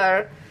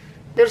color,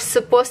 there's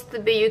supposed to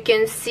be, you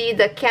can see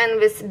the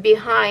canvas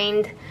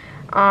behind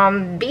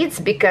beads,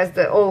 because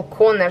the all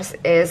corners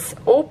is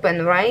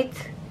open, right,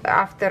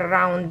 after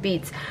round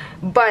beads,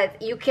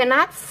 but you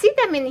cannot see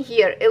them in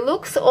here. It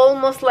looks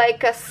almost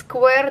like a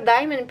square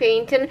diamond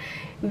painting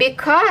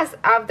because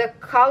of the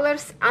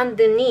colors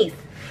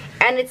underneath.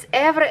 And it's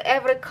every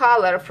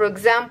color. For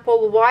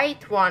example,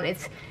 white one,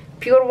 it's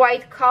pure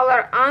white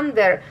color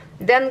under,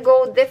 then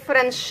go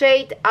different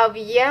shade of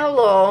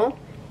yellow,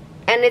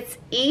 and it's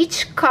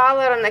each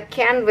color on the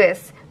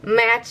canvas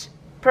match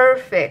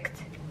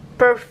perfect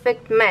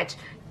match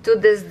to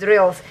these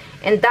drills.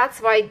 And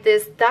that's why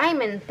this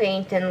diamond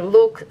painting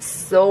looks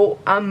so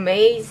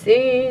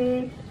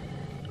amazing.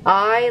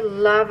 I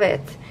love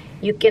it.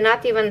 You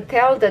cannot even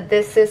tell that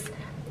this is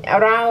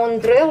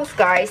round drills,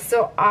 guys.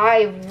 So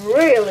I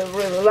really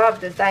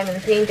love this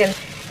diamond painting,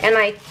 and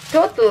I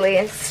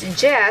totally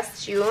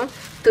suggest you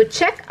to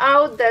check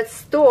out that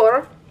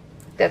store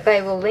that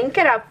I will link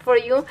it up for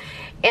you.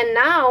 And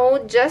now,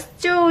 just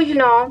to, you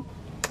know,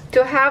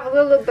 to have a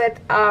little bit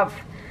of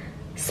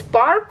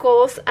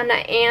sparkles on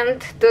the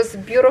end, those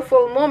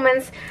beautiful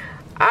moments,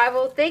 I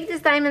will take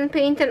this diamond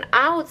painting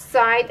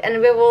outside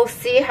and we will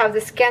see how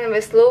this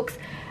canvas looks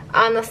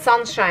on the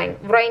sunshine.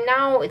 Right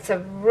now it's a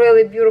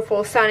really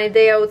beautiful sunny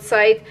day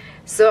outside,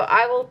 so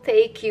I will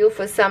take you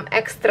for some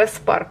extra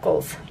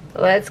sparkles.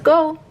 Let's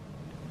go.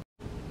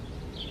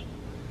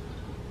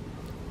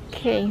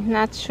 Okay,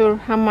 not sure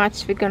how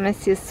much we're gonna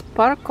see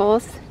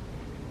sparkles.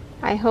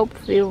 I hope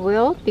we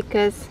will,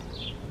 because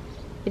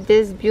it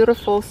is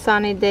beautiful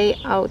sunny day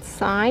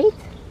outside.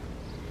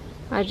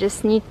 I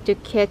just need to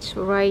catch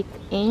right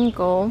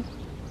angle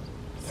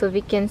so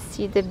we can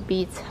see the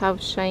beads, how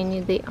shiny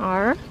they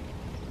are.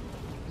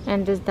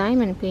 And this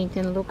diamond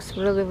painting looks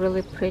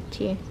really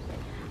pretty.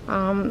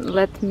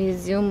 Let me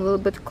zoom a little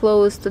bit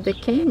close to the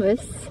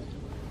canvas.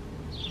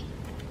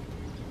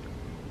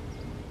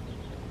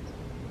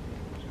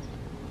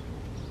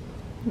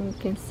 You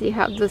can see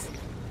how those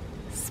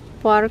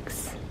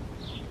sparks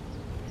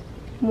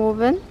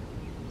moving.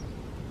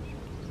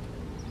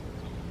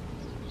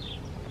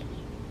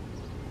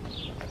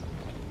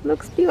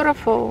 Looks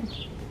beautiful.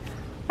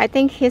 I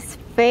think his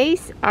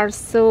face are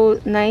so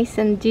nice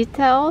and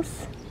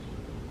details.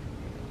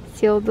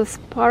 See all the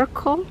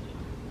sparkle.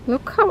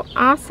 Look how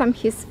awesome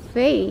his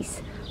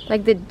face.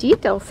 Like the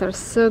details are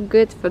so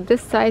good for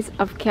this size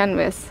of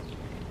canvas.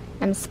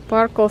 And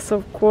sparkles,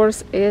 of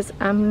course, is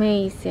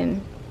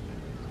amazing.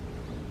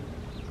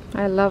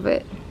 I love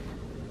it.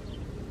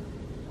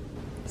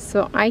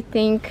 So I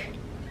think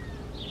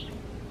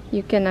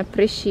you can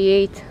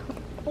appreciate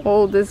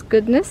all this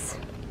goodness.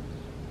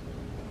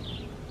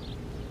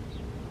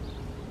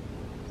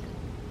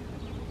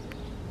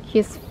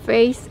 His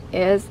face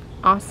is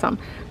awesome.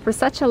 For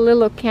such a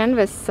little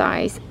canvas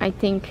size, I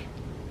think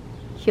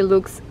he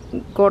looks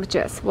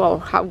gorgeous. Well,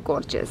 how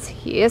gorgeous?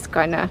 He is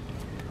kind of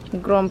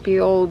grumpy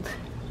old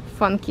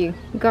funky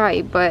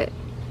guy, but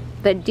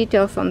the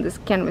details on this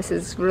canvas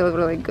is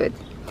really good.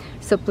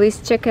 So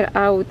please check it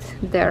out,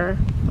 their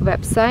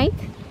website.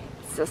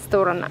 It's a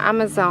store on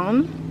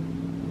Amazon,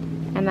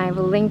 and I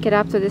will link it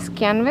up to this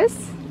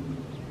canvas.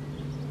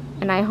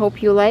 And I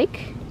hope you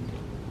like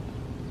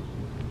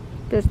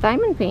this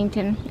diamond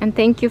painting, and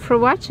thank you for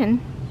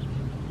watching.